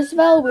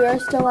Carswell. We are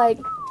still like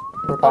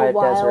We're by a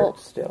while. desert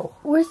still.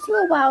 we're still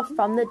a while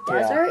from the Yeah.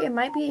 desert. It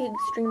might be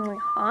extremely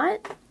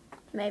hot,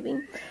 maybe,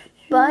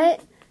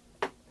 but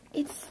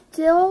it's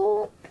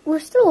still we're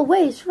still a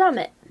ways from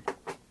it.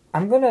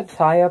 I'm gonna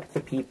tie up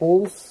the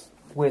peoples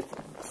with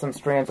some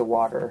strands of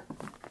water,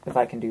 if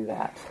I can do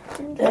that.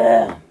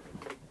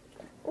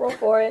 Roll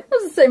for it.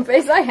 That's the same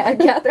face I had,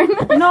 Catherine.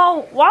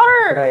 No, Could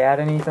water! I add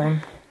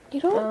anything?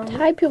 You don't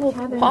tie people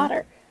with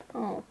water.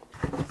 Oh,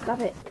 stop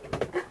it.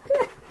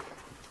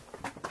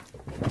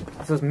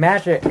 This is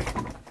magic.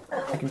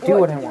 I can do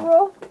what I did you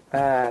want.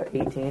 roll?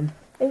 18.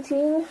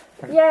 18.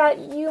 Yeah,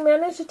 you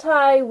managed to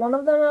tie one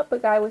of them up, a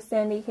guy with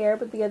sandy hair,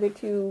 but the other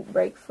two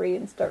break free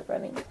and start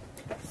running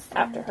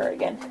after her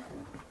again.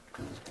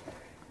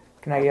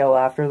 Can I yell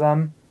after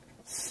them?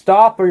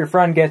 Stop or your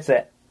friend gets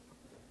it.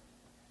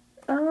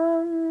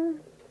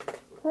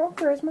 Roll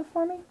charisma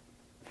for me.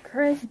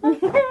 Charisma?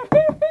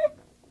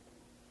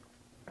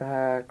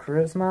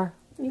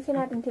 You can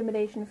add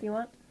intimidation if you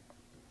want.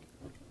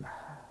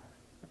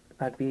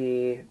 That'd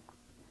be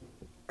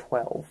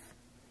 12.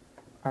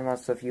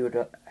 Unless if you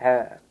would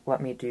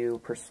let me do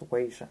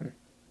persuasion.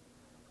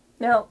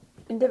 No,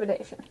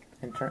 intimidation.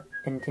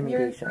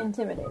 Intimidation. You're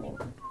intimidating.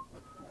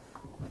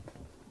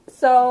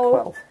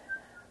 So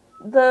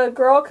 12. the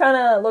girl kind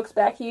of looks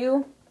back at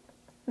you,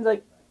 is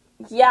like,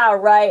 "Yeah,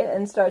 right,"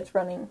 and starts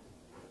running.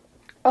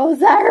 Oh, is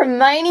that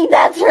Hermione?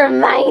 That's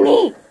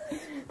Hermione.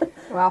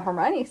 Wow,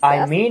 Hermione's I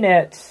sassy. mean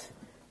it!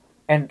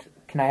 And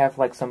can I have,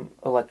 like, some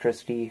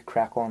electricity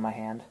crackle in my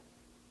hand?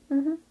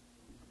 You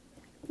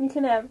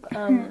can have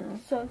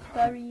So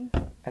sorry.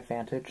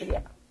 Advantage?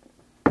 Yeah.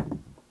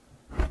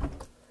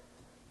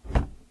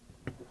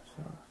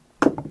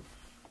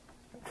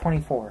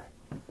 24.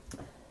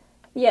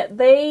 Yeah,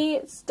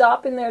 they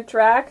stop in their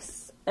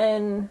tracks,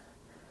 and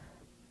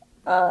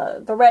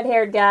the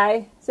red-haired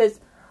guy says,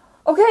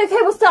 okay,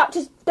 we'll stop.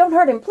 Just don't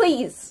hurt him,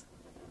 please."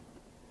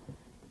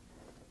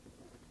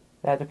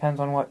 That depends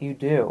on what you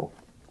do.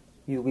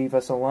 You leave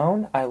us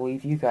alone, I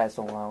leave you guys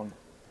alone.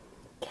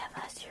 Give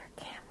us your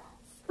camels.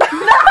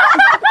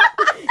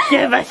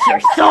 Give us your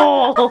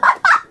soul!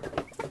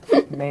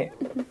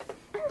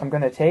 I'm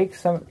gonna take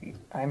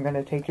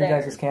your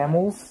guys'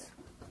 camels,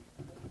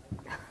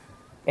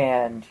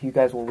 and you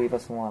guys will leave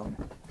us alone.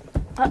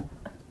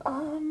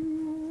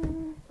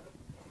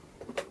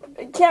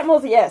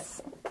 Camels,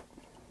 yes.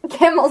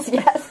 Camels,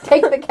 yes.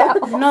 Take the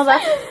camels. No,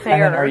 that's fair.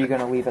 And then are you going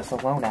to leave us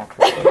alone after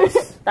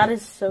this? That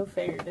is so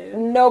fair, dude.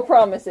 No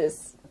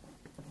promises.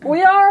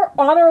 We are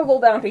honorable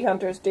bounty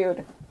hunters,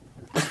 dude.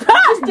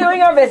 Just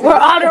doing our business. We're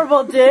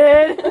honorable,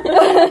 dude.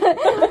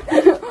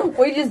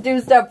 We just do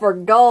stuff for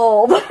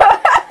gold.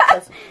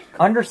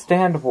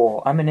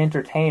 Understandable. I'm an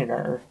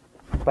entertainer,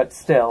 but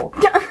still.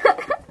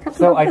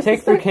 So I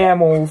take the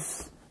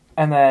camels,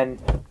 and then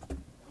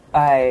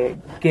I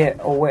get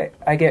away.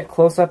 I get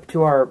close up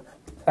to our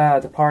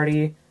the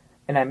party,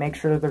 and I make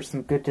sure there's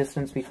some good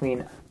distance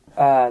between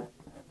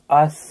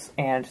us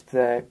and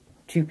the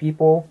two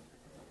people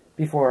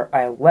before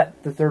I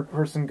let the third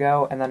person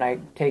go, and then I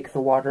take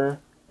the water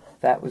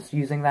that was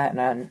using that, and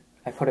then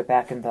I put it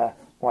back in the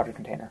water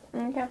container.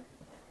 Okay.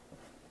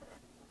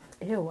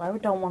 Ew, I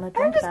don't want to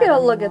drink I'm just that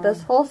gonna look at anymore.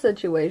 this whole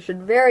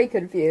situation very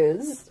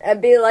confused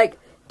and be like,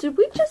 did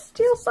we just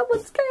steal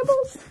someone's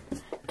camels?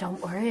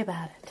 Don't worry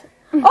about it.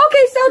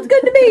 Okay, sounds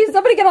good to me.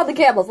 Somebody get on the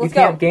camels. You Let's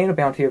can't go. gain a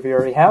bounty if you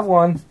already have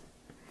one.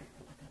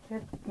 I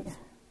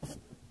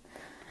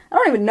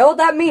don't even know what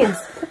that means.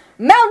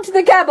 Mount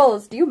the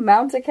camels. Do you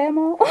mount a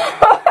camel?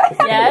 If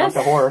you Yes.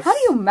 mount a horse. How do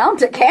you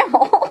mount a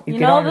camel? You You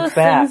get know on those its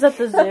back. things at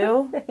the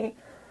zoo?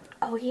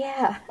 Oh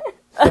yeah.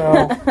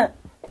 So,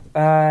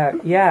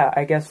 yeah,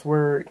 I guess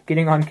we're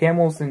getting on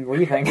camels and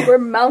leaving. We're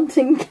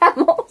mounting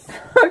camels.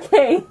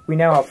 Okay. We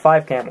now have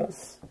 5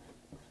 camels.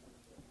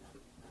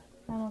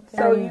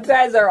 So you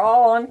guys are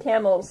all on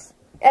camels.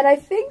 And I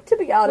think, to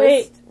be honest,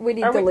 Wait, we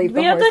need to we leave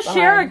the have horse to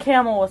share a behind.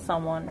 camel with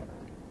someone.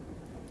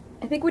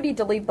 I think we need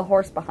to leave the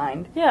horse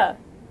behind. Yeah.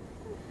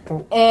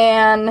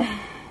 And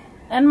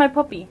And my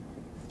puppy.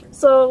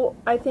 So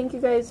I think you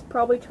guys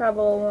probably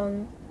travel a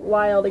long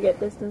while to get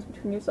distance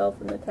between yourself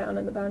and the town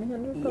and the bounty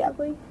hunters, Yep.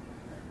 probably.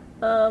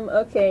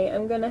 Okay,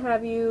 I'm gonna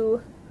have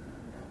you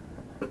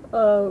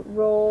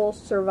roll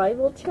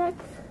survival check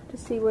to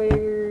see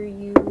where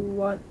you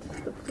want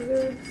the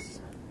blizzards.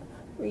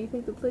 Where you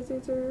think the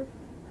blizzards are.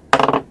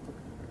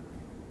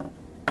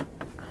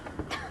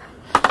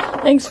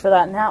 Thanks for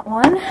that, Nat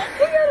 1. we got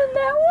a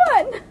nat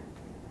one.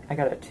 I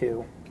got a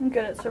 2. I'm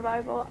good at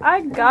survival.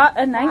 I got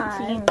a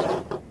 19.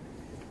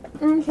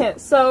 Okay,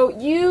 so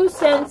you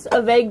sense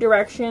a vague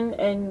direction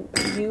and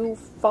you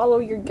follow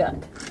your gut.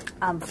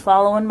 I'm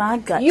following my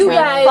gut. You train.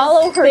 guys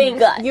follow her think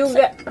gut.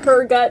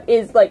 her gut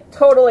is like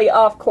totally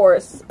off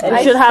course. And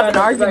We should have an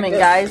trying to argument, direct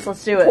guys.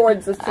 Let's do us it.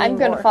 Towards the I'm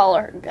gonna Seymour. follow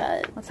her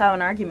gut. Let's have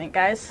an argument,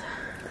 guys.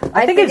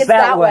 I think it's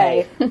that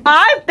way.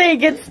 I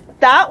think it's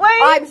that way.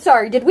 I'm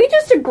sorry, did we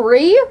just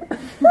agree?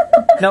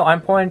 No,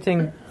 I'm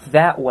pointing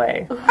that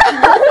way.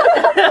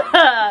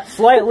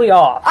 Slightly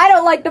off. I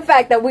don't like the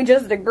fact that we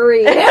just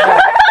agreed.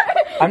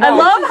 I'm I not,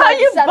 love how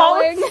you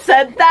unsettling. both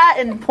said that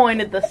and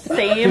pointed the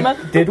same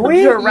Did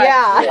we? direction.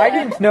 Yeah. I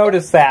didn't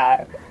notice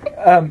that.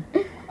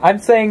 I'm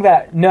saying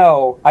that,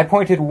 no, I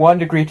pointed 1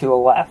 degree to the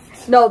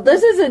left. No,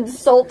 this is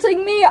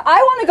insulting me. I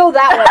want to go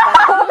that way.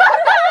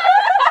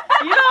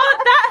 You know what?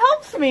 That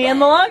helps me in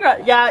the long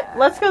run. Yeah,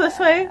 let's go this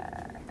way.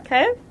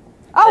 Okay?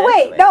 Oh, This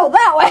wait, way. no,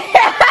 that way.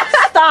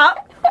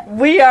 Stop.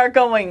 We are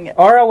going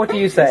Aura, what do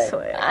you say? this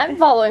way. I'm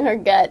following her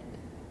gut.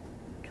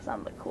 Because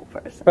I'm the cool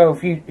person. So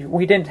if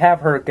we didn't have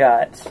her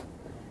gut,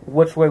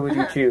 which way would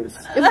you choose?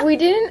 If we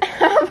didn't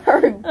have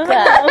her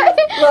gut,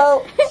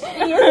 Well,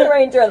 she is the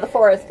ranger of the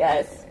forest,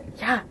 guys.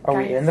 Yeah. Are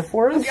we in the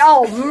forest?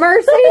 Oh,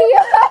 mercy.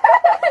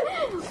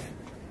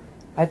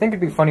 I think it'd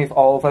be funny if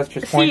all of us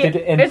just See, pointed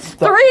in it's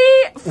the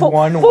 4,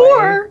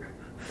 way.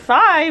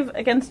 5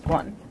 against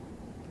 1.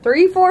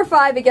 3, 4,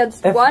 5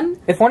 against If, 1.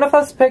 If one of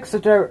us picks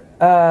what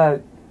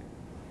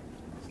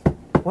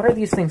are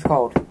these things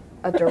called?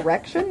 A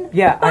direction?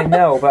 Yeah, I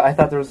know, but I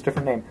thought there was a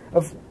different name.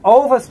 If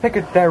all of us pick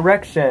a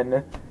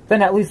direction,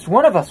 then at least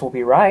one of us will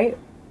be right.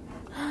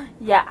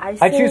 Yeah,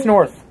 I choose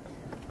north.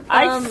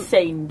 I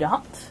say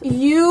not.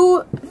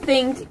 You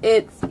think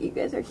it's... You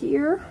guys are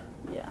here?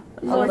 Yeah.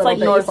 A So it's little like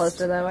bit north.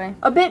 closer that way.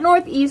 A bit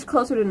northeast,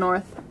 closer to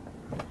north.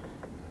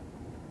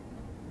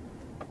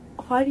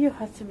 Why do you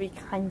have to be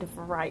kind of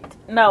right?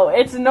 No,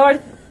 it's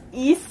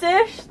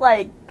northeast-ish,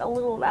 like a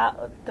little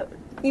out.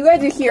 You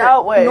guys are here.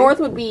 That way. North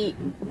would be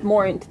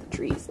more into the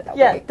trees that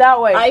Yeah, way.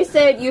 that way. I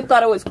said you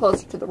thought it was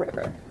closer to the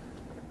river.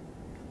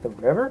 The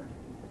river?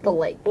 The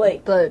lake.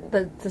 Lake.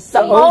 The sea.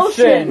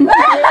 Ocean!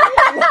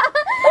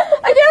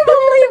 I can't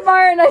believe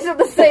Mara and I said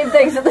the same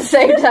things at the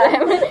same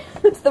time.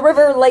 It's the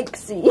river Lake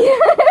Sea.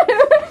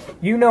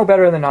 You know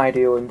better than I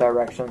do in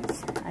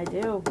directions. I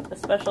do,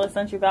 especially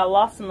since you got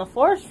lost in the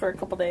forest for a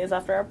couple days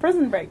after our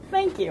prison break.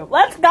 Thank you.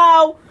 Let's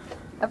go!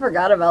 I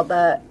forgot about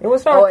that. It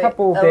was not Oh, a wait,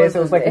 couple of that days, was it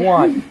was a like day.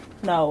 1.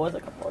 No, it was a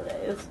couple of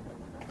days.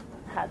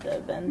 Had to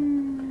have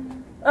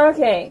been.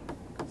 Okay,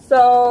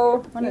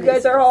 so One you of guys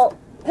these are all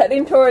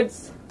heading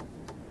towards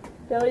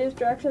Delia's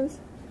directions.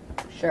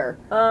 Sure.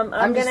 I'm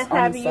I'm gonna just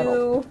have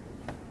unsettled. you.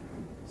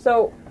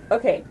 So,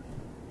 okay,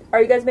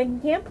 are you guys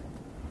making camp?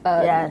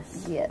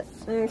 Yes. Yes.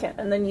 Okay,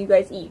 and then you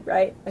guys eat,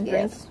 right? And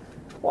drink Yes.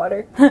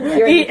 water.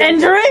 Eat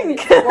and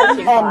drink!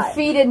 And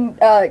feeding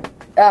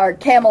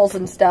camels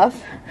and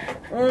stuff.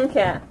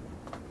 Okay.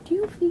 Do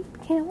you feed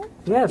camels?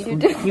 Yes, You you,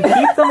 do.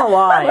 keep them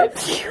alive.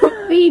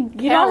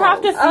 Feed You don't have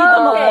to feed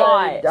them Okay.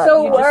 alive.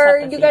 So You just are have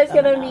to you feed guys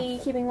them gonna enough. be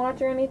keeping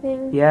watch or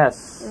anything?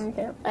 Yes.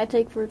 Okay. I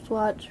take first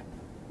watch.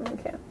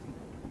 Okay.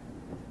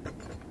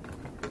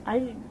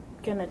 I'm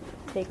gonna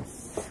take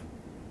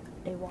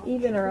a walk.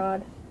 Even or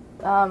odd?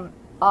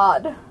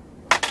 Odd.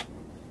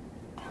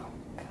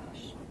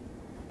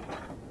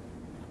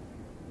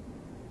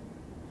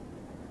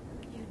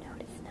 You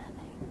notice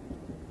nothing.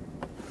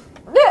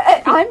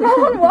 I'm not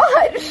on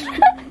watch.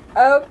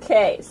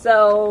 Okay,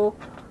 so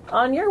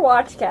on your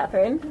watch,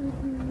 Catherine.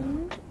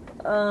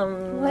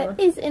 What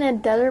is in a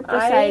desert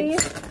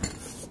besides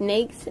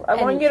snakes? I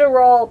and want you to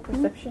roll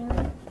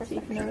perception. See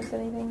if you notice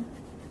anything.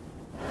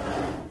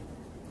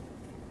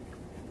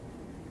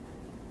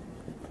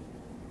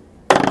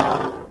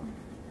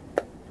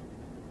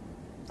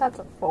 That's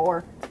a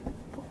 4.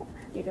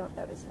 You don't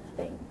notice a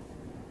thing.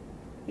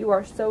 You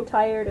are so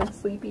tired and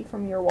sleepy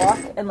from your walk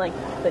and like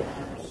the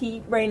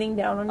heat raining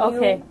down on you.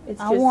 Okay, It's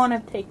I just want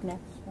to take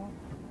next one.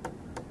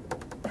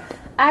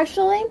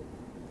 Actually,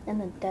 in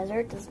the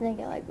desert, doesn't it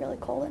get like really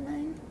cold at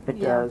night? It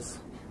Yeah. does.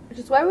 Which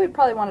is why we'd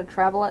probably want to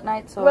travel at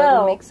night, so it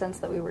Well- would make sense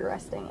that we were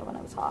resting it when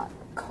it was hot.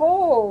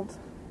 cold.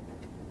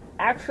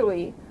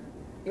 Actually,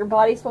 your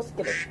body's supposed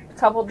to get a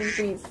couple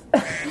degrees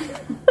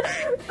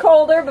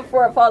colder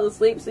before it falls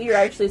asleep, so you're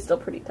actually still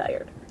pretty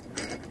tired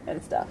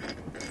and stuff.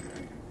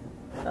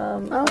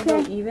 I'll go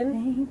Okay.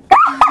 even.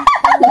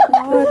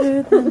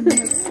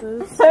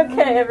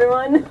 Okay,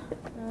 everyone.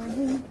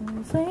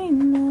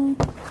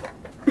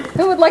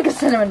 Who would like a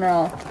cinnamon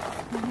roll?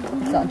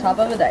 It's on top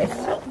of a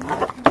dice.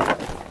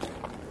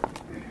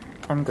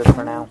 I'm good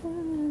for now.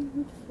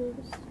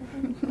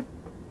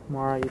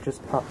 Mara, you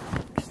just popped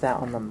that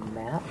on the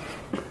map?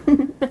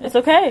 It's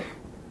okay.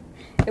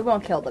 It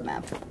won't kill the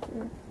map.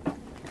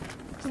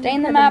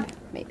 Stain the map?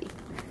 Maybe.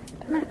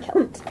 But not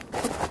kill it.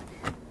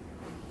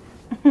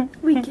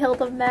 We killed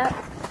the map.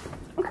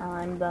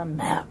 I'm the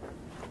map.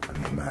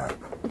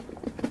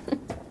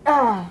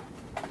 Ah.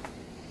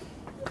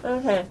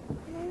 Okay.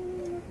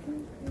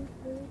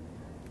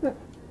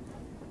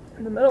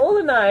 In the middle of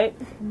the night,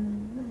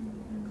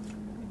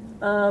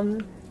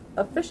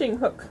 a fishing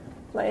hook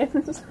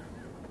lands.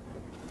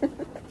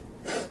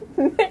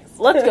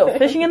 Let's go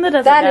fishing in the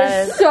desert, That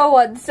guys. is so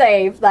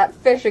unsafe. That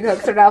fishing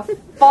hooks are now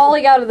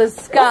falling out of the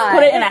sky.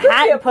 Put it in a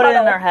hat Be a and put it in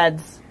puddle. our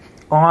heads.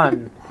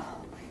 On.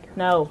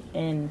 No,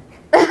 in.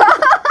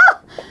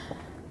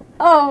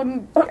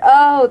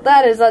 Oh,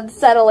 that is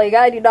unsettling.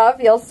 I do not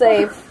feel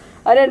safe.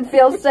 I didn't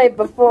feel safe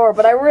before,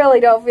 but I really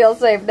don't feel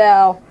safe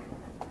now.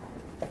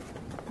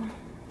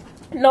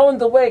 No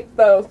one's awake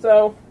though,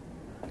 so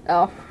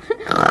Oh.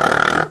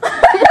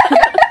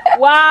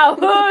 Wow,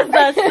 who's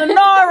the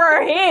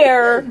snorer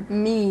here?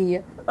 Me.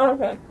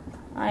 okay.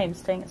 I am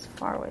staying as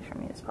far away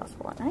from you as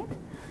possible at night.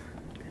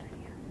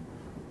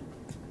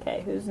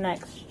 Okay, who's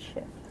next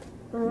shift?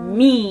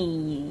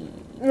 Me.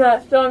 Yeah,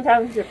 still in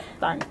township.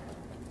 Darn.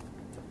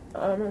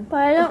 But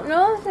I don't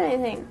notice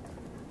anything.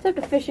 Except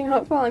a fishing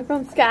hook falling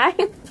from the sky.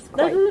 That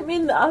doesn't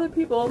mean the other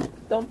people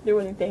don't do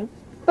anything.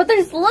 But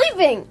they're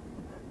sleeping.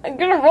 I'm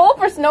gonna roll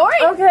for snoring?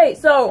 Okay,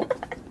 so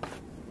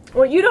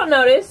what you don't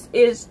notice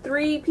is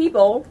 3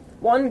 people,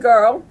 1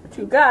 girl,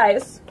 2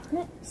 guys,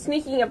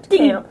 sneaking up to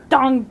Ding camp.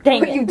 dong dang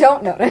But you it.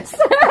 don't notice.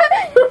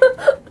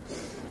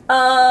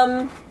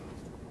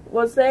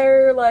 Was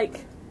there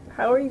like,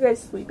 how are you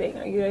guys sleeping?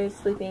 Are you guys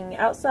sleeping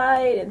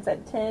outside, inside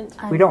a tent?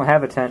 We don't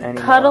have a tent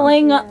anymore.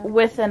 Cuddling Yeah.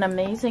 with an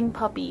amazing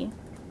puppy.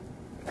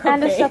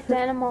 And a Okay. stuffed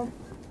animal.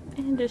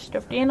 And a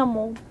stuffed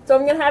animal. So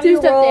I'm gonna have 2 you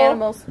stuffed roll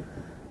animals.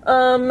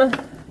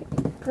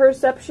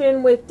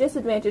 perception with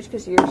disadvantage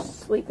because you're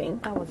sleeping.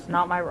 That was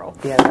not my roll.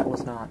 Yeah, that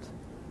was not.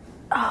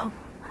 Oh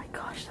my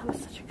gosh, that was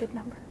such a good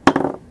number.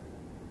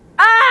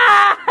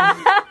 Ah!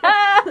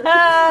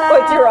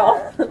 What'd you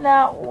roll?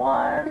 Not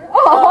one.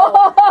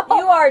 Oh.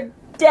 You are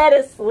dead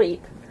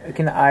asleep.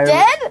 Can I?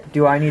 Dead?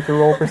 Do I need to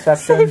roll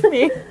perception? Save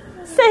me.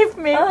 Save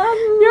me. You're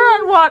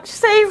on watch.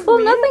 Save Well,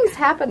 me. nothing's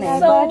happening Yeah,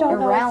 but I don't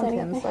around notice him,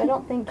 anything. so I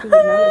don't think he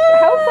would notice it.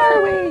 How far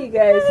away are you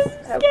guys?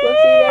 How close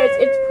are you guys?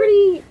 It's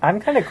pretty. I'm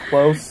kind of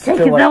close Take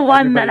to like the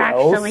one that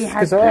everybody actually else,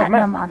 has 'cause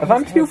platinum on if his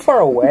I'm too head. far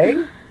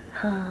away,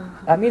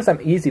 that means I'm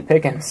easy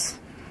pickings.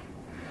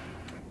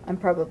 I'm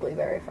probably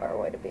very far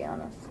away, to be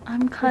honest.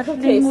 I'm cuddling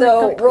Okay, with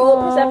so the roll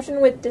puppy. perception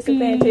with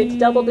disadvantage,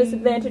 double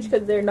disadvantage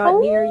because they're not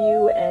near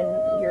you and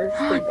you're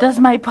sleeping. Does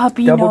my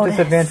puppy Double notice?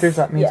 disadvantage.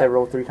 That means Yeah. I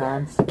roll 3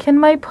 times. Can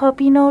my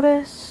puppy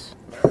notice?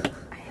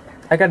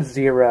 I got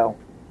 0.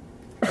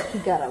 He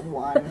got a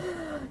 1.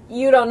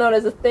 You don't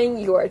notice a thing.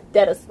 You are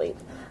dead asleep.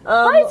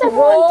 Why is everyone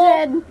roll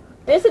dead?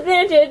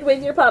 disadvantage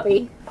with your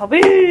puppy.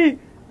 Puppy!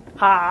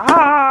 Ha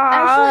ha!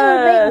 Actually, it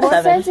would make more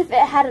 7. sense if it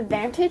had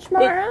advantage,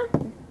 Mara.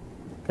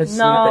 It's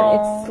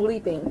No. It's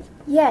sleeping.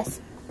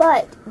 Yes,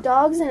 but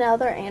dogs and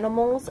other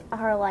animals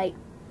are like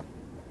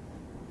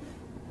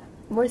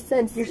more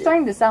sensitive. You're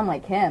starting to sound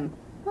like him.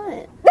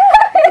 What?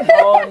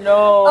 Oh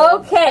no.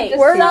 Okay,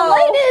 We're so,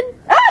 related.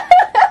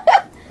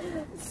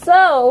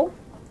 so,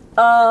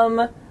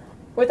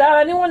 without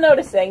anyone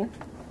noticing,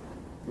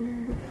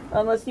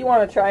 Unless you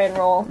want to try and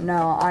roll.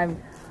 No,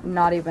 I'm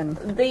not even.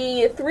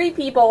 The 3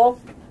 people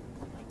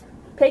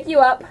pick you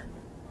up,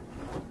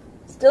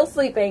 still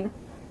sleeping.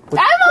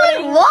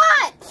 I'm on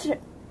watch!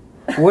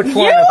 Which one?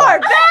 You are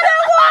bad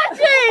at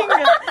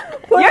watching!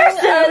 Putting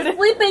You're a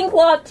sleeping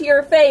cloth to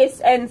your face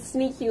and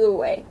sneak you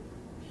away.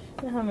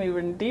 I'm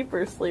even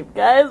deeper sleep,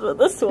 guys, but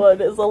this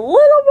one is a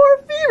little more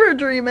fever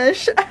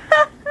dreamish.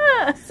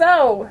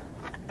 So,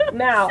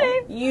 now,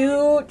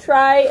 you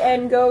try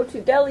and go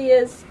to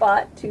Delia's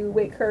spot to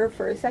wake her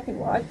for a second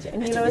watch,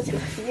 and you notice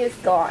that she is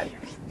gone.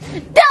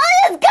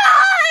 Dahlia's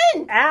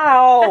gone!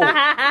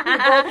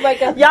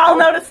 Ow! Y'all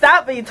noticed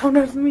that, but you don't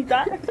notice me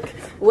die.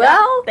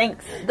 Well,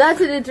 Thanks.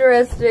 that's an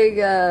interesting.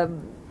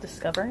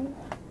 Discovering?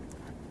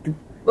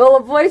 Well,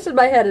 a voice in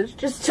my head has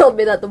just told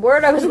me that the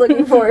word I was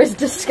looking for is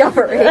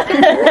discovery.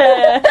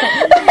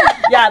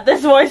 Yeah,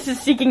 this voice is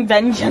seeking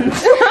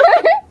vengeance.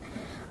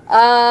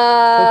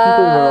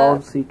 Technically, we're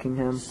all seeking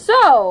him.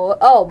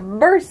 So,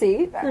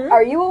 Mercy,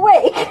 are you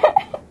awake?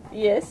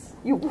 Yes.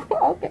 You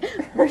okay?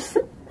 Mercy.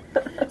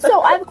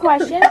 So I have a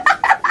question. In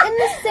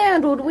the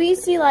sand, would we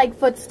see like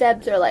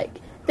footsteps or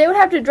like they would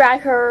have to drag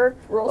her?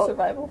 Roll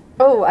survival.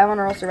 Oh, I want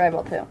to roll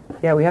survival too.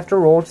 Yeah, we have to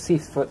roll to see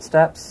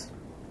footsteps.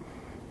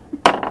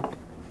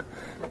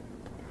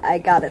 I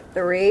got a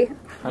 3.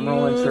 I'm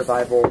rolling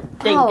survival.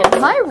 Oh,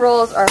 my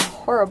rolls are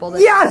horrible.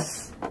 This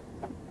Yes!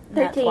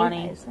 Nat 13.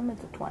 20. I'm at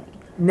the 20.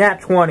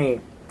 Nat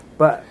 20.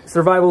 But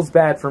survival's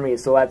bad for me,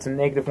 so that's a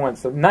 -1.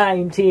 So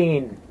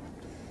 19.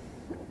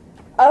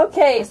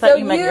 Okay, I so thought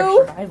you meant your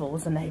you survival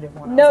was a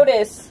 -1.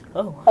 notice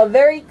Oh. a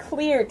very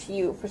clear to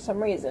you for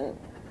some reason.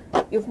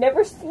 You've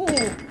never seen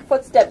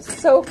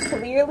footsteps so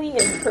clearly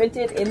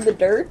imprinted in the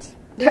dirt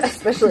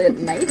Especially at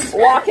night.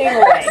 walking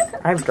away.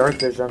 I have dark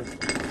vision.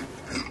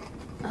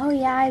 Oh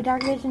yeah, I have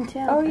dark vision too.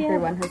 Oh yeah.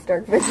 Everyone has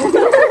dark vision.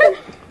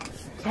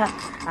 Yeah,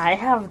 I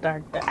have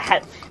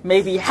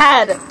maybe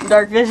had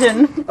dark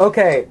vision.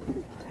 Okay.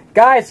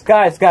 Guys.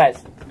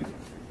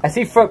 I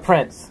see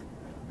footprints.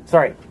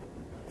 Sorry.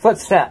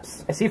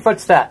 Footsteps. I see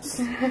footsteps.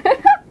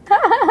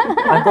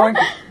 I'm going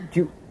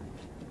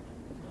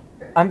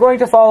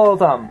to follow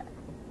them.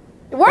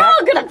 We're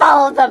all gonna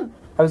follow them.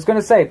 I was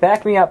gonna say,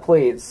 back me up,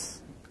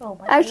 please. Oh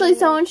my Actually,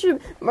 someone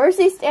should.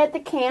 Mercy, stay at the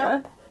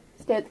camp.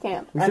 Stay at the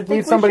camp. We I should think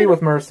leave we somebody should-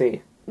 with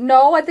Mercy.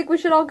 No, I think we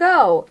should all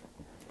go.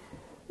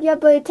 Yeah,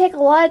 but it'd take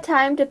a lot of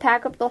time to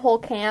pack up the whole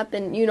camp,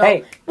 and you know.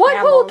 Hey, What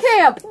whole Camels.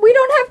 camp? We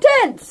don't have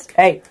tents.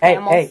 hey,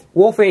 Camels.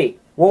 Wolfie.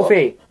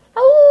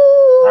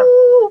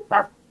 Oh.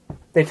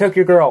 They took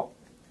your girl.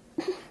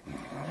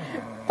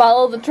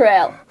 Follow the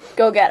trail.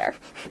 Go get her.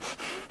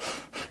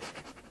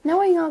 No,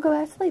 we can all go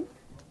back to sleep.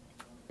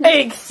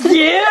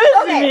 Excuse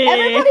Okay, me.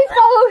 everybody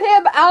follow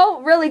him.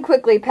 I'll really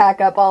quickly pack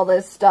up all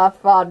this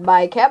stuff on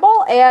my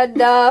camel and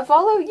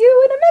follow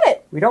you in a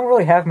minute. We don't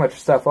really have much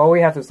stuff. All we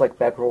have is like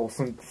bedrolls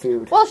and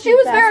food. Well, she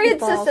was very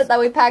Basketballs. insistent that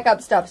we pack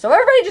up stuff, so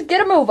everybody just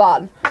get a move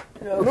on.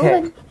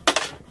 Okay.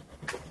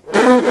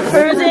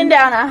 Cruising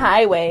down a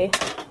highway.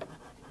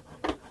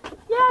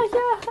 Yeah.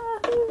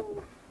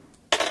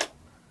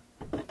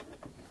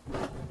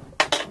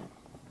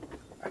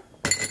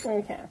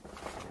 Okay.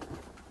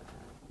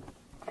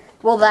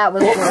 Well, that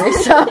was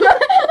worrisome.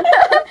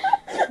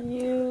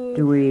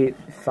 Do we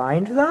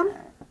find them?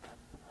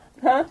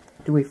 Huh?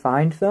 Do we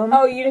find them?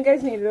 Oh, you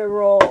guys need to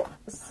roll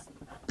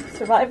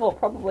survival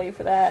probably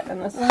for that.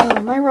 Unless Oh,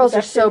 my rolls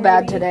are so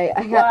bad today.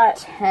 I got What?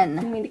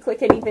 10. you need to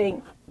click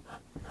anything.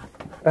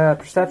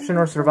 Perception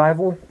or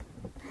survival?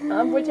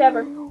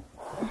 Whichever.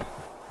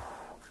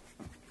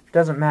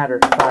 Doesn't matter.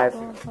 5.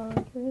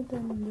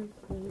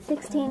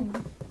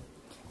 16.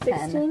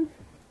 16?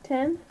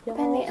 10?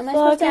 Penny, am I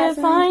supposed to add something to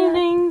that?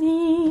 finding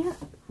me. Am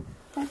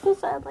I supposed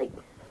to add, like...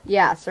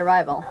 Yeah,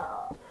 survival.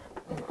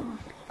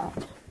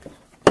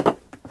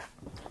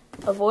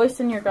 A voice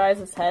in your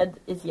guys' head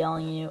is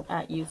yelling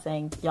at you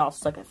saying, y'all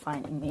suck at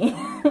finding me.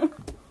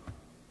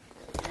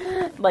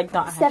 Like,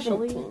 not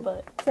actually, 17.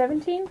 but...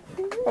 17?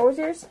 What was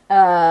yours?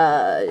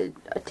 A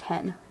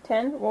 10.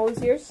 10? What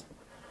was yours?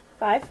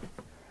 5?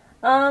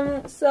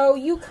 So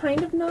you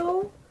kind of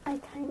know I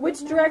kind of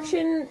which know.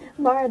 direction.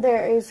 Bar,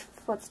 there is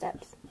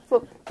footsteps.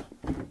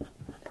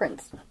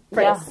 Prince.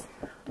 Yeah.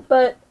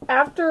 But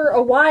after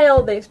a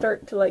while, they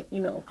start to, like,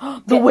 you know,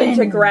 The get wind!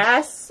 into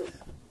grass.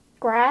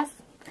 Grass.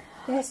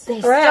 Yes, They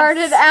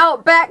started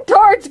out back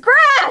towards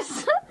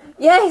grass!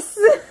 Yes!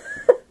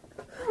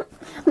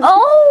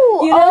 Oh!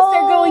 You notice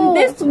they're going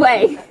this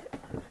way.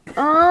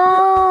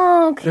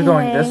 Oh, okay. They're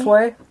going this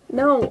way?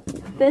 No,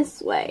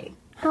 this way.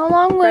 How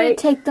long would Right. it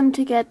take them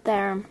to get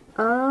there?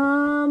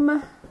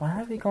 Why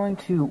are they going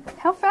to...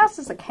 How fast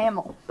is a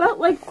camel? About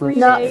like 3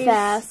 Not days.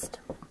 fast.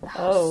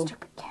 Oh.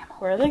 Stupid camel.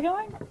 Where are they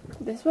going?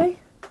 This way?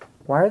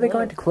 Why are they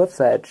going to Cliff's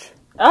Edge?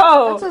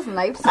 Oh! That says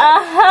knife's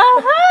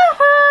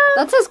Ah-ha-ha-ha.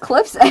 That says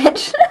cliff's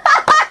edge.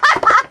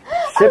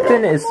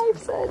 Shipton is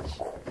Knife's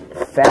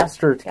edge.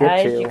 faster to get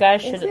Guys, to. you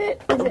guys Is should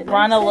it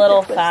run a Knife's little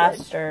Edge or Cliff's Edge?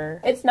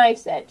 faster. It's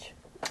Knife's Edge.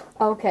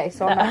 Okay,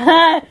 so I'm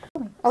not...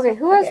 Okay,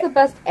 who has Okay. the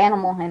best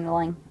animal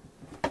handling?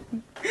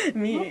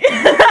 Me.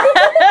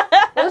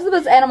 Well,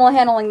 Elizabeth's animal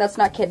handling that's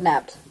not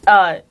kidnapped.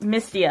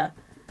 Mistia.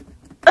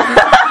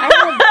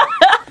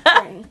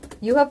 Three.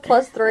 You have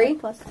 +3?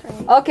 Plus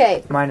 3.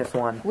 Okay,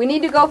 -1. we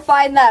need to go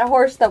find that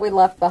horse that we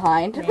left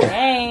behind.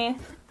 Hey.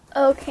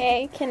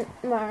 Okay,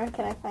 Mara,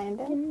 can I find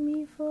it?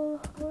 Me for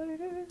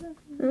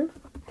Can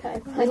I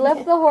find We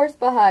left the horse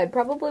behind,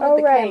 probably with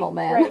the camel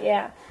man. Right,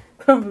 yeah.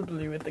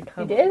 Probably with the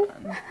cover. You did?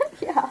 on.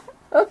 Yeah.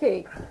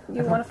 Okay.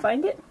 You want to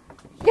find it?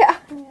 Yeah.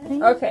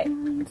 Okay.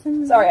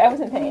 Sorry, I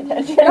wasn't paying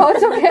attention. No,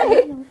 it's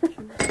okay.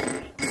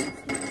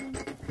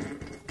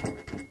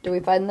 Do we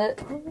find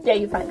it? Yeah,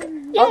 you find it.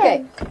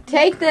 Okay.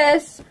 Take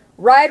this,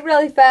 ride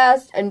really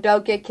fast, and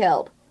don't get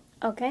killed.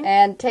 Okay.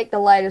 And take the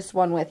lightest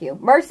one with you.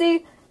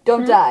 Mercy,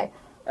 don't die.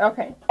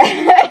 Okay.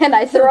 And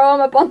I throw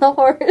him up on the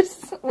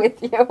horse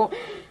with you.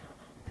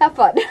 Have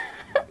fun.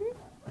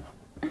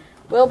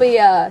 We'll be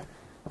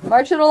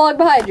marching along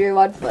behind you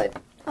on foot.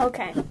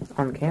 Okay.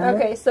 On camel?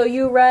 Okay, so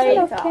you ride.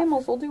 Enough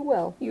camels will do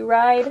well. You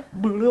ride.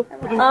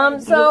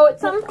 So at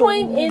some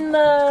point in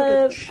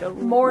the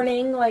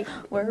morning, like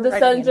the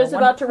sun's just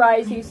about to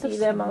rise, you see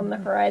them on the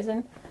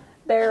horizon.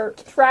 They're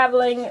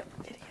traveling,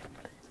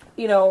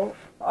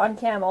 on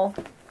camel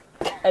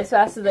as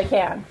fast as they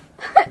can.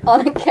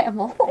 On a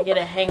camel. I get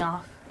a hang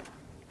off.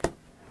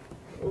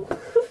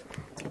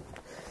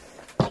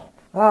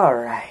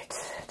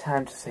 Alright,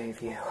 time to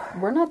save you.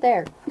 We're not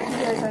there. You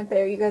guys aren't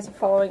there. You guys are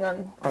following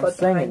on I'm foot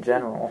saying in behind.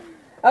 general.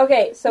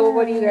 Okay, so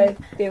what do you guys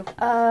do?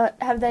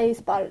 Have they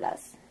spotted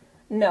us?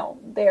 No,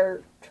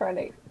 they're trying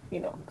to,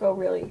 go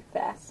really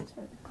fast.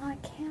 On a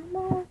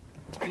camel?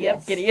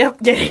 Yep, giddy up,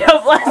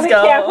 let's On a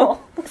go.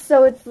 camel.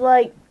 So it's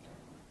like,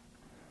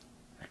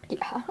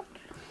 Yeah.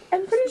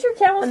 I'm pretty sure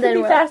camels And can then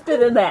be what? faster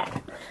than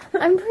that.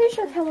 I'm pretty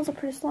sure camels are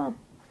pretty slow.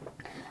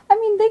 I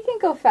mean, they can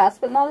go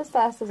fast, but not as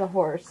fast as a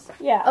horse.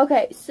 Yeah.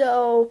 Okay,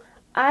 so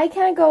I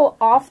kind of go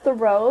off the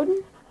road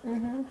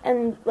Mm-hmm.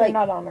 and They're like,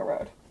 not on the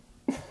road.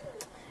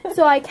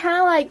 so I kind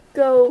of like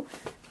go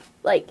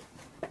like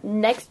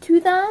next to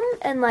them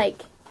and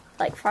like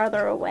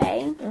farther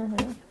away.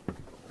 Mm-hmm.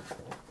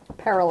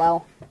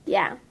 Parallel.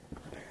 Yeah.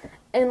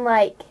 And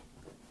like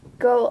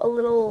go a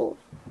little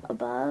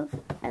above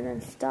and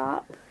then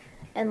stop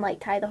and like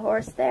tie the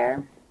horse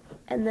there.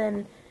 And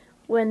then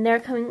when they're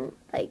coming,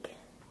 like,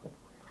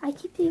 I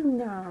keep thinking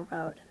they're on a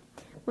road.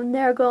 When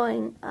they're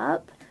going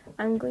up,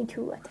 I'm going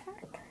to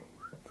attack.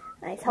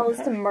 And I tell this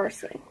to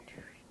Mercy.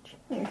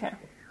 Okay.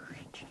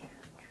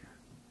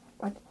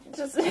 What?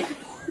 Just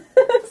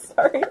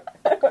sorry,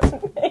 I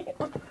wasn't paying.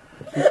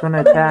 He's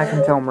gonna attack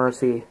and tell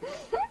Mercy.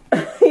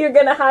 You're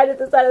gonna hide at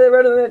the side of the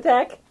road and then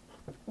attack?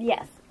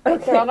 Yes.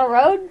 Okay. They're on a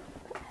road?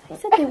 I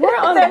said they were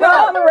on They're the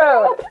not on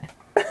road.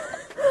 the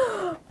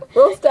road.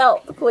 Roll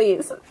stealth,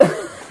 please.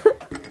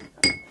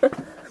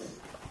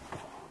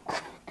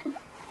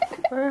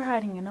 We're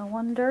hiding in a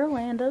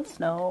wonderland of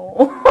snow.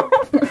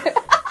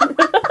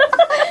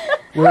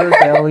 Where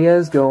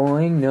Dahlia's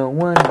going, no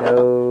one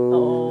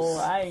knows. Oh,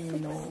 I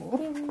know.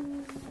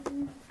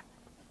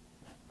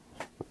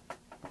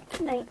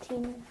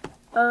 19.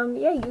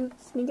 Yeah, you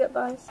sneak up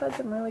beside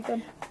them really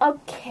good.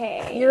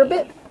 Okay. You're a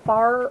bit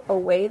far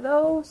away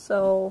though,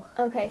 so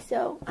Okay,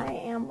 so I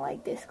am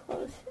like this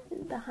close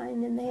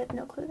behind and they have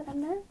no clue that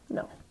I'm there?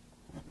 No.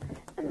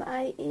 Am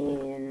I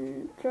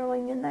in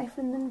throwing a knife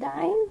and then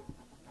dying?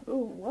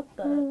 Ooh, what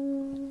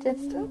the?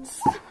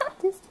 Distance.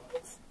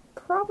 Distance?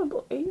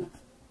 Probably.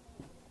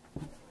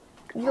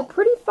 You're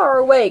pretty far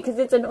away because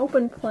it's an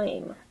open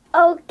plain.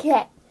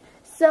 Okay.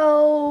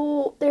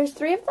 So there's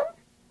 3 of them?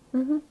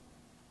 Mm-hmm.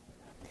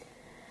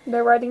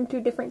 They're riding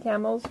 2 different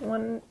camels.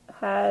 One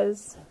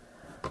has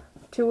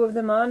 2 of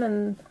them on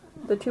and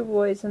the 2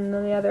 boys, and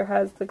then the other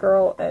has the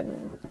girl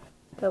and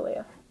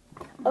Delia.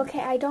 Okay,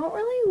 I don't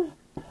really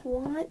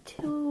want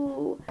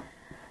to...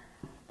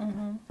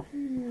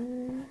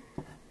 Mm-hmm.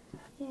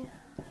 Yeah.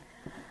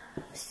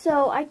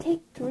 So I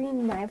take 3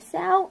 knives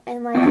out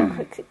and like in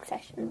quick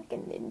succession like a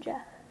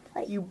ninja.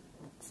 Like You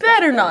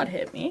better not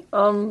hit me.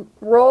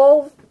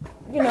 Roll,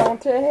 to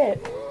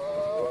hit.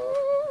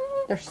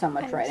 There's so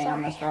much I'm writing on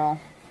sorry. this roll.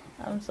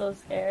 I'm so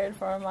scared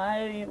for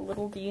my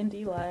little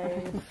D&D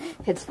life.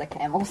 Hits the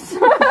camels.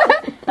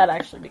 That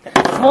actually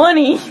becomes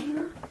funny.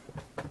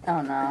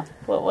 Oh no.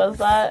 What was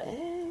that?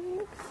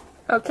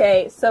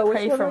 Okay, so which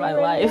Pray one for were my you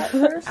writing life.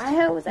 at first?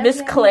 I was Miss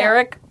actually-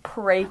 Cleric,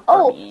 pray for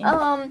Oh, me.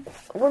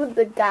 one of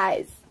the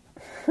guys.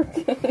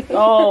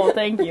 Oh,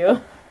 thank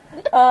you.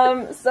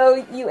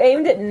 So you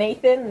aimed at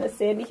Nathan, the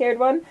sandy-haired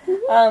one,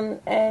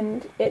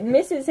 and it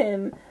misses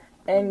him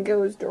and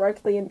goes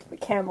directly into the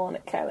camel, and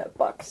it kind of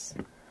bucks.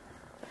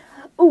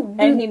 Ooh.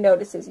 And he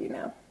notices you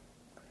now.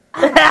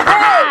 Look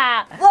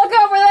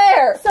over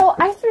there! So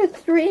I threw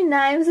 3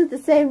 knives at the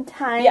same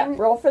time. Yeah,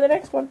 roll for the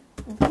next one.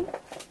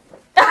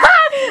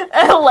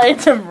 I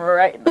laid him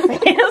right in the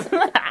face.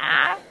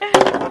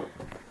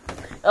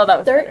 Oh, that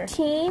was better.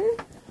 13.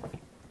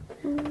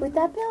 Would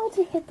that be able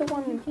to hit the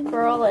one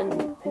girl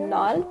and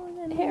not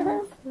hit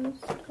her?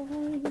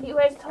 You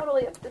guys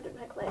totally up to the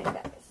McLean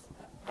guys.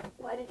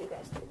 Why did you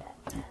guys do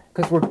that?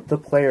 Because we're the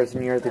players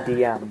and you're the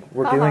DM.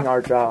 We're doing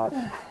our job.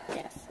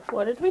 Yes.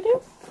 What did we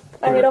do?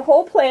 I had a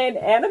whole plan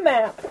and a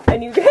map,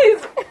 and you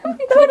guys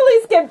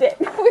totally skipped it.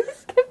 We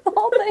skipped the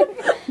whole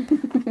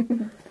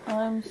thing.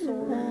 I'm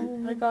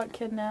sorry. I got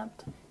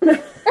kidnapped.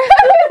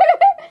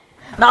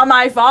 Not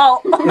my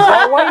fault. Is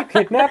that why you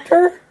kidnapped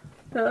her?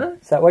 Huh?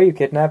 Is that why you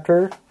kidnapped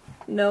her?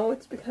 No,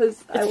 it's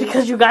because It's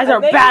because you guys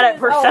are bad at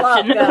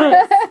perception.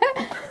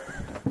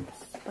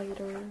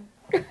 Spider.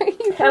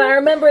 And I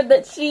remembered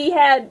that she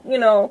had,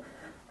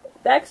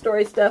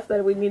 backstory stuff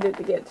that we needed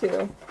to get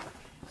to.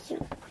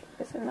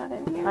 Guess I'm not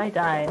in here. I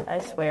die, I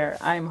swear.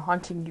 I'm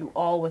haunting you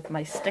all with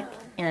my stick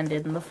and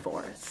in the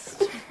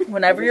forest.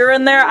 Whenever you're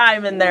in there,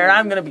 I'm in there.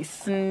 I'm gonna be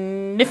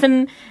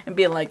sniffing and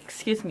being like,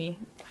 excuse me,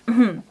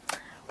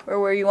 where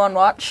were you on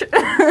watch?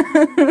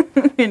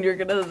 And you're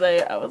gonna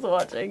say, I was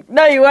watching.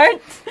 No, you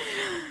weren't.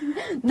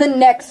 The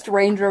next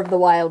Ranger of the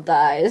Wild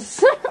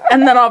dies.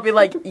 And then I'll be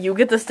like, you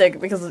get the stick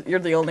because you're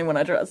the only one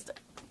I trust.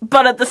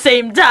 But at the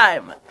same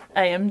time,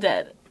 I am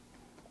dead.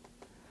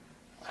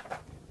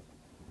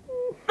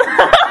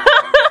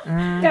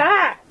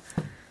 Ah!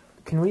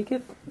 Can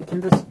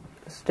the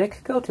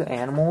stick go to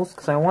animals?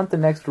 Because I want the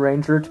next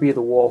ranger to be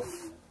the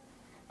wolf.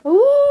 Ooh.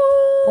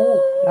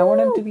 Oh, I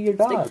want him to be your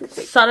dog.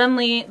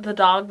 Suddenly, the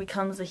dog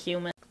becomes a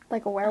human.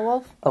 Like a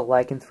werewolf? A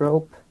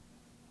lycanthrope.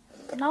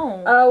 No.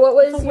 What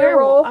was It's a your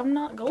werewolf. role? I'm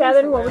not going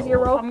Catherine, for what was your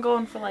werewolf. role? I'm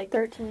going for like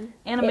 13.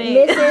 anime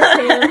It misses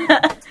him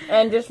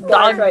and just dog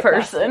walks right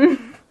past him.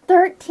 person.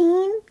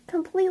 13?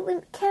 Completely.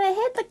 Can I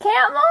hit the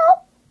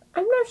camel?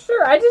 I'm not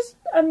sure.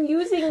 I'm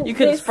using You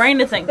could this sprain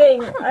the thing.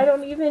 I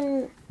don't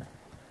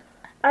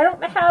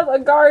have a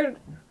guard,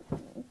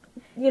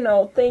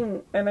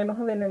 thing, and I don't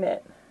have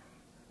internet.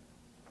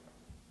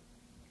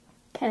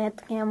 Can I hit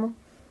the camel?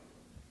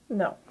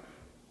 No.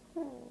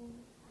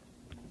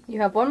 You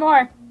have one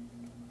more.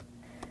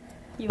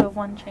 You have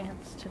one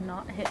chance to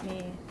not hit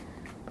me,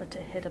 but to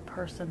hit a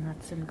person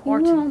that's You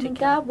important to only kill.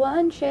 got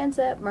one chance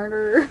at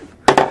murder.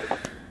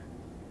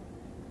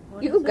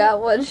 What You is got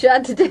it? one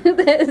shot to do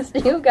this.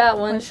 You got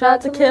one One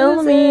shot shot to kill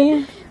lose me.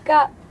 it.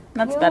 Got.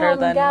 That's You better only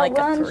than got like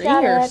a one 3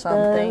 shot or at the-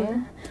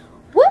 something.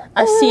 What?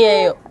 I see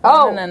a 1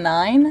 Oh. and a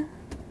 9.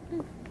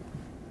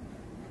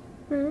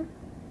 Hmm?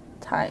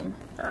 Time.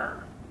 Ah.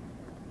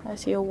 I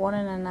see a 1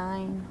 and a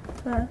 9.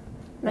 No,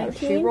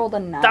 19? she rolled a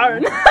 9.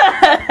 Darn.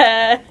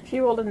 She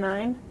rolled a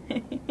 9.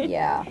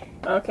 Yeah.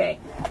 Okay.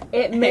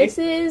 It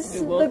misses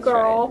You will the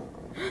girl.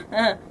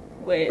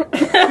 Wait.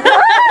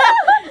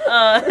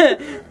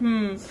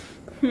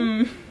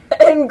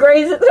 And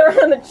grazes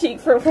her on the cheek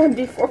for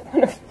 1d4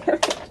 point of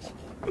damage.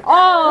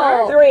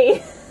 Oh!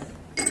 3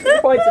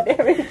 points of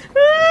damage.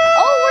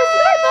 Oh, we're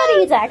star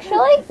buddies,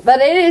 actually.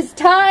 But it is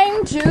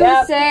time to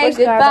Yep, say we're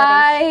star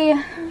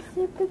goodbye.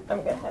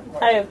 I'm gonna have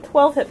more. I have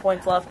 12 hit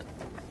points left.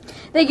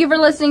 Thank you for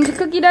listening to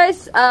Cookie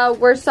Dice.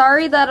 We're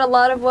sorry that a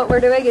lot of what we're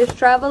doing is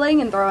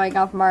traveling and throwing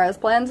off Mara's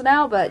plans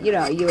now, but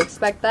you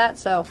expect that,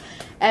 so.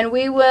 And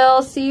we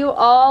will see you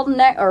all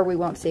or we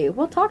won't see you.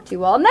 We'll talk to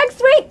you all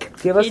next week.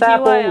 Give us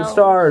TTYL. apple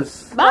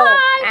stars. Bye.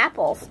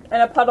 Apples.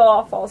 And a puddle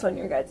all falls on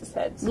your guys'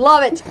 heads.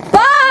 Love it.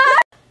 Bye.